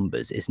power in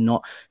numbers. It's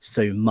not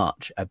so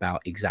much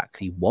about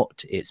exactly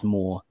what, it's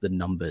more the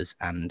numbers,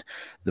 and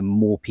the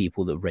more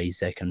people that raise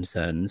their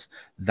concerns,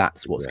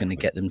 that's what's going to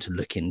get them to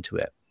look into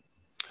it.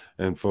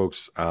 And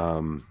folks,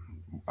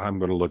 I'm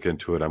going to look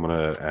into it. I'm going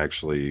to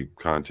actually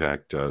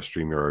contact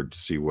StreamYard to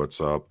see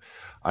what's up.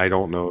 I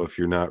don't know if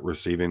you're not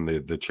receiving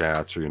the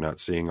chats or you're not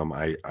seeing them.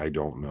 I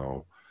don't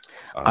know.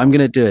 I'm going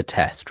to do a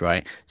test,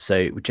 right?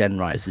 So Jen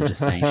writes is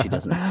just saying she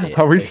doesn't see it.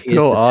 Are we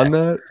still on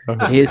that?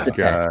 Here's the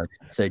test.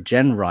 So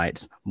Jen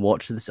writes,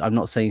 watch this. I'm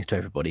not saying this to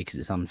everybody because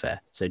it's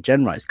unfair. So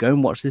Jen writes, go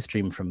and watch this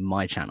stream from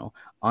my channel.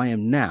 I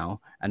am now,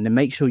 and then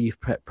make sure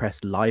you've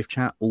pressed live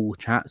chat, all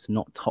chats,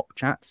 not top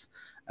chats.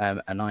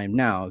 And I am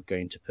now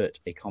going to put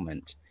a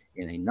comment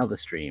in another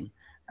stream.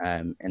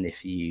 And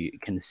if you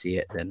can see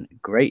it, then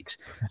great.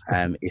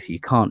 If you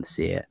can't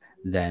see it,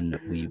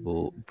 then we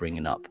will bring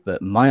it up.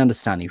 But my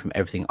understanding from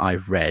everything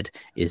I've read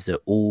is that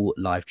all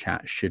live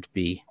chat should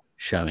be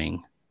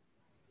showing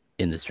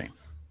in the stream.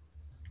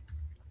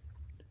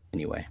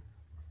 Anyway.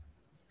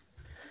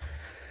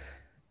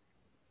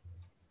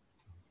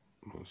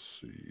 Let's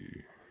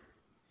see.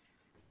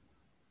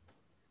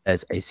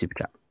 There's a super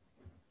chat.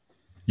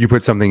 You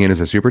put something in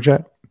as a super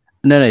chat?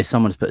 No,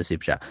 someone's put a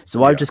super chat.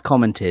 So I've just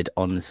commented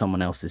on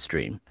someone else's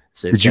stream.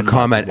 So did you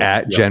comment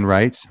at Jen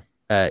Wrights?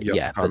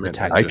 Yeah, but the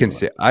tag I can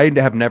see. I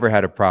have never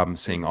had a problem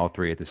seeing all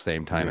three at the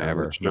same time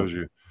ever. Shows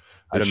you.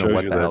 I don't know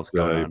what the hell's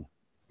going on.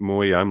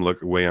 The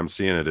way I'm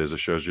seeing it is it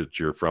shows you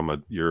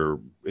that you're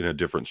in a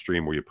different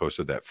stream where you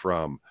posted that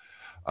from.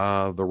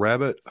 The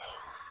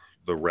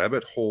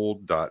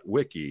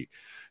rabbithole.wiki.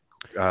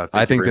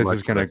 I think this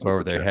is going to go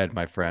over their head,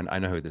 my friend. I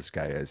know who this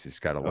guy is. He's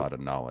got a lot of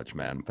knowledge,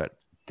 man. But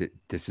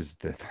this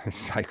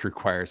psych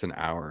requires an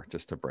hour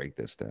just to break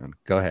this down.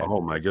 Go ahead.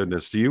 Oh my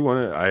goodness. Do you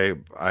want to?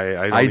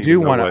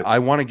 I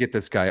want to get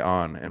this guy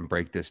on and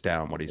break this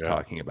down, what he's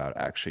talking about,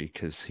 actually,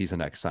 because he's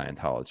an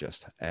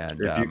ex-Scientologist.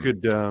 And if you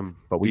could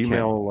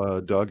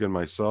email Doug and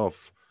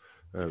myself.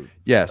 So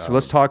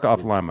let's talk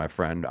offline, my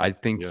friend. I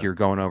think you're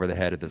going over the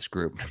head of this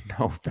group.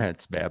 No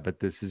offense, man, but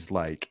this is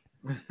like,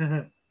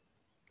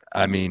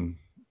 I mean,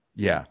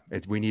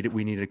 we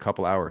needed a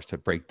couple hours to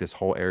break this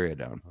whole area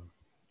down.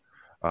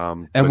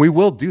 And we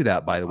will do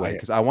that, by the way,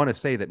 because I want to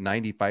say that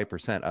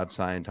 95% of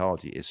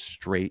Scientology is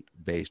straight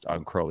based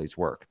on Crowley's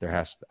work.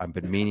 I've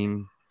been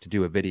meaning to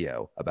do a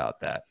video about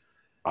that.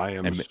 I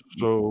am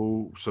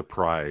so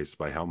surprised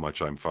by how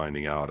much I'm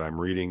finding out. I'm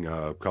reading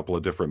a couple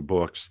of different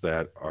books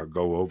that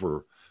go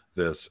over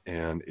this,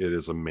 and it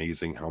is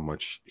amazing how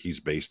much he's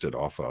based it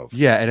off of.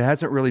 Yeah, it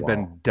hasn't really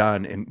been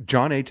done, and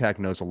John Atack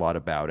knows a lot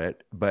about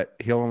it, but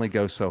he'll only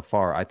go so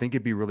far. I think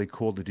it'd be really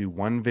cool to do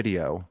one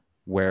video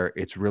where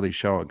it's really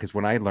showing, because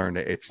when I learned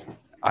it,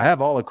 I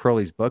have all of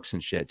Crowley's books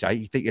and shit.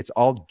 I think it's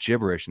all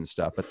gibberish and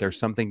stuff, but there's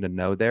something to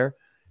know there.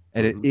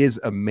 And it is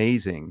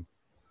amazing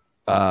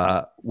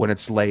when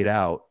it's laid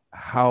out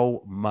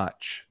how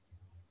much.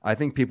 I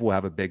think people will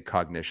have a big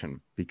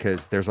cognition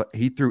because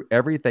he threw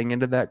everything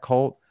into that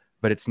cult,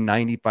 but it's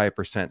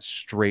 95%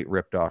 straight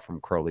ripped off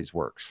from Crowley's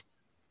works.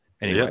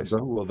 Anyways. Yeah,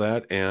 well,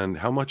 that and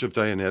how much of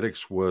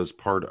Dianetics was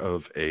part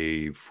of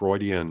a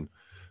Freudian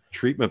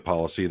treatment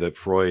policy that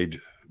Freud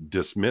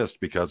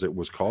dismissed because it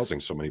was causing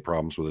so many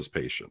problems with his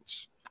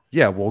patients.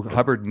 Yeah, well,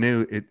 Hubbard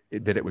knew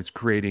that it was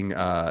creating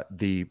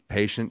the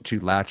patient to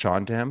latch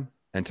onto him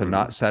and to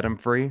not set him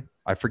free.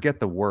 I forget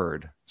the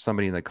word.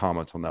 Somebody in the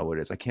comments will know what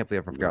it is. I can't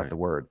believe I forgot the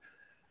word.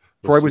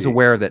 Freud was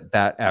aware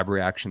that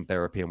abreaction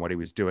therapy and what he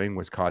was doing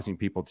was causing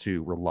people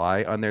to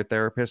rely on their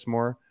therapist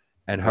more.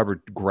 And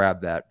Hubbard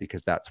grabbed that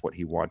because that's what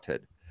he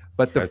wanted.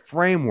 But the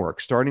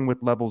framework, starting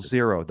with level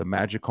 0, the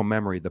magical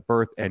memory, the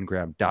birth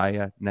engram,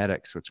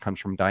 Dianetics, which comes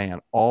from Diane,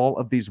 all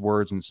of these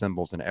words and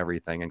symbols and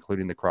everything,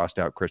 including the crossed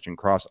out Christian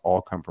cross,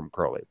 all come from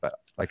Crowley. But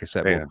like I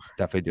said, we'll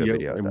definitely do a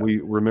video. And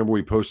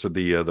we posted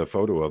the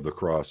photo of the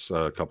cross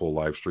a couple of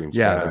live streams.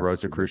 Yeah, the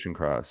Rosicrucian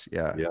cross.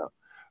 Yeah.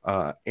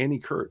 Yeah. Annie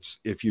Kurtz,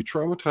 if you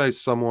traumatize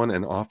someone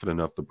and often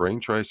enough, the brain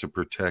tries to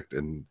protect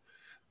and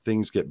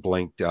things get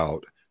blanked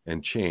out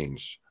and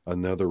changed.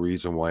 Another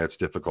reason why it's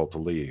difficult to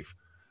leave.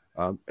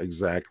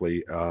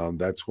 Exactly.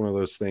 That's one of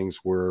those things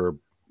where,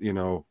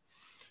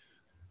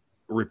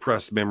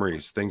 repressed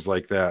memories, things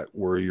like that,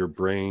 where your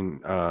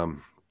brain,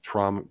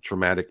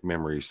 traumatic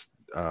memories,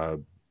 I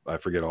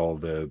forget all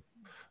the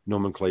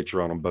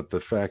nomenclature on them, but the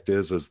fact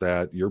is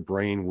that your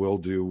brain will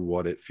do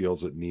what it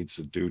feels it needs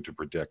to do to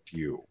protect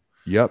you.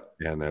 Yep.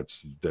 And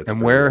that's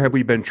and where have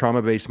we been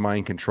trauma-based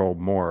mind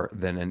controlled more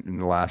than in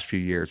the last few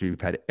years?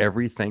 We've had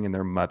everything and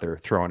their mother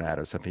thrown at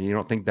us. If you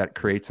don't think that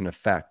creates an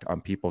effect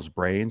on people's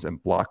brains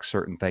and blocks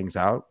certain things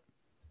out,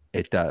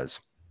 it does.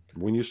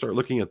 When you start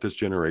looking at this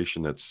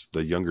generation, that's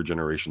the younger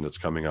generation that's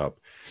coming up,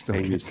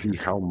 and you see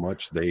how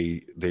much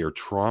they are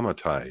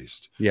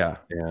traumatized. Yeah.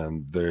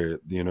 And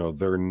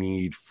their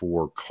need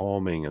for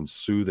calming and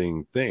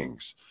soothing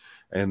things.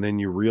 And then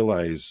you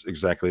realize,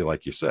 exactly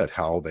like you said,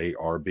 how they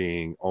are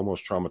being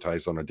almost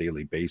traumatized on a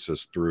daily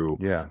basis through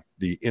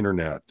the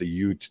internet,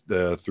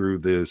 through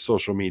the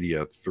social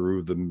media,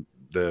 through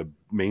the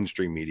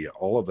mainstream media,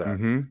 all of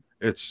that.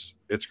 It's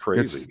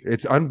crazy.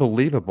 It's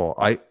unbelievable.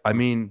 I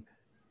mean,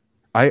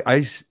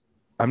 I'm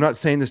not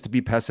saying this to be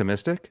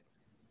pessimistic,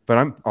 but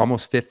I'm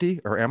almost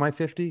 50, or am I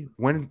 50?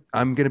 When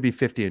I'm going to be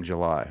 50 in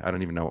July. I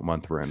don't even know what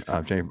month we're in.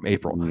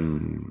 April.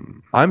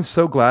 I'm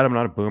so glad I'm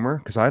not a boomer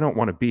because I don't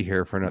want to be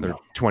here for another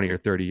 20 or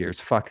 30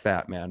 years. Fuck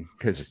that, man.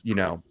 Because,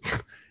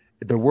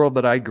 the world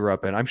that I grew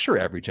up in, I'm sure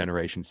every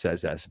generation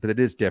says this, but it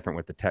is different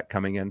with the tech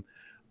coming in.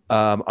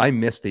 I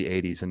miss the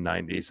 80s and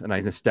 90s, and I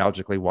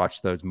nostalgically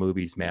watch those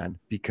movies, man,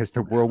 because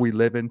the world we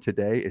live in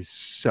today is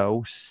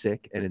so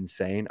sick and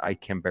insane. I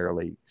can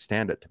barely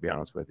stand it, to be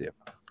honest with you.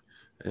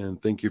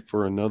 And thank you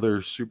for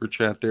another super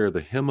chat there.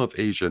 The Hymn of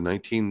Asia,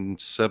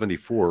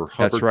 1974.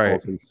 That's Hubbard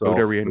right.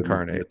 Buddha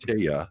reincarnate.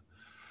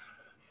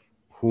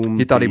 Whom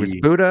he thought he was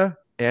Buddha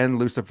and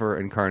Lucifer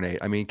incarnate.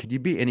 I mean, could you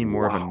be any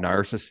more of a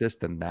narcissist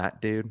than that,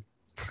 dude?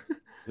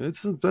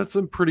 That's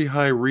a pretty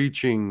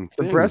high-reaching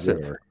thing.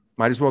 Impressive. There.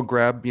 Might as well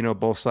grab,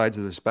 both sides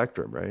of the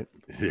spectrum, right?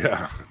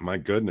 Yeah, my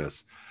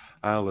goodness.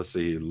 Let's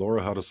see.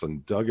 Laura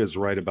Huddleston. Doug is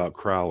right about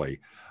Crowley.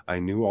 I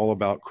knew all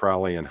about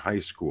Crowley in high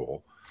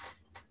school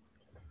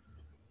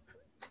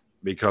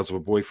because of a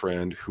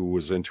boyfriend who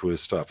was into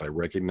his stuff. I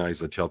recognize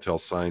the telltale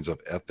signs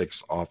of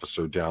ethics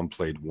officer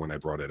downplayed when I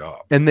brought it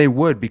up. And they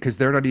would, because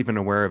they're not even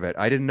aware of it.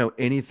 I didn't know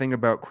anything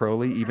about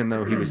Crowley, even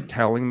though he was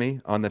telling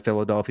me on the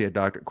Philadelphia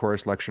Doctorate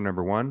Course lecture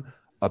 #1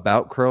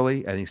 about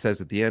Crowley. And he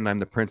says at the end, I'm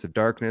the Prince of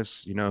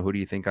Darkness. Who do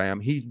you think I am?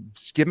 He's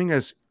giving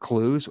us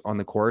clues on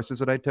the courses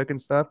that I took and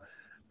stuff.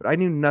 But I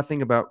knew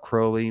nothing about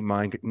Crowley,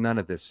 none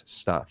of this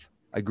stuff.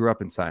 I grew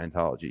up in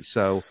Scientology.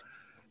 So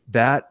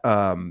that's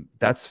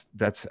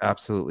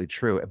absolutely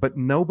true, but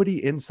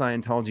nobody in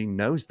Scientology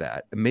knows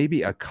that.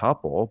 Maybe a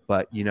couple,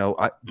 but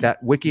that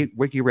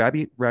Ricky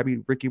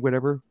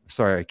whatever.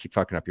 Sorry, I keep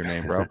fucking up your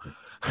name, bro.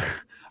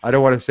 I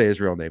don't want to say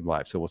his real name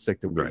live, so we'll stick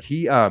to right.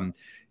 He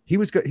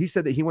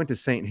said that he went to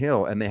St.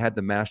 Hill and they had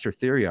the Master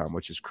Therion,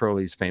 which is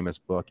Crowley's famous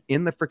book,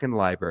 in the freaking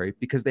library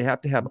because they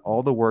have to have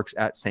all the works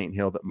at St.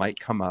 Hill that might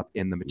come up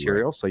in the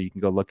material, right. So you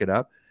can go look it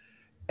up.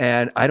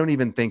 And I don't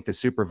even think the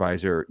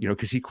supervisor,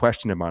 because he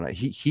questioned him on it.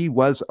 He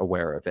was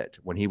aware of it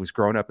when he was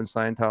growing up in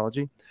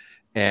Scientology.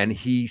 And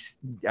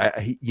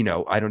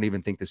I don't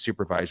even think the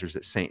supervisors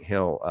at St.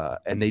 Hill,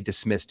 and they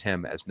dismissed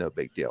him as no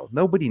big deal.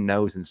 Nobody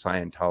knows in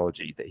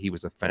Scientology that he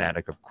was a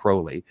fanatic of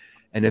Crowley.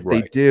 And if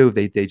they do,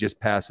 they just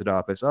pass it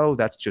off as, oh,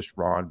 that's just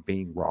Ron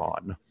being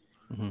Ron.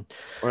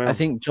 Well, I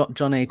think John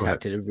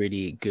Atack did a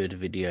really good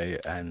video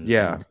and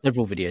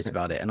several videos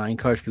about it, and I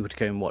encourage people to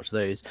go and watch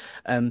those.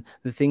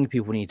 The thing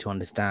people need to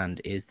understand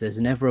is there's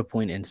never a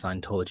point in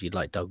Scientology,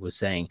 like Doug was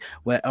saying,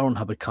 where L. Ron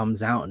Hubbard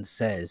comes out and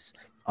says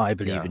I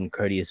believe in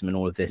cronyism and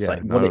all of this. Yeah,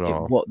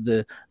 Like what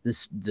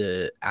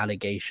the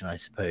allegation, I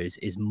suppose,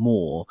 is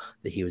more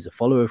that he was a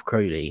follower of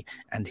Crowley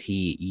and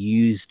he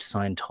used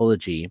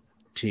Scientology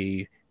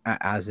to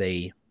as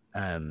a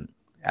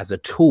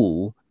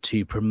tool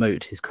to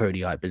promote his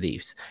Crowleyite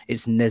beliefs.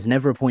 There's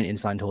never a point in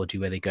Scientology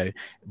where they go,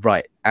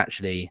 right,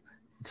 actually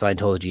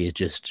Scientology is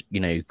just, you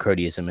know,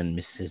 Crowleyism and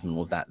mysticism and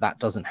all that. That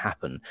doesn't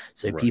happen.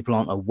 So people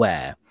aren't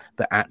aware,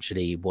 but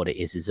actually what it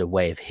is a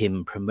way of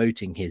him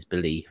promoting his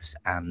beliefs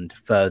and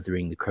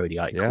furthering the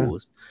Crowleyite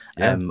cause.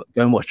 Go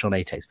and watch John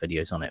Atek's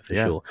videos on it for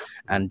sure.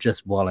 And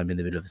just while I'm in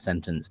the middle of a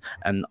sentence,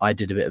 I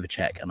did a bit of a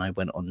check and I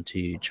went on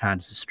to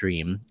Chad's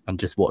stream and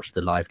just watched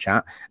the live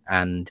chat,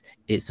 and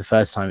it's the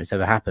first time it's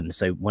ever happened.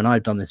 So when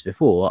I've done this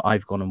before,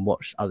 I've gone and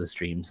watched other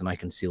streams and I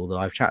can see all the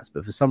live chats,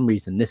 but for some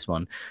reason this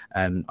one,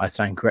 I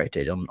stand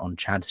corrected. On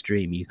Chad's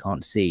stream you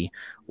can't see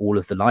all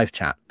of the live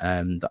chat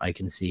that I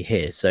can see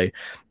here, so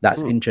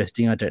that's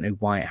interesting. I don't know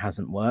why it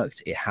hasn't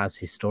worked. It has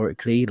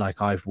historically.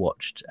 Like, I've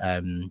watched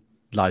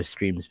live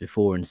streams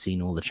before and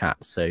seen all the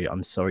chats, so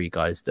I'm sorry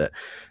guys that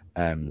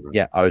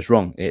I was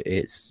wrong.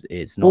 It's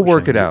not. We'll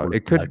work it out.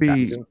 It could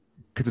be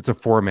because it's a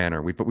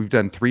 4-manner. We've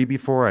done 3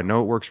 before. I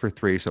know it works for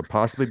 3, so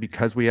possibly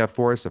because we have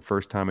 4, it's the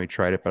first time we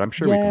tried it, but I'm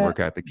sure we can work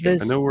out the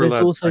kinks. There's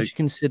also to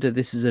consider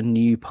this is a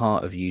new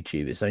part of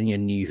YouTube. It's only a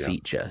new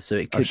feature, so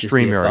it could just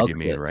be a bug. You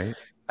mean, right?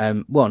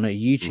 Well, no,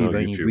 YouTube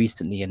only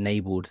recently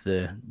enabled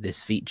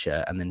this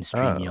feature, and then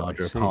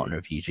StreamYard are a partner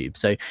of YouTube,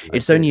 so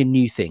it's only a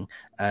new thing.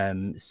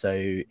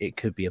 So it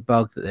could be a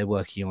bug that they're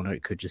working on, or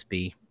it could just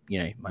be,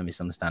 you know, my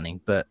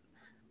misunderstanding. But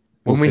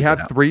when we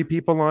have 3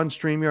 people on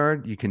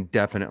StreamYard, you can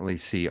definitely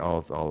see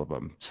all of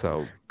them.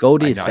 So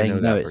Goldie is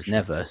saying no, it's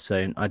never.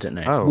 So I don't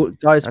know. Oh,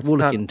 guys, we'll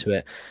look into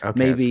it. Okay,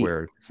 maybe,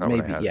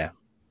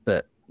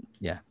 but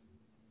yeah.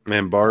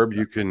 Man, Barb,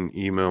 you can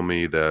email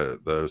me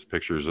those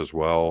pictures as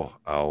well.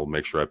 I'll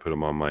make sure I put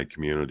them on my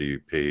community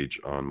page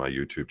on my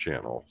YouTube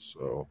channel.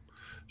 So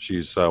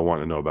she's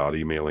wanting to know about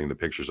emailing the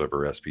pictures of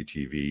her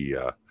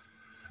SPTV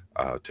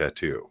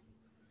tattoo.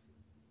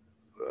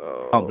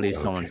 I can't believe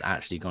someone's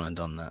actually gone and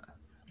done that.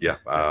 Yeah,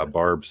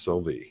 Barb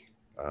Sylvie.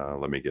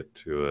 Let me get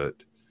to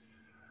it.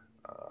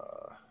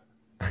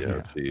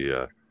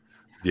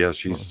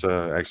 She's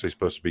actually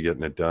supposed to be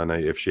getting it done.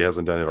 If she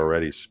hasn't done it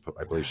already,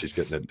 I believe she's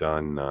getting it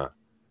done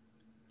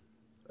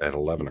at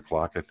 11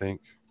 o'clock, I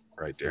think,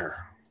 right there.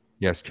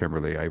 Yes,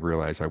 Kimberly, I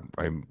realize I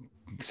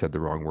said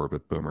the wrong word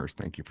with boomers.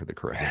 Thank you for the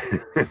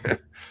correction.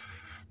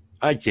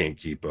 I can't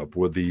keep up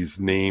with these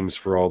names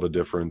for all the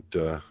different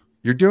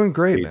you're doing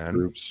great, man.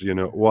 Groups, you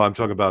know. Well, I'm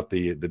talking about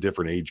the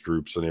different age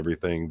groups and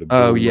everything. The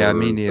boomer,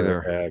 me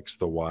neither. The X,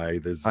 the Y,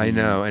 the Z. I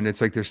know, and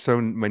it's like there's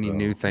so many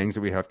new things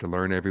that we have to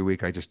learn every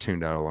week. I just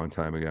tuned out a long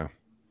time ago.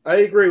 I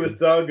agree with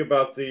Doug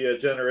about the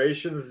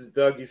generations.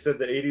 Doug, you said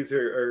the 80s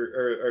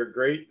are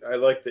great. I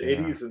like the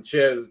 80s, and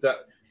Chad is down.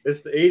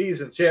 It's the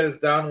 80s, and Chad is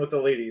down with the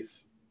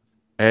ladies.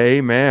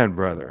 Amen,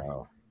 brother.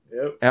 Wow.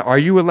 Yep. Are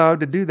you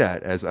allowed to do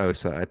that as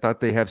OSA? I thought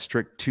they have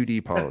strict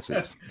 2D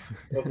policies.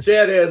 Well,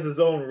 Chad has his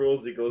own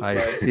rules he goes by.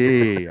 I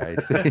see.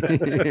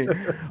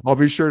 I'll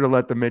be sure to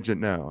let the midget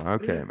know.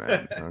 Okay,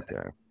 man.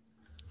 Okay.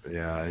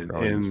 Yeah,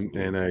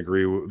 and I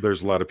agree.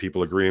 There's a lot of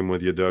people agreeing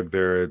with you, Doug,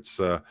 there. It's,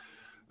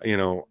 you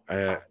know,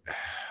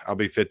 I'll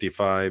be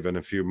 55 in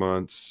a few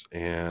months,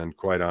 and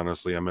quite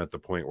honestly, I'm at the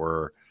point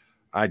where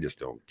I just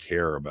don't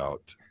care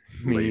about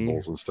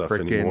labels and stuff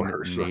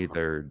anymore.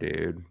 Neither,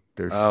 dude.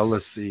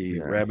 Let's see.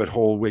 Yeah. Rabbit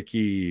Hole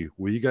Wiki.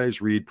 Will you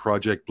guys read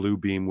Project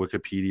Bluebeam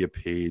Wikipedia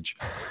page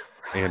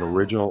and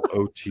original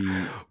OT?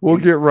 We'll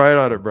get right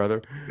on it,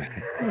 brother.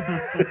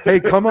 Hey,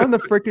 come on the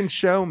freaking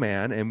show,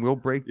 man, and we'll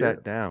break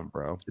that down,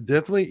 bro.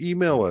 Definitely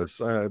email us.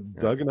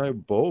 Doug and I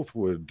both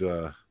would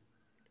love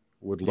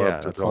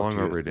to talk long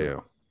to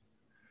overdue.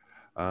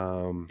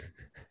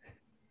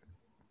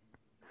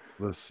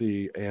 Let's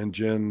see. And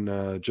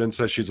Jen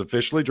says she's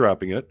officially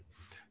dropping it.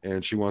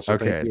 And she wants to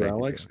thank you,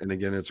 Alex. And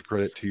again, it's a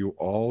credit to you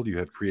all. You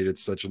have created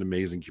such an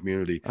amazing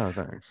community. Oh,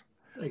 thanks.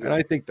 And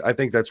I think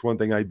that's one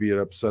thing I'd be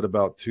upset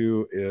about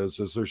too, is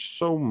there's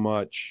so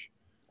much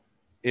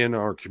in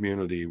our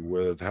community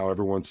with how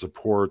everyone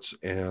supports,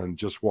 and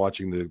just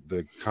watching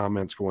the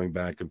comments going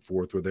back and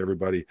forth with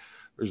everybody.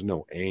 There's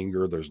no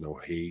anger, there's no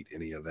hate,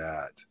 any of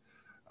that.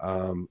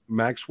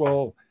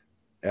 Maxwell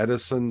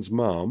Edison's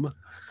mom.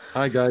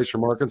 Hi guys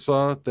from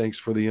Arkansas. Thanks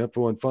for the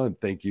info and fun.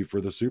 Thank you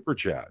for the super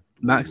chat.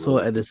 Maxwell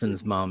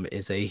Edison's mum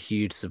is a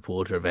huge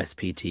supporter of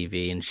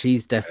SPTV, and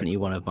she's definitely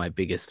one of my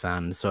biggest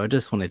fans. So I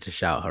just wanted to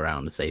shout her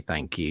out and say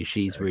thank you.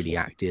 She's really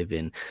active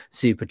in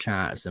super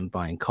chats and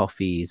buying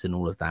coffees and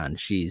all of that, and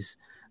she's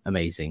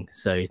amazing.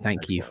 So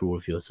thank you for all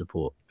of your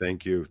support.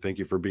 Thank you. Thank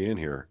you for being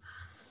here.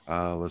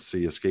 Let's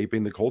see.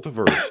 Escaping the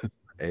Cultiverse.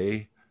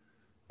 I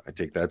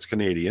take that's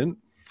Canadian.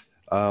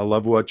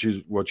 Love what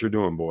you're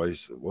doing,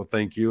 boys. Well,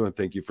 thank you, and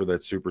thank you for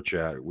that super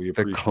chat. We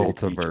appreciate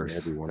the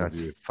Cultiverse.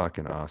 That's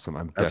definitely awesome.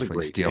 I'm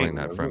definitely stealing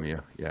that from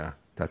you. Yeah,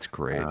 that's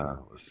great.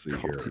 Let's see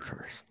here.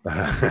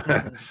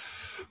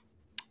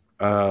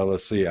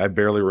 Let's see. I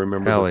barely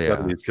remember the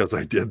studies because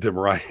I did them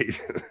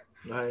right.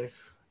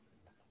 Nice.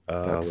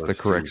 That's the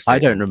correct I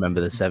statement. don't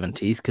remember the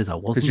 70s because I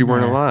wasn't. Because you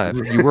weren't alive.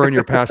 You were in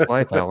your past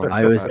life, Alan.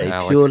 I was a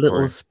Alex, pure little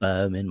Corey.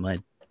 sperm in my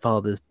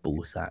father's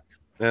ball sack.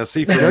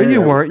 See, no,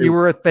 you weren't. You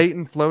were a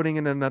Thetan floating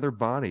in another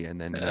body, and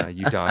then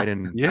you died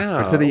and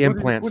went to the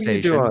implant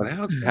station.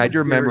 Had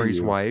your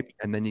memories wiped,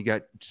 and then you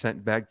got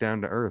sent back down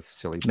to Earth.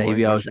 Silly boy.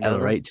 Maybe I was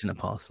LRH in a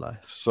past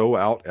life. So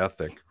out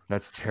ethic.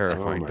 That's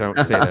terrifying. Don't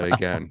say that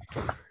again.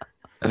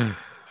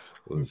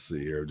 Let's see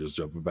here. Just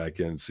jumping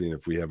back in and seeing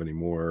if we have any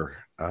more.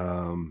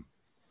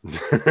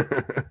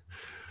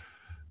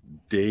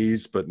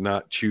 Days but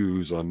not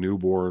choose on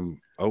newborn.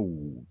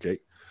 Oh, okay.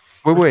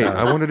 Wait.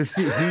 I wanted to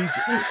see.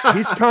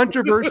 He's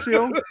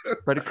controversial,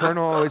 but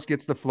Colonel always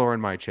gets the floor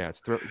in my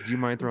chats. Do you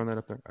mind throwing that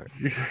up there?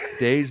 Right.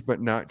 Days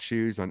but not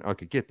choose on.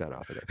 Okay, get that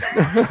off of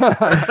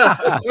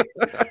there.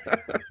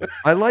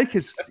 I like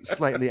his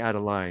slightly out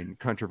of line,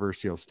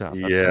 controversial stuff.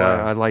 That's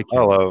why I like him.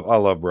 I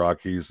love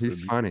Brock.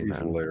 He's funny. He's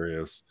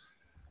hilarious.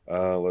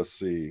 Let's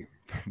see.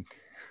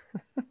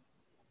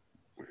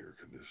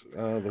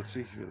 Let's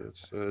see here.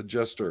 That's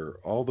Jester.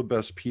 All the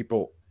best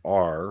people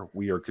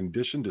we are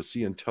conditioned to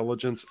see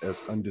intelligence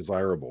as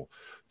undesirable.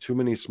 Too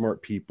many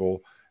smart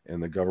people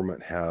and the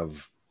government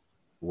have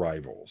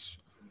rivals.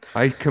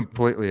 I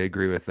completely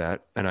agree with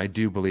that. And I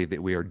do believe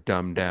that we are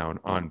dumbed down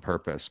on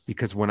purpose,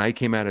 because when I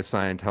came out of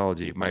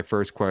Scientology, my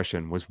first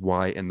question was,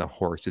 why in the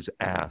horse's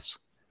ass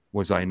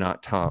was I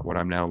not taught what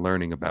I'm now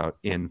learning about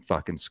in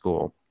fucking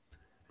school?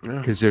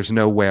 Because there's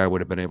no way I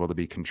would have been able to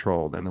be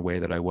controlled in the way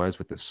that I was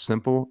with this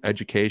simple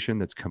education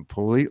that's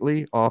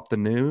completely off the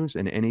news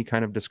in any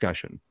kind of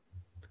discussion.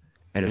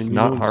 And it's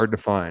not hard to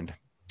find.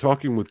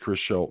 Talking with Chris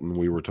Shelton,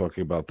 we were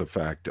talking about the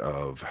fact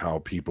of how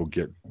people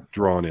get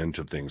drawn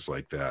into things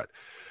like that.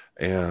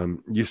 And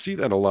you see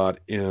that a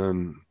lot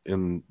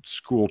in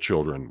school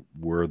children,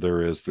 where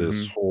there is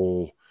this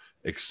whole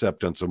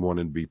acceptance of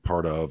wanting to be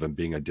part of and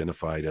being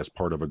identified as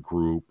part of a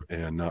group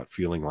and not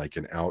feeling like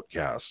an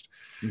outcast.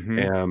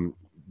 And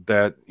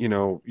that,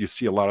 you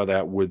see a lot of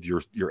that with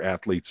your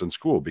athletes in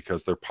school,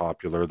 because they're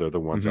popular. They're the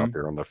ones out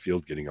there on the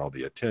field getting all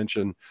the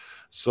attention.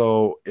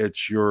 So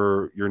it's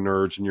your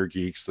nerds and your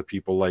geeks, the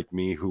people like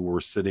me who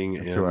were sitting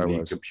in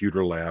the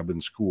computer lab in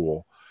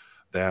school,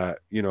 that,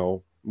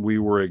 we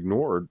were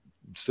ignored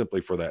simply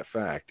for that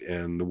fact.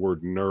 And the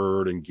word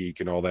nerd and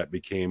geek and all that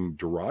became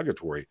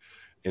derogatory.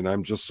 And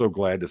I'm just so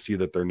glad to see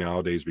that they're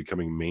nowadays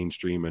becoming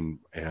mainstream,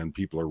 and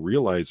people are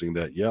realizing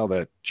that,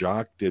 that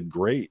jock did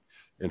great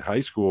in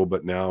high school,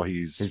 but now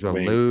he's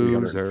weighing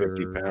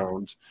 350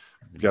 pounds,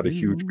 got a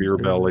huge beer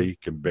belly,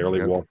 can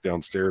barely walk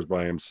downstairs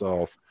by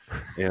himself.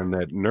 And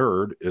that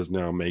nerd is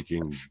now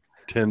making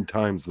 10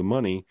 times the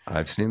money.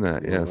 I've seen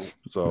that. Yes.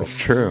 So that's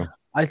true.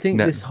 I think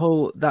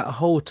that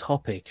whole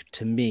topic,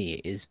 to me,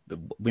 is,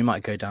 we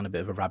might go down a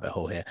bit of a rabbit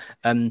hole here.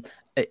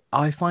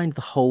 I find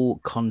the whole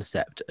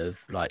concept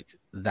of like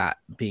that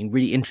being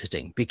really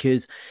interesting,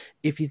 because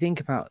if you think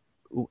about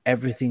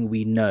everything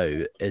we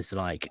know, is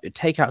like,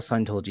 take out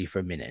Scientology for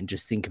a minute and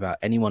just think about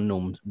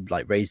anyone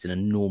raised in a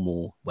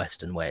normal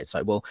Western way. It's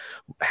like, well,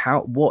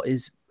 how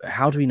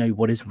do we know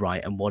what is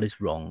right and what is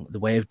wrong? The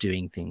way of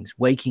doing things,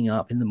 waking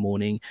up in the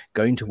morning,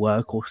 going to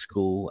work or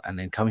school, and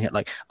then coming out,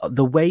 like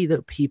the way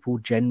that people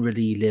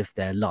generally live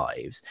their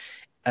lives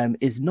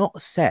is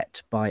not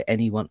set by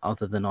anyone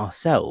other than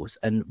ourselves.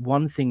 And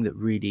one thing that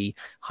really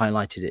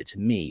highlighted it to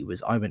me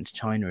was, I went to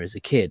China as a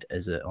kid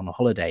on a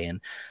holiday,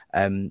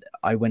 and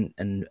I went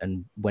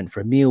for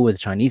a meal with a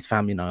Chinese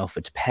family, and I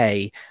offered to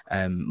pay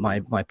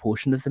my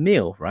portion of the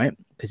meal, right?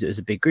 Because it was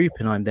a big group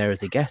and I'm there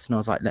as a guest, and I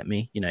was like, let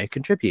me,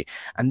 contribute.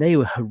 And they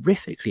were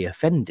horrifically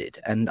offended.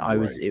 And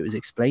it was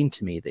explained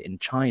to me that in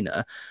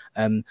China,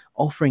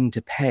 offering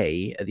to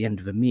pay at the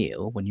end of a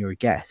meal when you're a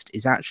guest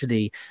is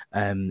actually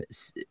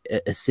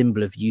a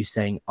symbol of you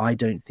saying, I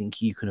don't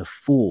think you can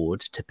afford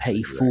to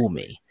pay for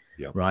me.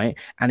 Yep. Right.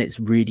 And it's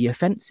really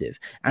offensive.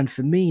 And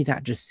for me,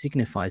 that just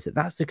signifies that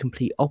that's the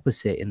complete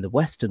opposite in the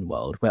Western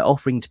world, where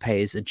offering to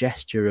pay is a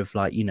gesture of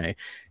like,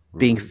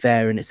 being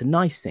fair, and it's a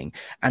nice thing.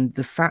 And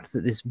the fact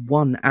that this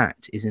one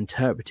act is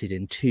interpreted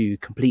in two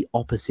complete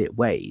opposite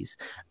ways,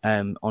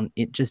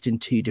 just in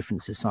two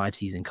different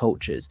societies and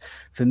cultures,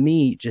 for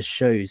me just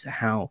shows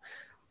how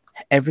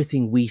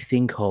everything we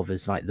think of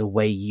as like the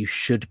way you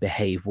should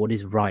behave, what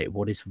is right,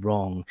 what is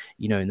wrong,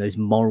 and those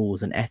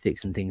morals and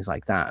ethics and things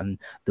like that, and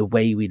the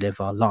way we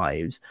live our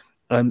lives,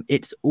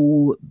 it's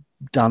all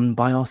done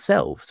by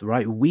ourselves,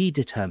 right? We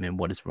determine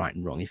what is right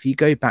and wrong. If you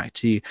go back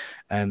to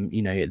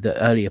the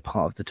earlier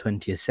part of the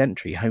 20th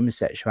century,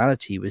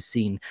 homosexuality was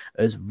seen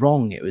as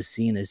wrong. It was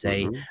seen as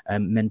a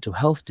mental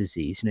health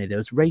disease. There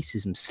was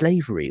racism,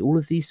 slavery, all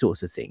of these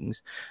sorts of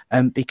things,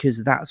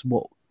 because that's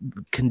what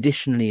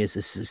conditionally as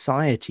a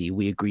society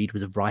we agreed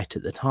was right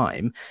at the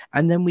time,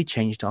 and then we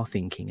changed our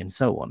thinking and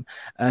so on.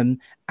 And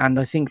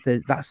I think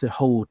that's a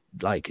whole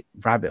like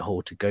rabbit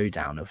hole to go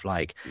down of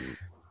like,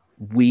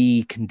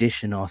 we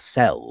condition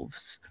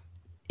ourselves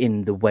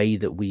in the way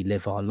that we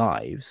live our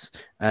lives,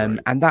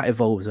 and that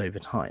evolves over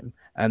time.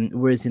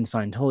 Whereas in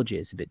Scientology,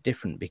 it's a bit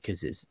different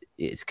because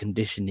it's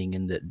conditioning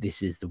in that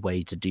this is the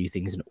way to do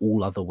things and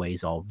all other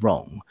ways are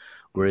wrong.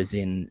 Whereas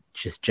in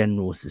just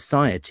general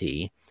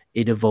society,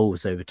 it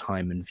evolves over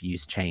time and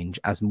views change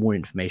as more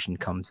information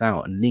comes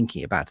out. And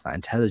linking it back to that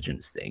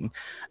intelligence thing,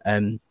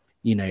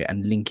 you know,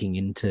 and linking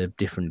into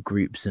different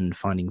groups and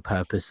finding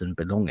purpose and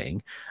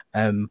belonging,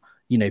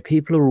 you know,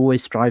 people are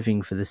always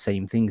striving for the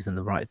same things and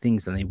the right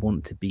things, and they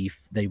want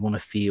to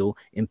feel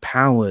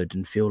empowered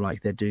and feel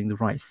like they're doing the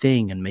right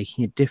thing and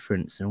making a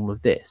difference and all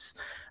of this.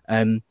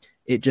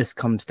 It just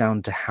comes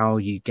down to how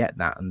you get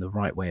that and the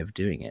right way of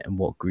doing it and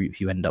what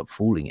group you end up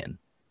falling in.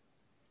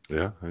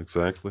 Yeah,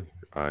 exactly.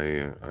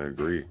 I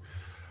agree.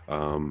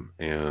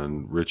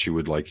 And Richie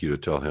would like you to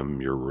tell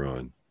him your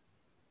ruin.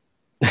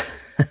 You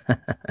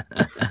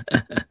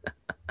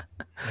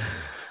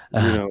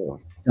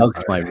know,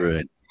 Doug's my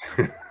ruin.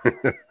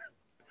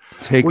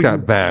 Take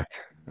that back.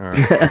 All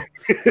right.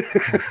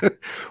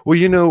 Well,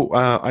 you know,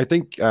 I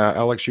think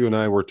Alex, you and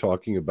I were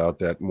talking about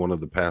that in one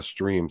of the past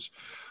streams.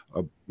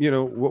 You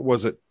know, what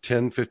was it,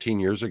 10, 15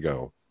 years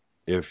ago?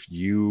 If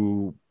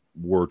you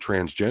were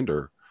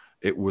transgender,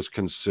 it was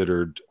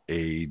considered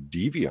a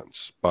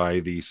deviance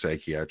by the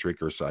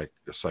psychiatric or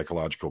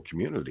psychological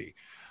community.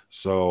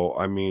 So,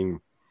 I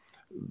mean,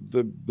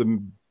 the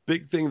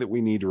big thing that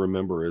we need to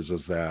remember is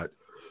that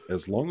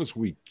as long as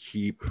we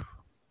keep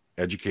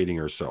educating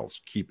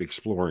ourselves, keep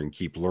exploring,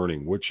 keep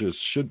learning, which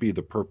should be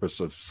the purpose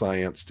of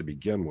science to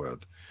begin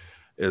with,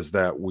 is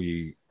that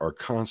we are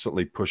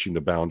constantly pushing the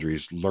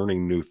boundaries,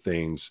 learning new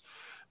things,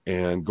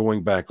 and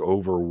going back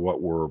over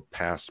what were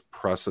past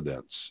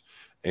precedents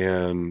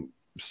and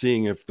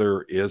seeing if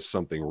there is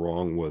something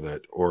wrong with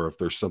it, or if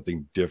there's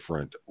something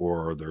different,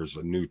 or there's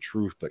a new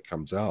truth that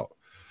comes out.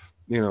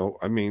 You know,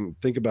 I mean,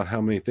 think about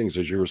how many things,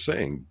 as you were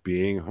saying,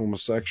 being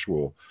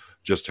homosexual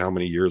just how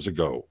many years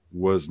ago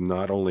was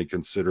not only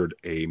considered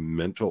a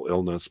mental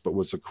illness, but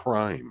was a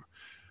crime.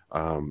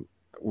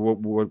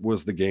 What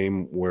was the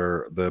game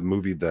where the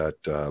movie that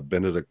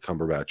Benedict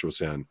Cumberbatch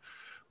was in,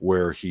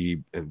 where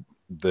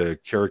the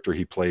character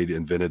he played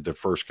invented the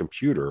first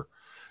computer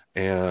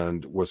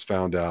and was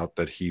found out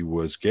that he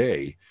was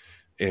gay,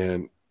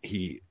 and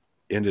he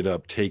ended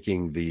up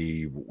taking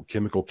the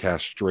chemical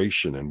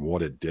castration and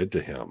what it did to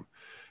him.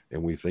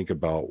 And we think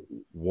about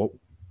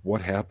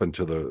what happened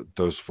to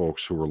those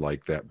folks who were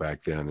like that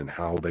back then and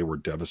how they were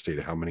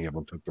devastated, how many of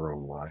them took their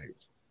own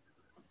lives.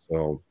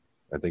 So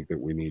I think that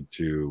we need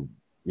to,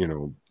 you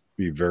know,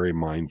 be very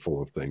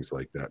mindful of things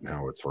like that and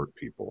how it's hurt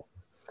people.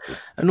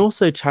 And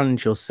also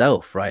challenge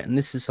yourself, right? And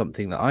this is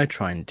something that I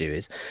try and do,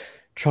 is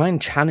try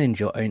and challenge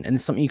your own, and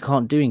it's something you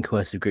can't do in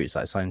coercive groups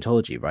like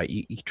Scientology, right?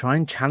 You try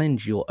and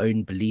challenge your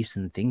own beliefs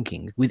and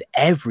thinking with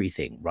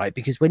everything, right?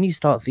 Because when you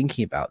start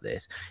thinking about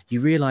this,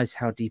 you realize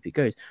how deep it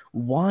goes.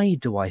 Why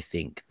do I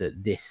think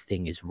that this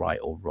thing is right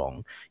or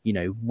wrong? You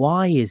know,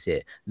 why is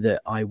it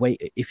that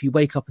if you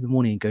wake up in the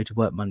morning and go to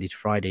work Monday to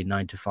Friday,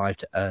 9 to 5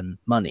 to earn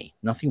money,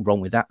 nothing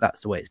wrong with that.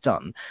 That's the way it's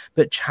done.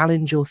 But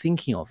challenge your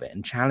thinking of it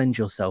and challenge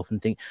yourself and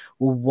think,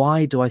 well,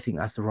 why do I think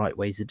that's the right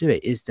way to do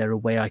it? Is there a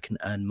way I can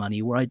earn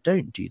money where I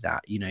don't do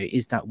that? You know,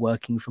 is that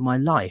working for my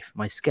life,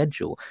 my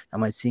schedule?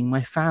 Am I seeing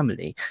my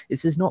family?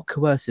 This is not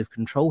coercive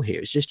control here.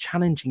 It's just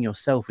challenging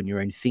yourself and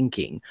your own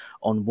thinking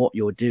on what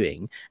you're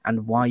doing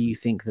and why you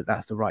think that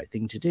that's the right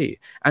thing to do.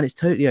 And it's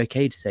totally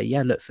okay to say,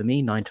 yeah, look, for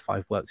me, 9 to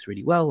 5 works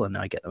really well and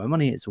I get my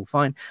money, it's all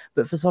fine.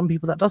 But for some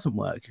people that doesn't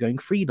work. Going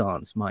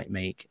freelance might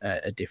make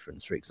a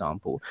difference, for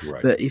example.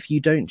 Right. But if you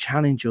don't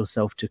challenge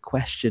yourself to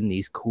question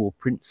these core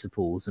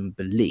principles and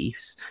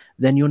beliefs,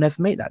 then you'll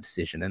never make that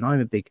decision. And I'm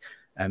a big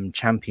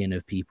champion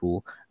of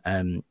people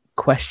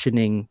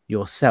questioning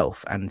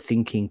yourself and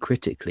thinking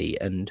critically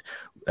and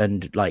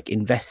like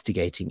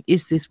investigating,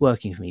 is this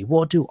working for me?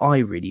 What do I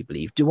really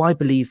believe? Do I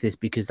believe this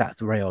because that's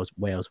the way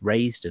I was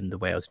raised and the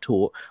way I was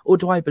taught, or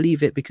do I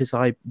believe it because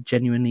I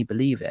genuinely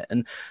believe it?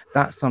 And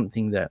that's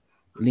something that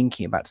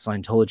linking it back to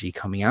Scientology,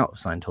 coming out of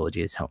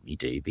Scientology, has helped me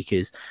do,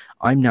 because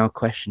I'm now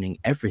questioning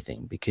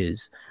everything,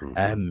 because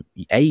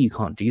A, you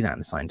can't do that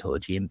in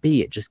Scientology, and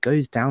B, it just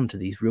goes down to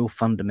these real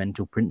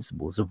fundamental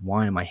principles of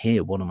why am I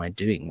here, what am I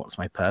doing, what's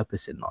my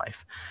purpose in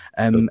life.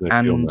 And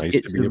nice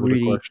it's a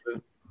really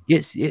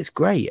it's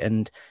great.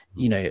 And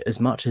you know, as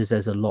much as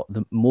there's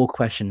the more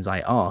questions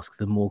I ask,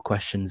 the more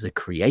questions are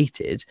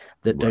created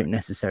that don't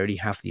necessarily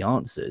have the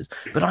answers,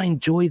 but I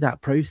enjoy that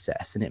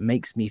process and it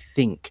makes me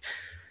think.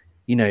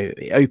 You know,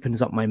 it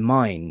opens up my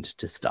mind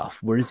to stuff.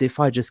 Whereas if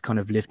I just kind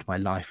of lived my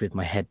life with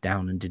my head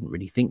down and didn't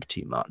really think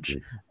too much,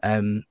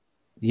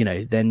 you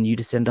know, then you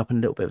just end up in a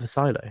little bit of a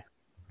silo.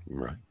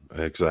 Right.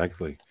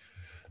 Exactly.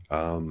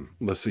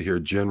 Let's see here.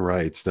 Jen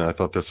writes, now I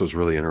thought this was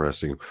really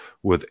interesting.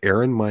 With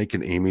Aaron, Mike,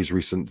 and Amy's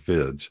recent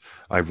vids,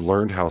 I've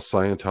learned how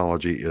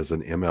Scientology is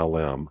an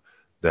MLM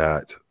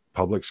that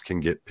publics can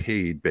get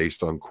paid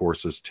based on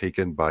courses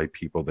taken by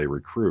people they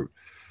recruit.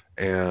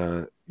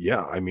 And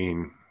yeah, I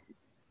mean,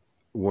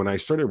 when I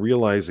started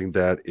realizing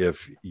that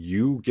if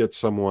you get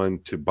someone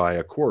to buy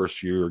a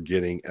course, you're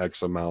getting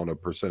X amount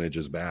of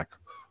percentages back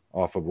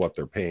off of what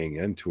they're paying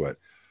into it.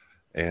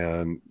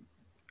 And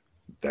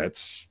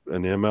that's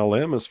an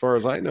MLM as far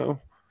as I know.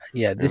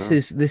 Yeah, this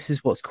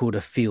is what's called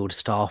a field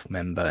staff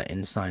member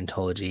in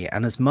Scientology.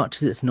 And as much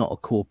as it's not a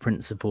core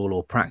principle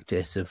or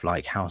practice of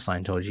like how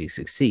Scientology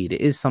succeed,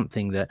 it is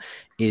something that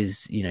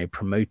is, you know,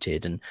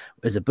 promoted. And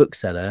as a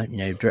bookseller, you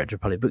know, director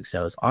of public book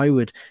sales, I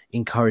would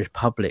encourage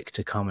public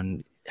to come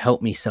and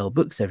help me sell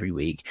books every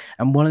week.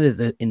 And one of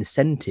the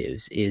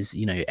incentives is,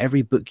 you know,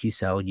 every book you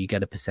sell, you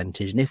get a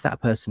percentage. And if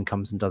that person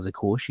comes and does a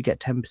course, you get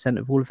 10%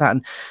 of all of that.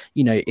 And,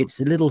 you know, it's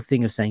a little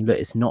thing of saying, look,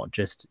 it's not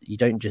just, you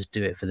don't just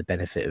do it for the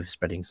benefit of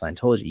spreading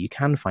Scientology. You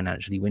can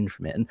financially win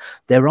from it. And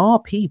there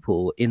are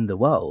people in the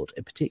world,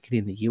 particularly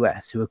in the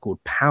US, who are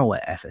called power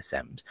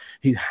FSMs,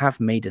 who have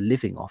made a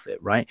living off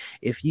it, right?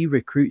 If you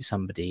recruit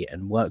somebody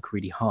and work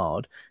really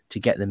hard to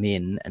get them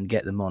in and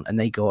get them on, and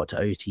they go up to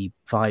OT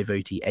 5,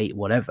 OT 8,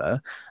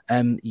 whatever,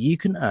 you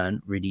can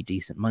earn really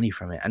decent money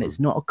from it. And it's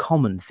not a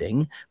common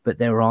thing, but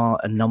there are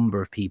a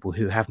number of people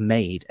who have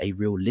made a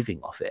real living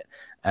off it.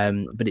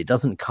 But it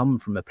doesn't come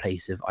from a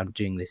place of, I'm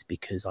doing this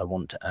because I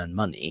want to earn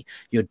money.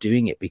 You're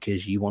doing it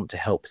because you want to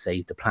help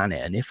save the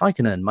planet. And if I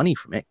can earn money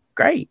from it,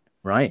 great.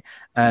 Right.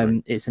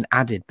 It's an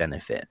added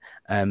benefit.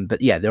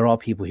 But yeah, there are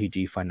people who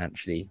do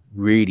financially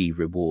really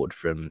reward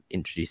from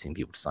introducing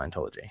people to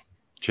Scientology.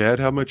 Chad,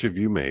 how much have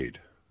you made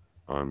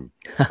on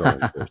selling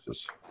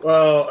courses?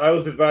 Well, I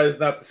was advised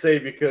not to say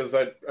because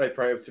I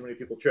probably have too many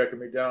people tracking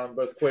me down,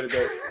 but it's quite a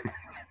bit.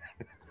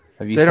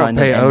 Have you signed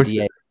an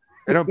NDA?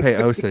 They don't pay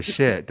OSA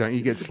shit. Don't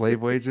you get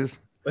slave wages?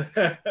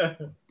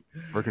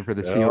 Working for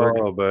the Sea Org?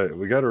 Oh, but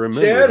we got to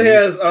remember. Chad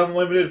has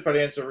unlimited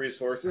financial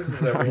resources,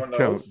 as everyone knows.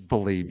 I don't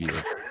believe you.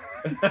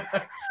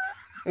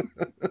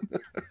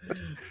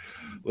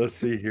 Let's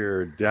see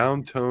here.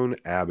 Downton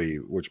Abbey,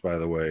 which, by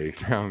the way,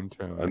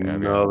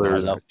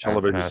 another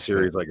television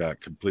series I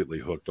got completely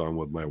hooked on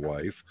with my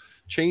wife.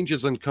 Change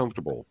is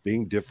uncomfortable.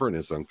 Being different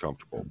is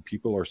uncomfortable.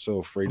 People are so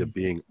afraid of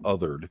being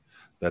othered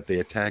that they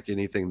attack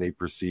anything they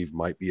perceive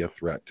might be a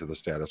threat to the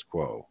status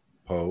quo.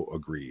 Poe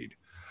agreed.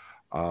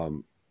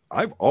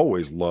 I've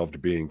always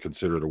loved being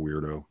considered a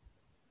weirdo,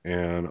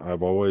 and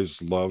I've always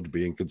loved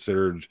being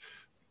considered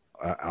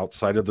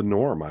outside of the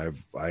norm. I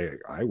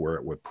wear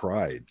it with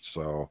pride.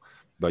 So,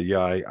 but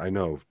yeah, I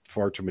know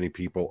far too many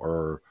people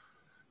are,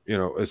 you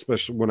know,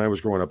 especially when I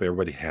was growing up,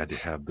 everybody had to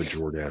have the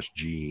Jordache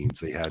jeans.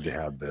 They had to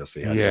have this.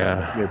 They had to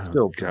have that. It's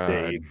still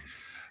today.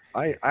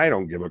 I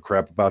don't give a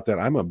crap about that.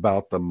 I'm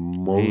about the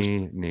most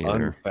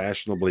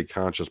unfashionably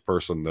conscious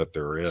person that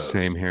there is.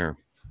 Same here.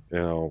 You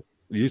know,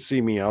 you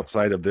see me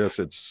outside of this,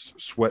 it's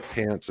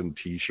sweatpants and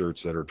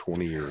t-shirts that are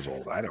 20 years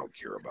old. I don't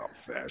care about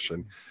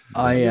fashion.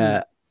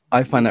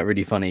 I find that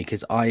really funny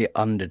because I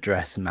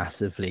underdress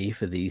massively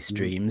for these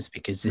streams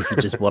because this is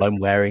just what I'm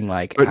wearing.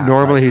 Like, but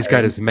normally he's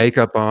got his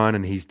makeup on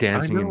and he's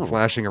dancing and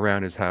flashing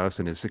around his house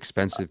in his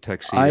expensive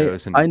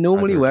tuxedos. I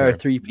normally wear a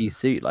 3-piece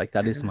suit. Like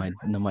that is my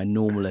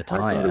normal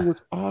attire. I thought it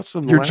was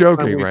awesome. You're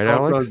joking, right,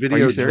 Alex? On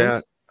video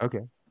chat.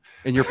 Okay.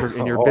 In your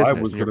business, I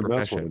was going to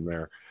mess with him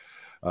there.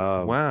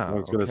 Wow. I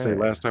was going to say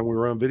last time we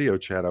were on video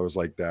chat, I was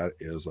like, that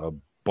is a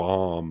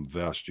bomb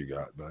vest you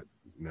got, but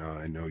now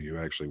I know you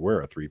actually wear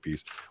a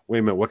 3-piece. Wait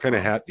a minute, what kind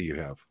of hat do you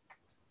have?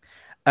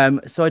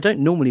 So I don't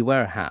normally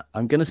wear a hat.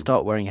 I'm going to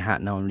start wearing a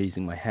hat now I'm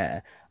losing my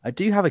hair. I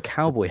do have a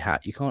cowboy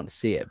hat. You can't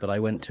see it, but I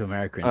went to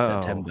America in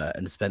September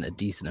and spent a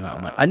decent amount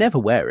of money. I never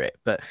wear it,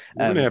 but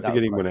we're gonna have to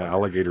get him an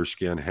alligator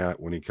skin hat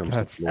when he comes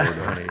to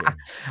Florida.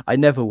 I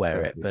never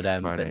wear it, but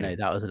no,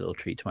 that was a little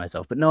treat to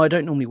myself. But no, I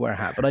don't normally wear a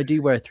hat, but I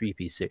do wear a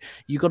 3-piece suit.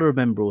 You got to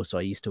remember also,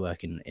 I used to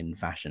work in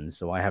fashion,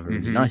 so I have a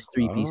really nice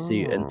 3-piece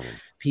suit, and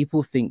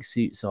people think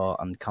suits are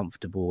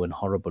uncomfortable and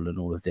horrible and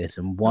all of this.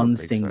 And one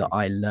thing that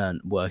I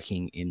learned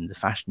working in the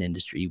fashion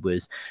industry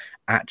was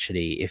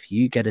actually, if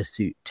you get a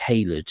suit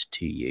tailored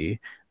to you,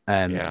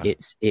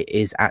 it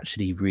is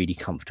actually really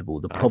comfortable.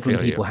 The problem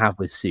people have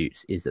with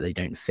suits is that they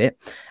don't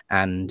fit.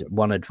 And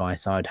one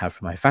advice I'd have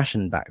from my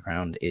fashion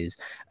background is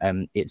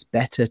it's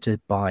better to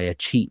buy a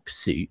cheap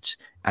suit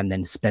and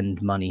then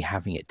spend money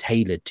having it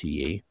tailored to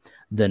you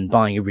than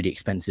buying a really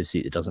expensive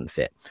suit that doesn't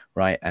fit,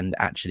 right? And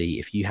actually,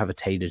 if you have a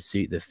tailored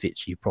suit that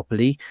fits you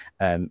properly,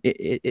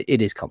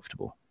 it is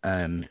comfortable.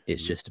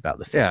 It's just about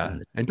the fit. Yeah,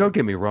 and don't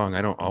get me wrong,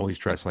 I don't always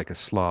dress like a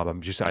slob.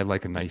 I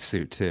like a nice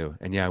suit too.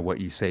 And yeah,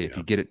 what you say, if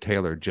you get it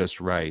tailored just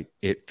right,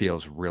 it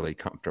feels really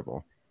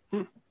comfortable.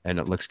 And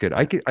it looks good.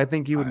 I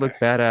think you would look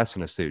badass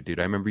in a suit, dude.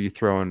 I remember you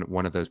throwing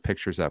one of those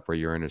pictures up where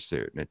you're in a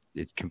suit, and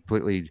it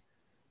completely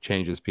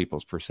changes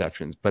people's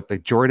perceptions. But the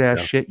Jordache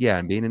shit,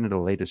 and being into the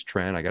latest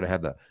trend, I got to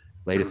have the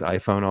latest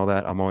iPhone, all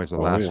that. I'm always the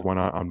last one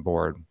on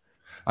board.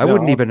 I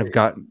wouldn't even have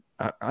gotten.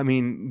 I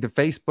mean, the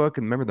Facebook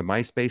and remember the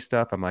MySpace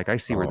stuff. I'm like, I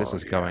see where this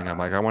is going. I'm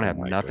like, I want to have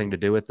nothing to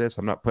do with this.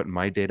 I'm not putting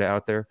my data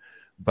out there.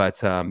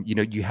 But you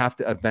know, you have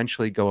to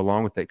eventually go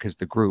along with it because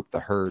the group, the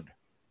herd,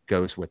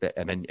 goes with it.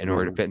 And then in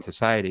order to fit in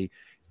society,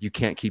 you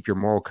can't keep your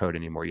moral code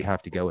anymore. You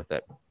have to go with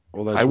it.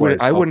 Well, that's I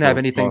why wouldn't have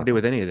anything to do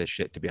with any of this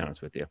shit, to be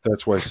honest with you.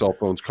 That's why cell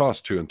phones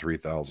cost $2,000 and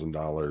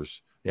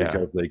 $3,000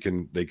 because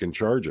they can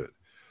charge it.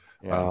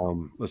 Yeah.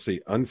 Let's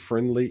see.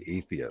 Unfriendly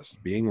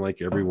atheist. Being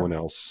like everyone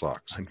else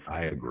sucks.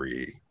 I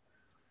agree.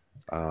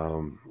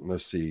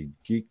 Let's see.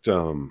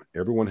 Geekdom.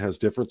 Everyone has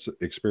different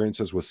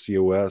experiences with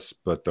COS,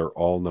 but they're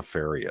all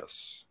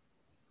nefarious.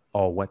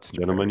 All what's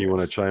Gentlemen, nefarious? you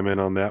want to chime in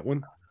on that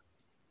one?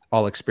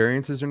 All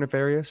experiences are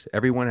nefarious.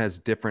 Everyone has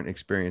different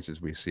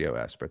experiences with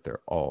COS, but they're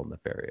all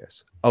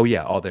nefarious. Oh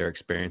yeah, all their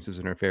experiences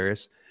are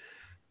nefarious.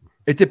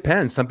 It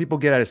depends. Some people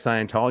get out of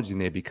Scientology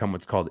and they become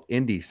what's called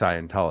indie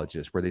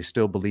Scientologists, where they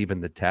still believe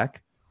in the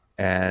tech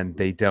and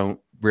they don't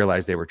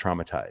realize they were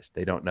traumatized.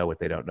 They don't know what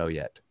they don't know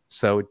yet.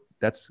 So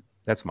that's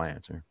my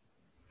answer.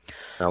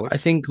 Alex? I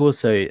think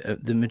also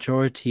the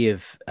majority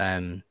of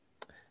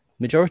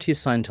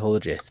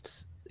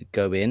Scientologists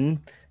go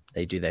in,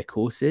 they do their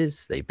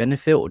courses, they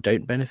benefit or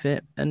don't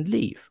benefit, and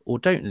leave or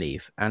don't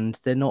leave, and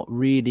they're not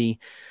really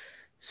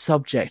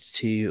subject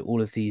to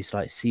all of these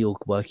like SEAL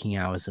working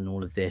hours and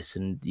all of this.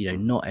 And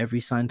not every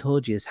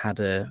Scientology has had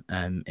a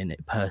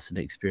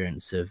personal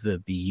experience of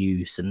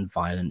abuse and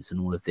violence and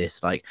all of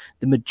this. Like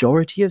the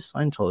majority of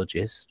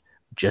Scientologists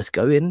just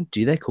go in,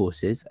 do their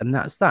courses, and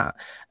that's that.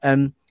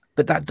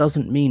 But that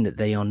doesn't mean that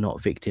they are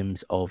not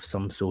victims of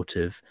some sort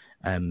of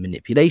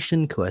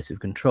manipulation, coercive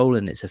control,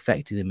 and it's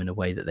affecting them in a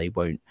way that they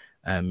won't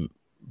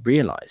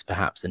realize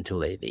perhaps until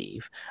they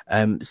leave.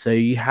 So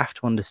you have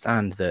to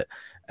understand that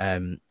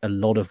a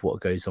lot of what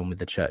goes on with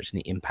the church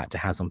and the impact it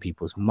has on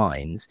people's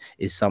minds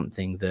is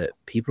something that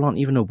people aren't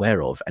even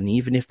aware of. And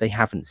even if they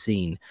haven't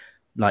seen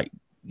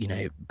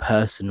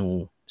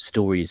personal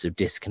stories of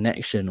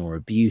disconnection or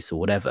abuse or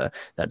whatever,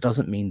 that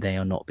doesn't mean they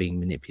are not being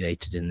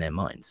manipulated in their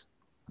minds.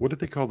 What do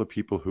they call the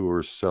people who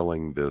are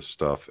selling this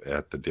stuff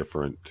at the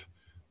different,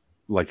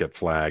 like at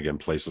Flag and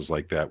places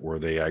like that, where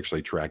they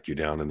actually track you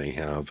down and they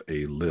have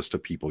a list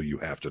of people you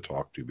have to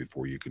talk to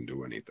before you can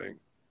do anything?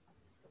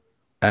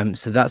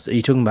 So are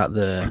you talking about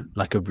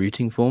like a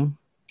routing form?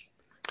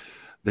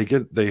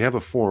 They have a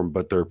form,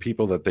 but there are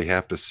people that they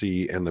have to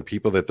see, and the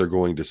people that they're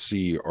going to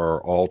see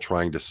are all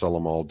trying to sell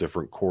them all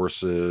different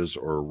courses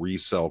or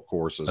resell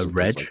courses. A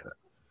reg?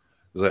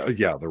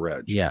 Yeah, the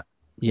reg. Yeah.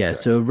 Okay.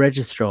 So a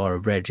registrar, a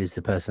reg is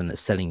the person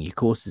that's selling you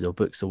courses or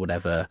books or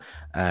whatever,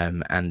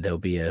 and there'll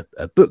be a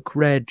book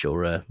reg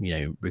or a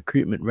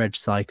recruitment reg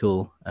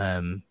cycle.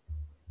 But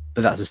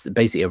that's just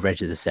basically a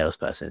reg is a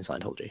salesperson in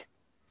Scientology.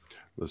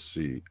 Let's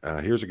see.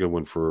 Here's a good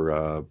one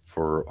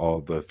for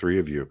all the three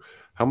of you.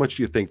 How much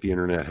do you think the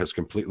internet has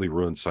completely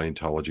ruined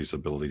Scientology's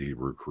ability to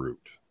recruit?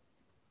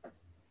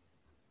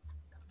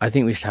 I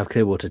think we should have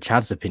Clearwater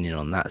Chad's opinion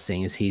on that,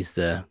 seeing as he's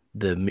the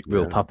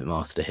real puppet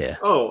master here.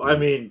 Oh, I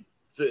mean,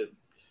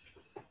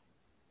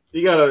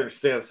 you got to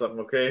understand something,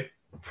 okay?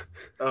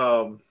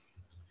 The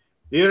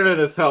internet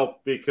has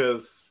helped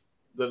because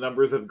the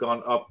numbers have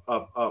gone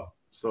up.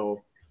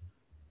 So,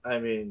 I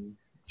mean,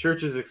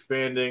 church is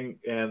expanding,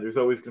 and there's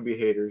always going to be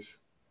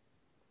haters.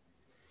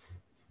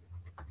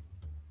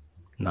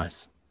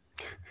 Nice.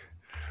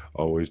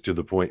 Always to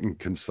the point and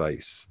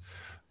concise.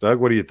 Doug,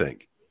 what do you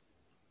think?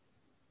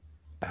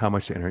 How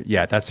much the internet?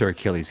 Yeah, that's their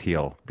Achilles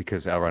heel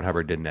because L. Ron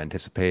Hubbard didn't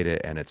anticipate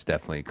it, and it's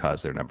definitely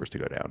caused their numbers to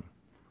go down.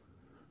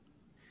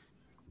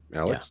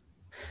 Alex?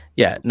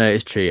 Yeah, no,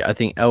 it's true. I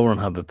think L. Ron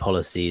Hubbard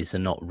policies are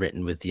not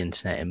written with the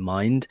internet in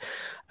mind.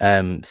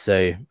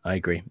 So I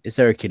agree. It's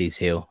their Achilles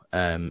heel.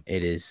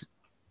 It's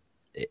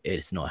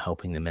not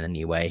helping them in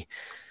any way.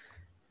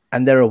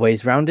 And there are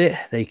ways around it.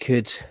 They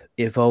could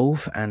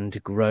evolve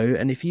and grow.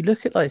 And if you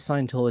look at like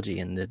Scientology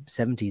in the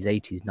 70s,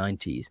 80s,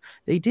 90s,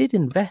 they did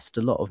invest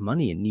a lot of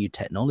money in new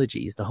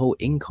technologies, the whole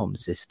income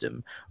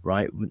system,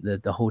 right?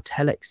 The whole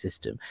telex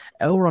system.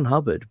 L. Ron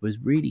Hubbard was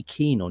really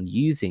keen on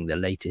using the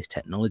latest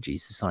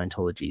technologies to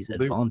Scientology's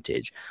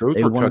advantage.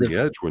 Those were cutting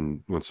edge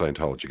when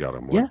Scientology got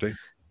them, weren't they?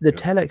 The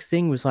telex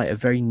thing was like a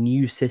very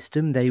new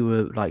system. They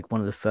were like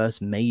one of the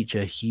first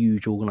major,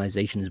 huge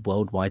organizations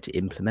worldwide to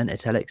implement a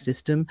telex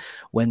system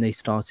when they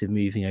started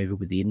moving over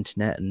with the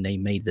internet and they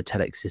made the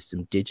telex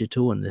system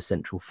digital and the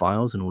central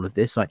files and all of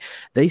this. Like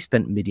they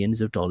spent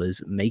millions of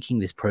dollars making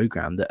this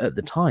program that at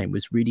the time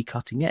was really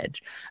cutting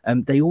edge.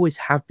 They always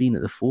have been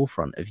at the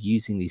forefront of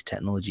using these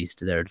technologies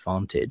to their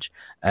advantage.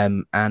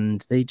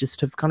 And they just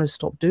have kind of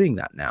stopped doing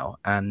that now.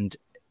 And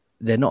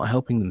they're not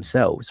helping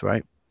themselves,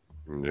 right?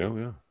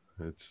 Yeah.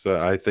 It's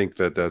I think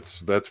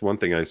that's one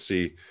thing I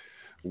see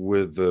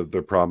with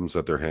the problems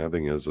that they're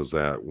having is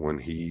that when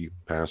he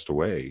passed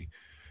away,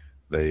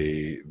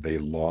 they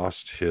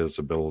lost his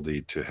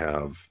ability to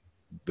have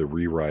the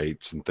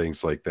rewrites and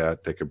things like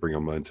that could bring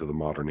them into the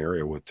modern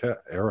era with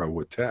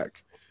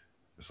tech.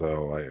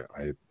 So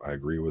I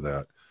agree with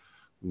that.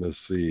 Let's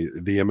see,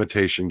 The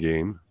Imitation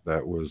Game.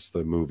 That was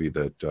the movie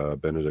that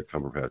Benedict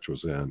Cumberbatch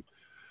was in.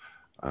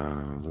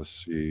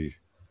 Let's see.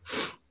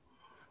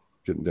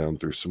 Getting down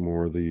through some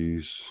more of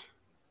these.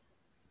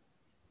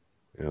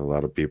 And a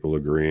lot of people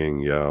agreeing,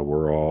 yeah,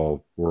 we're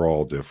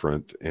all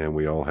different and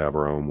we all have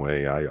our own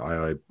way.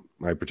 I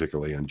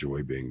particularly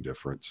enjoy being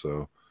different.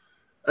 So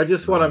I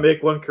just want to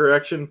make one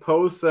correction.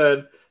 Poe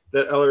said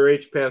that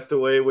LRH passed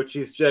away, which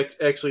he's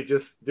actually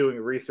just doing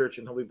research,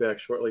 and he'll be back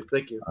shortly.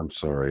 Thank you. I'm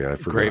sorry, I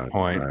forgot. Great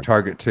point.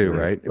 Target 2,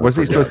 right?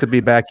 Wasn't he supposed to be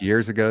back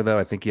years ago, though?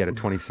 I think he had a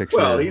 26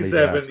 Well,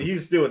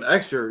 he's doing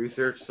extra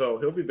research, so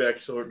he'll be back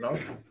short enough.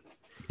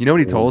 You know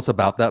what he told us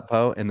about that,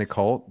 Poe, in the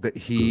cult? That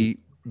we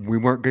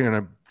weren't going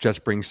to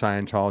just bring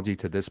Scientology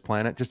to this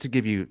planet. Just to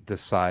give you the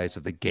size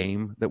of the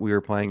game that we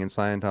were playing in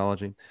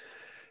Scientology,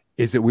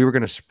 is that we were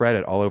going to spread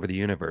it all over the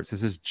universe.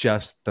 This is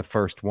just the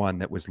first one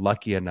that was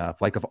lucky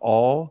enough. Like, of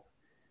all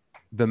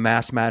the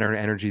mass matter and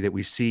energy that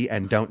we see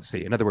and don't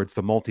see, in other words,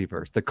 the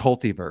multiverse, the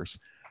cultiverse,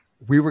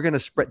 we were going to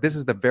spread. This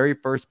is the very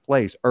first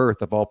place,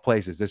 Earth of all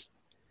places. This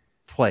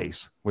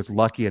place was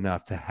lucky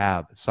enough to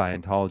have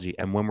Scientology.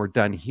 And when we're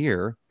done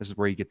here, this is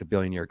where you get the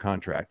billion-year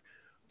contract.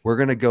 We're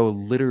going to go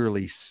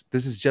literally.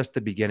 This is just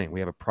the beginning. We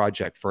have a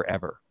project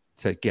forever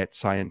to get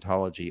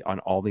Scientology on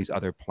all these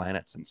other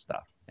planets and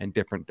stuff and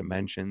different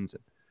dimensions.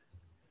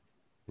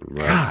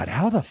 Right. God,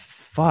 how the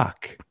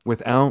fuck,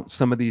 without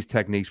some of these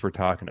techniques we're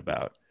talking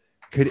about,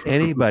 could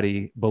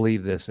anybody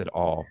believe this at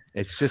all?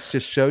 It's just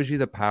shows you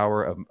the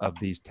power of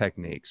these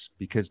techniques,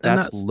 because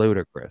that's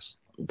ludicrous.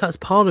 That's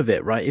part of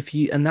it, right?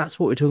 And that's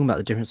what we're talking about,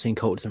 the difference between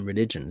cults and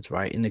religions,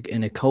 right?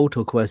 In a cult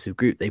or coercive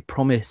group, they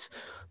promise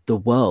the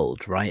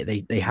world, right?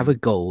 They have a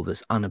goal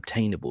that's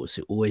unobtainable,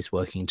 so always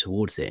working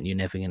towards it, and you're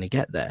never going to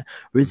get there.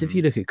 Whereas if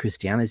you look at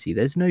Christianity,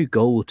 there's no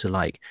goal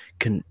to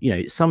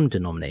some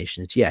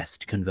denominations, yes,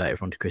 to convert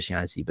everyone to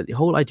Christianity, but the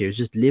whole idea is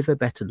just live a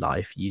better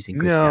life using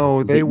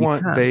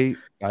Christianity.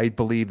 No, I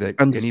believe that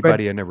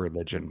anybody in a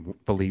religion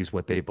believes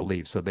what they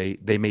believe. So they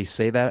may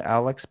say that,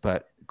 Alex,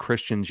 but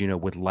Christians,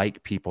 would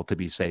like people to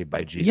be saved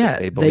by Jesus. Yeah,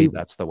 they believe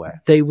that's the way.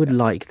 They would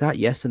like that,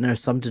 yes. And there are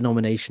some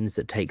denominations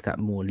that take that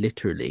more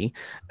literally.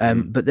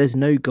 But there's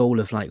no goal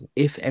of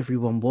if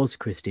everyone was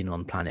Christian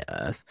on planet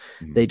Earth,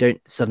 they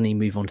don't suddenly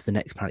move on to the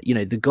next planet.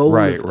 The goal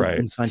of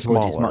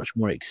Scientology is much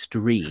more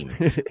extreme.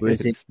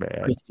 Whereas in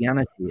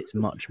Christianity, it's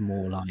much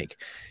more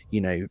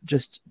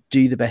just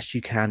do the best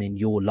you can in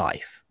your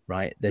life,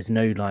 right? There's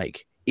no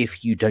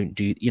if you don't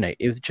do,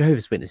 if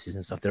Jehovah's Witnesses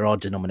and stuff, there are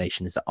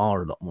denominations that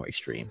are a lot more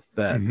extreme,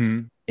 but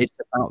it's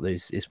about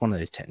it's one of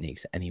those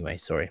techniques anyway.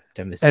 Sorry.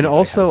 And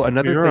also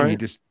another thing you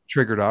just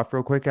triggered off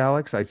real quick,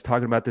 Alex, I was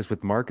talking about this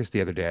with Marcus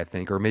the other day, I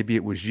think, or maybe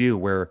it was you,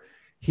 where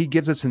he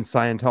gives us in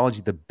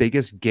Scientology the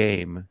biggest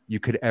game you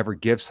could ever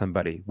give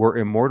somebody. We're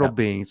immortal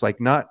beings,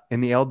 not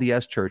in the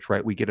LDS church,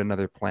 right? We get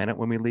another planet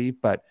when we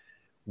leave, but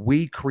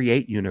we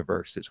create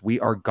universes. We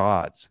are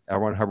gods. L.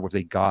 Ron Hubbard was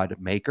a god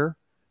maker,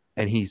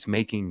 and he's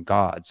making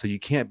gods. So you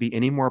can't be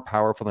any more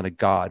powerful than a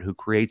god who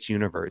creates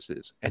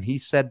universes. And he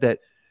said that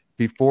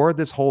before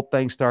this whole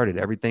thing started,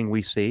 everything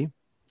we see,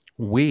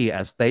 we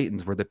as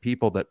Thetans were the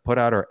people that put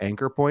out our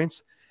anchor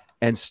points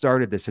and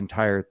started this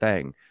entire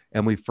thing.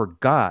 And we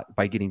forgot,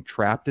 by getting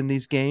trapped in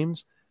these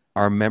games,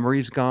 our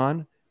memory's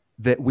gone,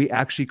 that we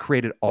actually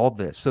created all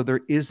this. So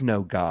there is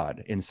no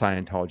God in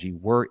Scientology.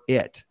 We're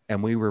it.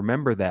 And we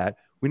remember that.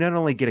 We not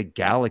only get a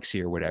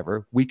galaxy or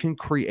whatever, we can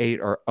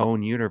create our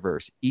own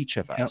universe, each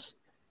of us.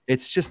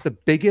 It's just the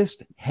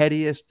biggest,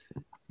 headiest,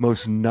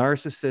 most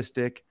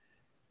narcissistic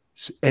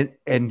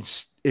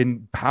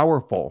and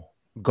powerful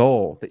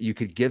goal that you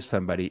could give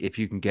somebody if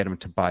you can get them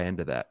to buy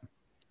into that.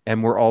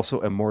 And we're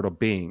also immortal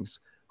beings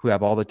who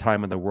have all the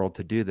time in the world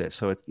to do this.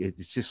 So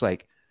it's just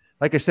like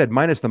I said,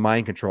 minus the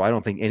mind control, I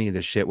don't think any of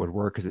this shit would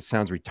work, because it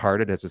sounds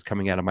retarded as it's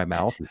coming out of my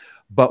mouth.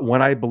 But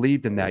when I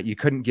believed in that, you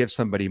couldn't give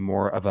somebody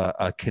more of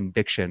a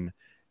conviction.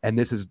 And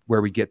this is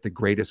where we get the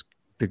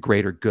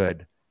greater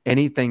good.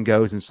 Anything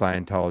goes in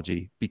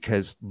Scientology,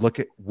 because look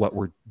at what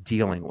we're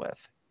dealing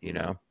with,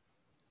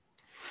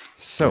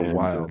 So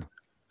wild.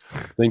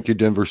 Thank you,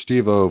 Denver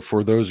Stevo.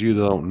 For those of you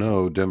that don't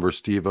know, Denver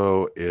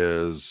Stevo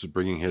is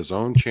bringing his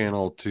own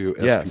channel to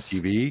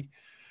SPTV.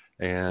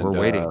 And we're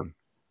waiting.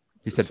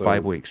 He said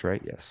 5 weeks, right?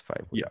 Yes,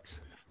 5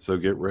 weeks. So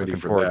get ready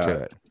for that.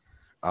 To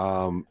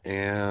it.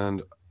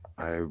 And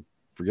I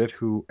forget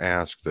who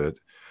asked it,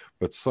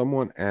 but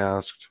someone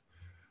asked,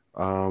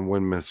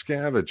 when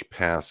Miscavige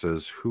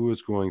passes, who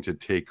is going to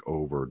take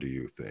over, do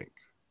you think?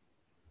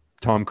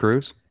 Tom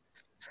Cruise?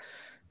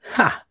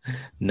 Ha!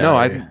 No,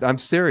 I'm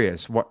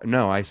serious.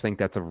 No, I think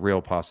that's a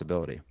real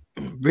possibility.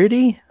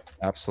 Really?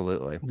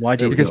 Absolutely. Why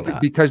do you think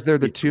that? Because they're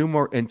the two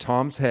more, in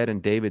Tom's head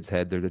and David's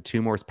head, they're the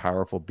two most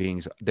powerful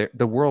beings.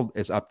 The world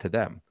is up to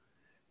them.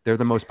 They're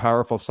the most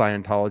powerful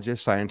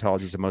Scientologists.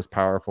 Scientology is the most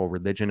powerful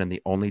religion and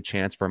the only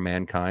chance for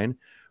mankind.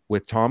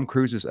 With Tom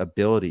Cruise's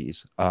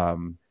abilities,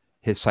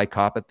 his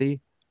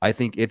psychopathy, I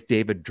think if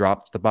David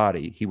dropped the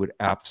body, he would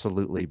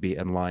absolutely be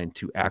in line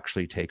to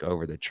actually take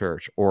over the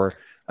church. Or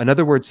in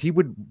other words, he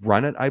would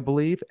run it, I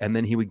believe, and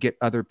then he would get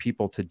other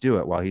people to do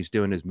it while he's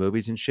doing his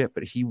movies and shit.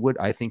 But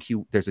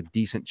there's a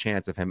decent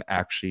chance of him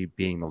actually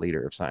being the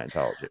leader of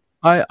Scientology.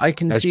 I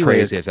can see, as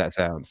crazy as that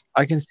sounds,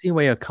 I can see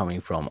where you're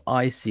coming from.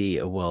 I see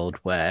a world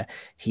where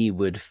he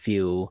would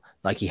feel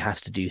like he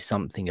has to do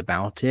something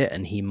about it,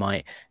 and he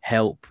might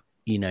help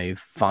you know,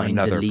 find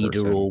a Another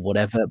leader person. or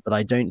whatever. But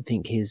I don't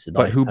think his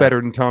But life who purpose.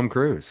 better than Tom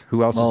Cruise?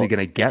 Who else is he going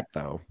to get,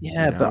 though?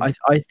 Yeah, you know? but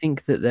I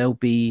think that there'll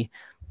be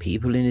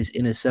people in his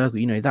inner circle.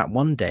 You know, that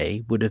one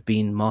day would have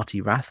been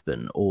Marty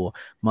Rathbun or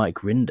Mike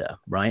Rinder,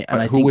 right? And But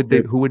I who think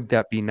would who would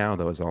that be now,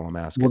 though, is all I'm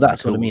asking. well,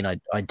 that's like, what I mean.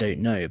 I don't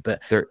know,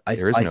 but there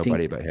is I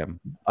nobody think, but him.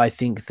 I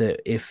think that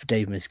if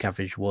Dave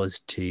Miscavige was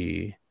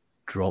to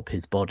drop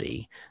his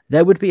body,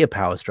 there would be a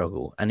power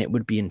struggle, and it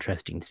would be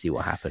interesting to see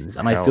what happens.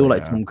 And I feel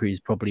like Tom Cruise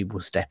probably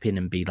will step in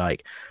and be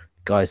like,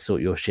 guys,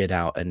 sort your shit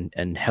out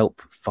and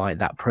help fight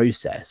that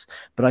process.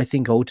 But I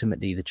think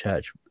ultimately the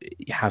church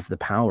have the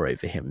power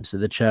over him. So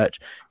the church,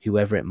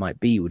 whoever it might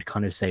be, would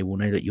kind of say, well,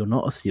 no, that you're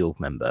not a SEAL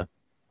member.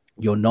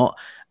 You're not,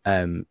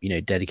 you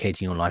know,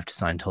 dedicating your life to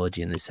Scientology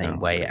in the same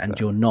way. And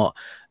you're not,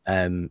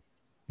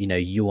 you know,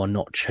 you are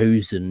not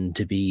chosen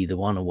to be the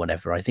one or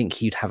whatever. I think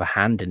he'd have a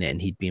hand in it and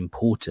he'd be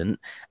important.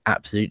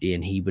 Absolutely.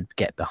 And he would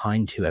get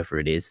behind whoever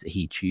it is that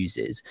he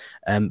chooses.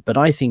 But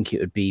I think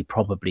it would be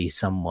probably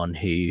someone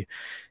who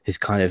has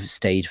kind of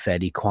stayed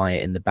fairly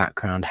quiet in the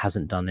background,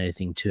 hasn't done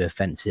anything too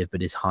offensive,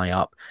 but is high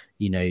up.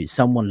 You know,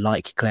 someone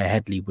like Claire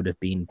Headley would have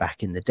been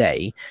back in the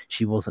day.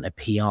 She wasn't a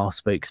PR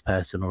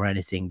spokesperson or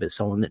anything, but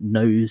someone that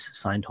knows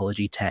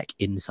Scientology tech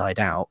inside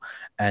out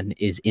and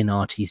is in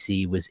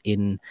RTC, was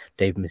in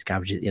David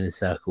Miscavige's inner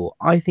circle.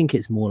 I think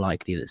it's more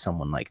likely that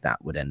someone like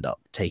that would end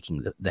up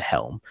taking the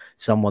helm.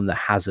 Someone that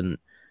hasn't,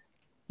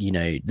 you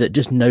know, that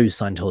just knows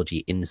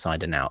Scientology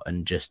inside and out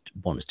and just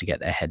wants to get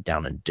their head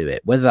down and do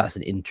it, whether that's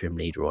an interim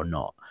leader or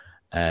not.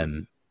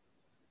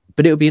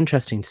 But it would be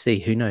interesting to see.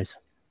 Who knows?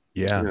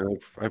 Yeah,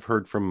 I've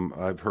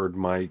heard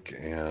Mike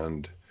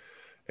and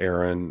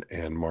Aaron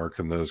and Mark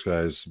and those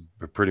guys,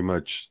 but pretty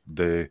much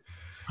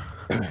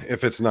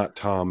if it's not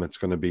Tom, it's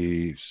going to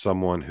be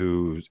someone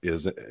who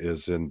is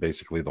in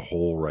basically the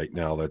hole right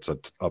now. That's an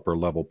upper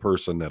level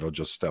person that'll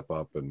just step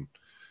up and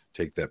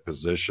take that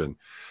position.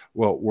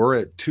 Well, we're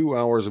at 2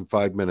 hours and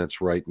 5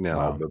 minutes right now.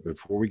 Wow. But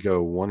before we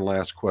go, one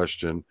last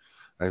question.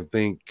 I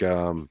think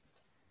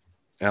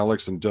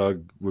Alex and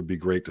Doug would be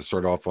great to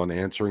start off on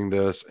answering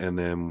this, and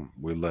then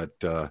we let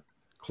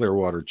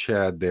Clearwater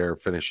Chad there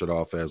finish it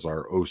off as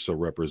our OSA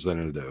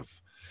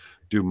representative.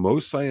 Do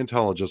most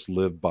Scientologists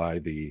live by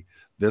the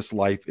 "this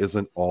life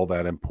isn't all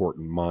that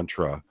important"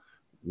 mantra?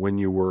 When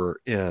you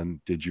were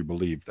in, did you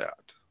believe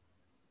that?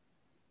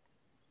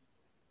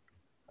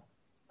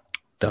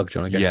 Doug, do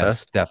you want to go first?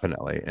 Yes,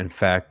 definitely. In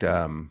fact,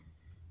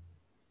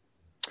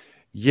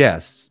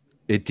 yes,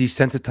 it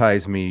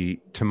desensitized me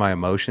to my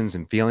emotions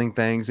and feeling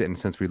things. And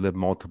since we live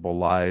multiple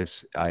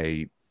lives,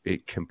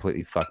 it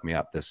completely fucked me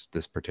up, this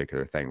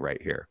particular thing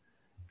right here.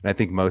 And I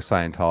think most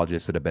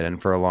Scientologists that have been in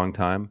for a long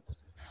time,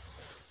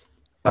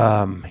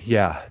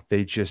 yeah,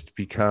 they just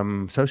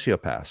become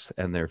sociopaths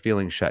and their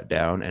feelings shut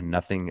down and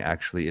nothing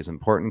actually is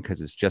important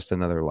because it's just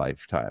another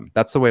lifetime.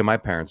 That's the way my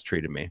parents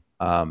treated me.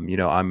 You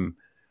know, I'm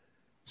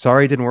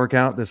sorry it didn't work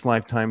out this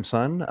lifetime,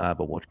 son,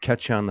 but we'll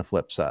catch you on the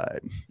flip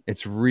side.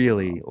 It's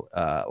really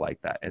like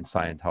that in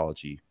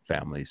Scientology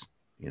families,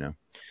 you know.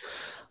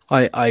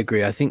 I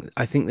agree. I think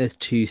there's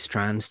two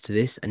strands to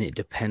this, and it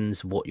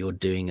depends what you're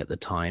doing at the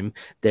time.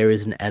 There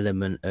is an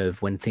element of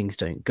when things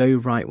don't go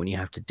right, when you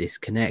have to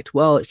disconnect.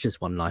 Well, it's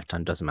just one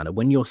lifetime, doesn't matter.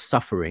 When you're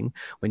suffering,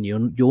 when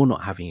you're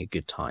not having a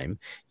good time,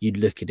 you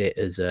look at it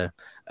as a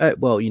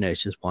well, you know,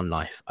 it's just one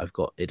life I've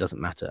got. It doesn't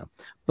matter.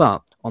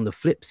 But on the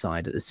flip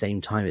side, at the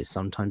same time, it's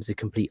sometimes the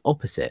complete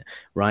opposite,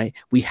 right?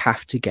 We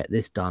have to get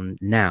this done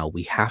now.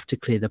 We have to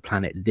clear the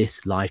planet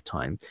this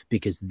lifetime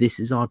because this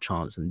is our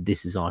chance and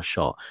this is our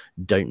shot.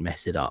 Don't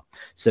mess it up.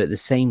 So at the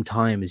same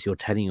time as you're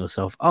telling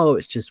yourself, oh,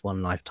 it's just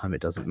one lifetime,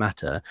 it doesn't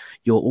matter,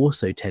 you're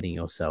also telling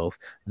yourself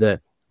that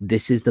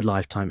this is the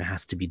lifetime it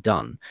has to be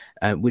done,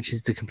 which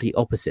is the complete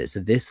opposite. So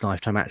this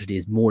lifetime actually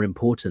is more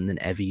important than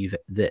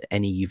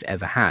any you've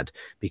ever had,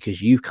 because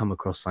you've come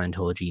across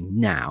Scientology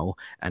now,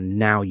 and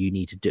now you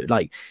need to do,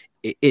 like,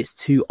 it's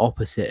two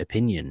opposite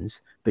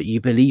opinions, but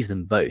you believe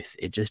them both.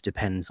 It just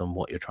depends on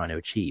what you're trying to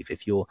achieve.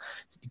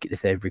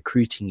 If they're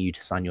recruiting you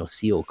to sign your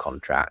SEAL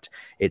contract,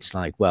 it's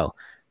like, well,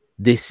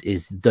 this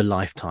is the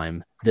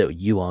lifetime that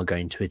you are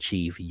going to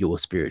achieve your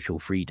spiritual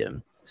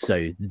freedom.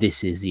 So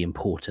this is the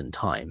important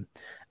time.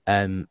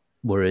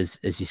 Whereas,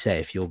 as you say,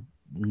 if you're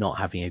not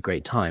having a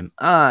great time,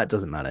 it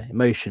doesn't matter.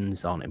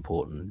 Emotions aren't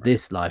important.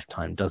 This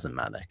lifetime doesn't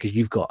matter because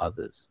you've got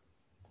others.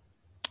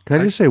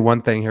 Can I just say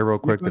one thing here real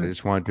quick that I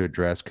just wanted to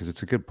address because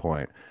it's a good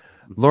point?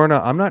 Lorna,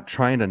 I'm not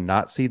trying to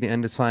not see the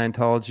end of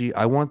Scientology.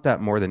 I want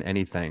that more than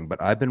anything,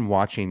 but I've been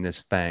watching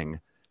this thing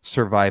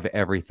survive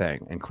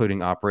everything,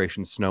 including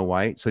Operation Snow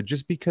White. So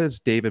just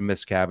because David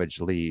Miscavige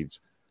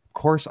leaves, of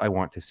course I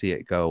want to see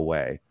it go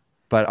away.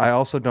 But I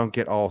also don't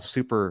get all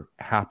super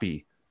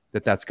happy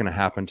that that's going to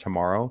happen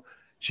tomorrow.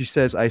 She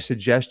says, I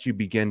suggest you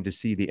begin to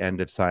see the end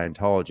of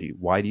Scientology.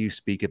 Why do you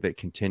speak of it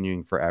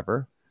continuing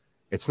forever?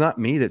 It's not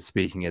me that's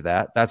speaking of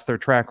that. That's their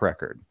track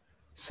record.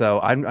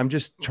 So I'm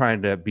just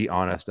trying to be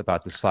honest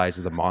about the size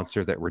of the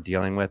monster that we're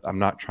dealing with. I'm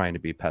not trying to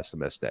be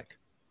pessimistic.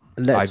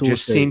 I've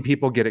just seen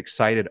people get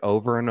excited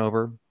over and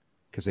over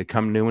because they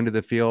come new into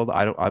the field.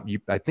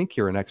 I think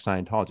you're an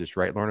ex-Scientologist,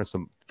 right, Lorna?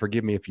 So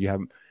forgive me if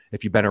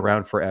you've been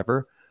around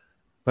forever.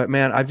 But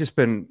man, I've just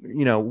been,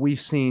 we've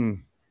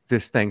seen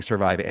this thing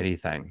survive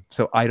anything.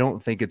 So I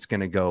don't think it's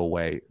going to go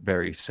away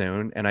very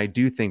soon. And I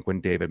do think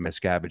when David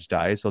Miscavige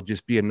dies, there'll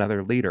just be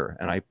another leader.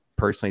 And I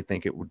personally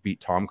think it would be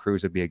Tom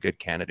Cruise would be a good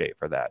candidate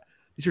for that.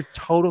 These are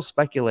total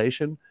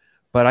speculation,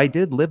 but I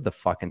did live the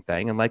fucking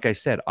thing. And like I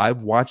said,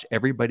 I've watched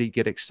everybody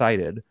get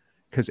excited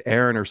because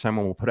Aaron or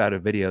someone will put out a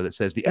video that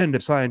says the end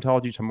of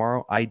Scientology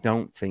tomorrow. I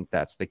don't think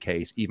that's the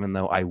case, even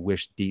though I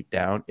wish deep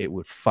down it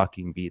would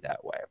fucking be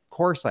that way. Of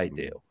course I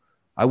do.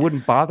 I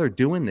wouldn't bother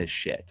doing this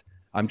shit.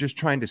 I'm just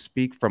trying to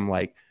speak from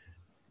like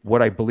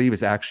what I believe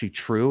is actually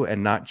true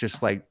and not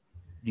just like,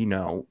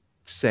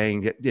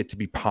 saying it to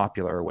be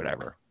popular or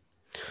whatever.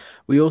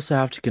 We also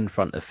have to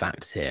confront the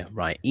facts here,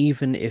 right?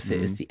 Even if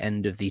it is the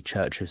end of the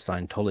Church of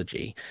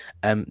Scientology,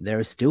 there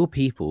are still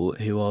people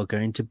who are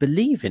going to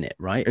believe in it,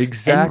 right?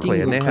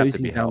 Exactly. Ending or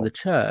closing down the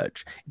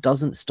church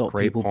doesn't stop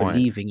people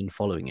believing and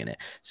following in it.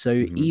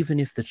 So even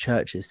if the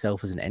church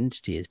itself as an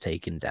entity is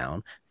taken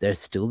down, there's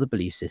still the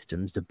belief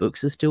systems, the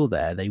books are still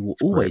there, they will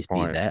always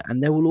be there,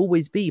 and there will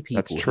always be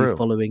people who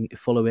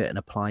follow it and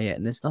apply it,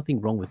 and there's nothing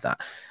wrong with that.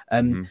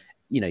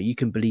 You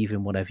can believe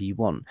in whatever you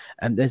want.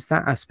 And there's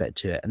that aspect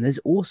to it. And there's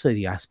also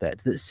the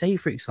aspect that, say,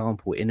 for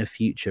example, in a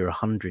future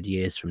 100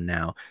 years from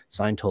now,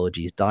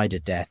 Scientology's died a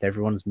death,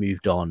 everyone's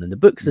moved on, and the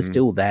books are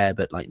still there,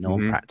 but like no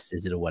one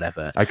practices it or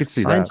whatever. I could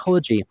see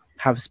Scientology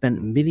have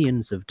spent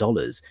millions of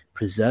dollars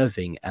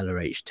preserving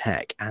LRH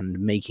tech and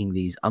making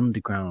these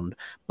underground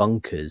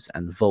bunkers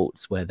and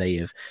vaults where they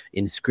have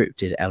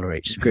inscripted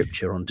LRH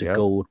scripture onto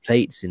gold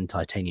plates in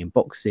titanium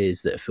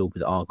boxes that are filled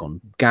with argon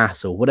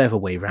gas or whatever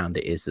way around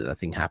it is that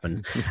thing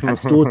happens, and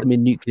stored them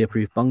in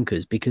nuclear-proof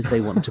bunkers because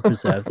they want to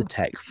preserve the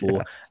tech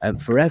for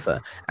forever.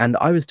 And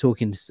I was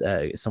talking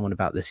to someone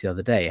about this the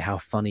other day, how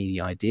funny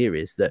the idea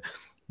is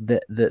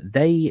that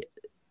they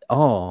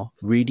are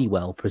really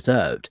well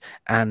preserved,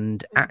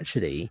 and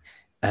actually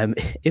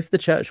if the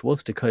church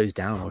was to close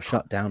down or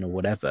shut down or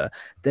whatever,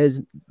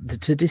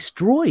 to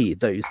destroy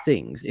those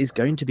things is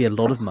going to be a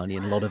lot of money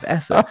and a lot of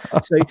effort.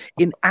 So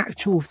in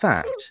actual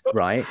fact,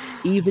 right,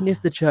 even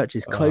if the church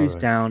is closed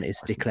down,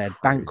 it's declared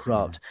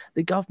bankrupt,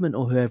 the government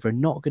or whoever are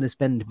not going to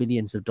spend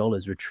millions of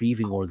dollars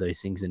retrieving all of those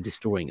things and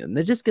destroying them.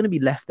 They're just going to be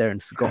left there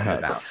and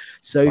forgotten about.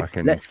 So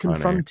let's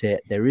confront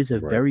it. There is a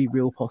very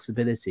real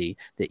possibility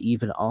that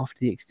even after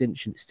the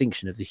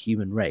extinction of the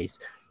human race,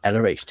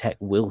 LRH tech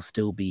will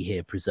still be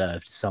here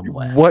preserved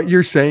somewhere. What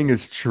you're saying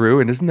is true.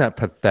 And isn't that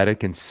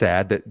pathetic and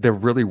sad that there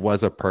really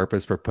was a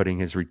purpose for putting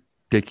his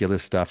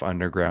ridiculous stuff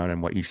underground?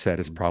 And what you said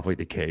is probably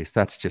the case.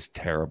 That's just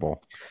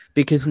terrible.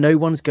 Because no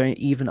one's going,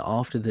 even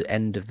after the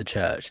end of the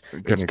church,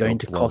 it's going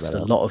to cost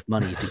a lot of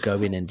money to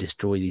go in and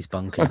destroy these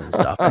bunkers and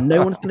stuff. And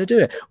no one's going to do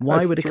it.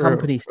 Why would a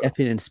company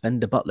step in and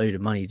spend a buttload of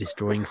money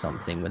destroying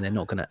something when they're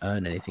not going to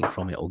earn anything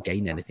from it or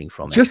gain anything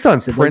from it? Just on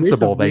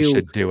principle, they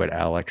should do it,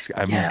 Alex.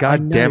 I mean,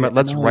 God damn it.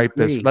 Let's write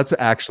this. Let's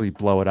actually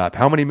blow it up.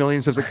 How many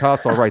millions does it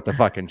cost? I'll write the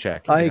fucking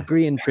check. I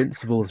agree in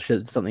principle,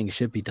 something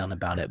should be done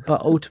about it.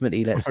 But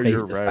ultimately, let's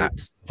face the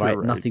facts, right?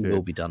 Nothing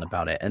will be done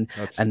about it. And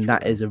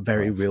that is a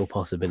very real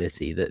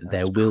possibility that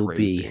there will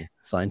be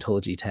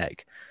Scientology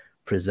tech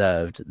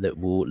preserved that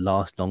will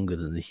last longer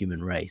than the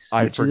human race.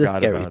 I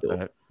forgot about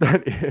that.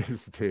 That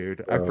is,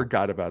 dude. I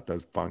forgot about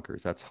those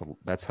bunkers. That's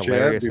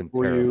hilarious. Chad,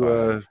 before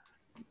you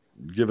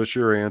give us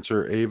your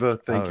answer, Ava,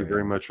 thank you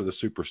very much for the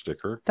super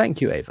sticker. Thank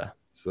you, Ava.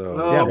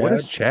 So what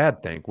does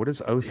Chad think? What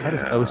does Osa? How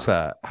does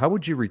Osa? How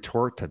would you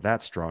retort to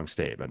that strong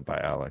statement by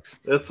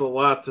Alex? That's a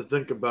lot to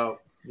think about.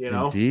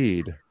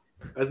 Indeed.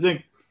 I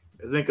think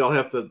I'll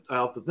have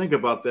to think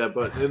about that.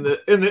 But in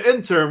the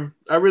interim,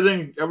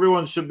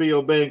 everyone should be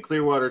obeying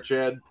Clearwater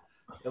Chad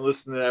and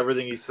listen to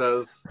everything he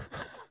says.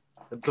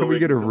 Can we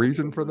get a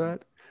reason for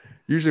that?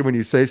 Usually, when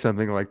you say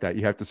something like that,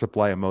 you have to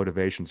supply a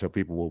motivation so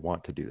people will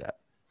want to do that.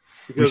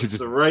 Because it's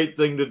the right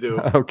thing to do.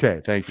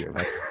 Okay, thank you.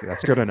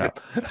 That's good enough.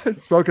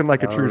 Spoken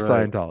like a true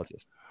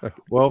Scientologist.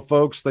 Well,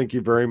 folks, thank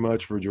you very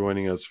much for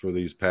joining us for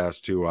these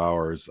past 2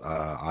 hours.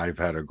 I've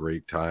had a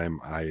great time.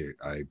 I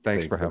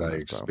Thanks for having I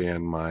us,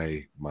 expand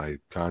my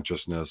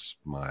consciousness,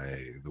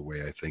 the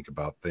way I think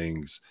about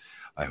things.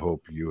 I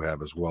hope you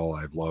have as well.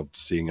 I've loved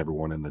seeing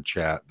everyone in the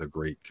chat, the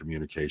great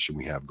communication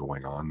we have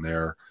going on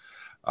there.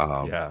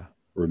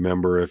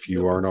 Remember, if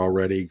you aren't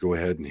already, go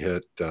ahead and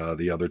hit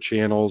the other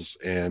channels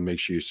and make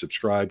sure you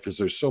subscribe, because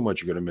there's so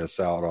much you're going to miss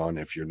out on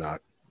if you're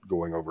not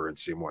going over and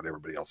seeing what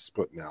everybody else is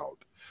putting out.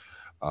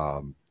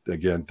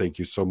 Again, thank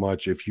you so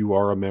much. If you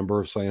are a member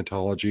of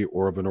Scientology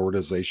or of an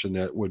organization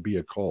that would be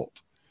a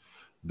cult,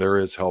 there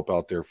is help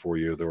out there for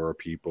you. There are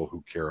people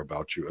who care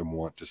about you and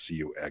want to see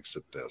you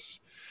exit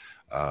this.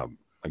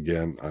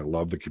 Again, I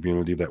love the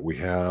community that we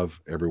have.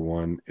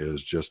 Everyone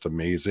is just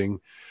amazing.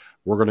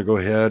 We're going to go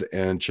ahead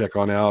and check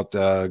on out,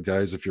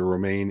 guys. If you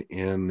remain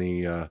in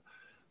the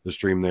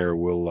stream there,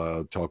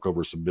 we'll talk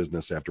over some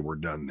business after we're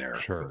done there.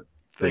 Sure.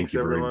 Thank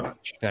you very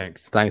much.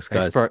 Thanks, guys.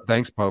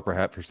 Thanks, Poe,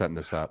 for setting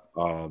this up.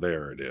 Oh,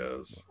 there it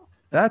is.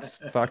 That's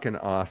fucking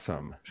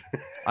awesome.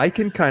 I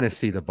can kind of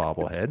see the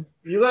bobblehead.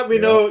 You let me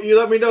know. You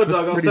let me know,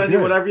 Doug. I'll send you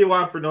whatever you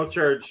want for no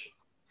charge.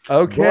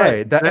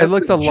 Okay, it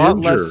looks a lot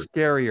less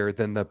scarier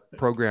than the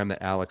program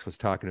that Alex was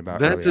talking about.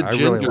 That's earlier. a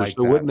ginger. Really like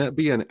so wouldn't that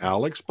be an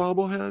Alex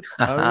bobblehead?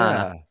 Oh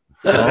yeah.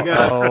 I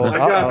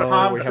got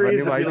palm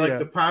trees. If you like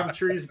the palm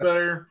trees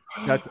better,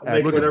 that's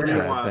make whatever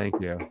you want.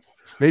 Thank you.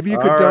 Maybe you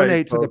could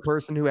donate to the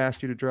person who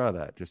asked you to draw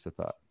that. Just a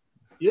thought.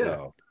 Yeah.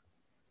 Well,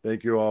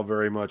 thank you all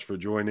very much for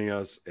joining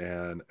us,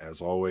 and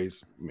as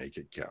always, make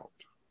it count.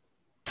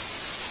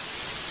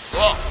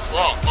 Wah,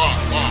 wah,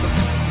 wah,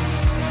 wah.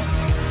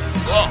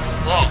 Wah,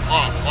 wah,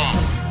 wah, wah.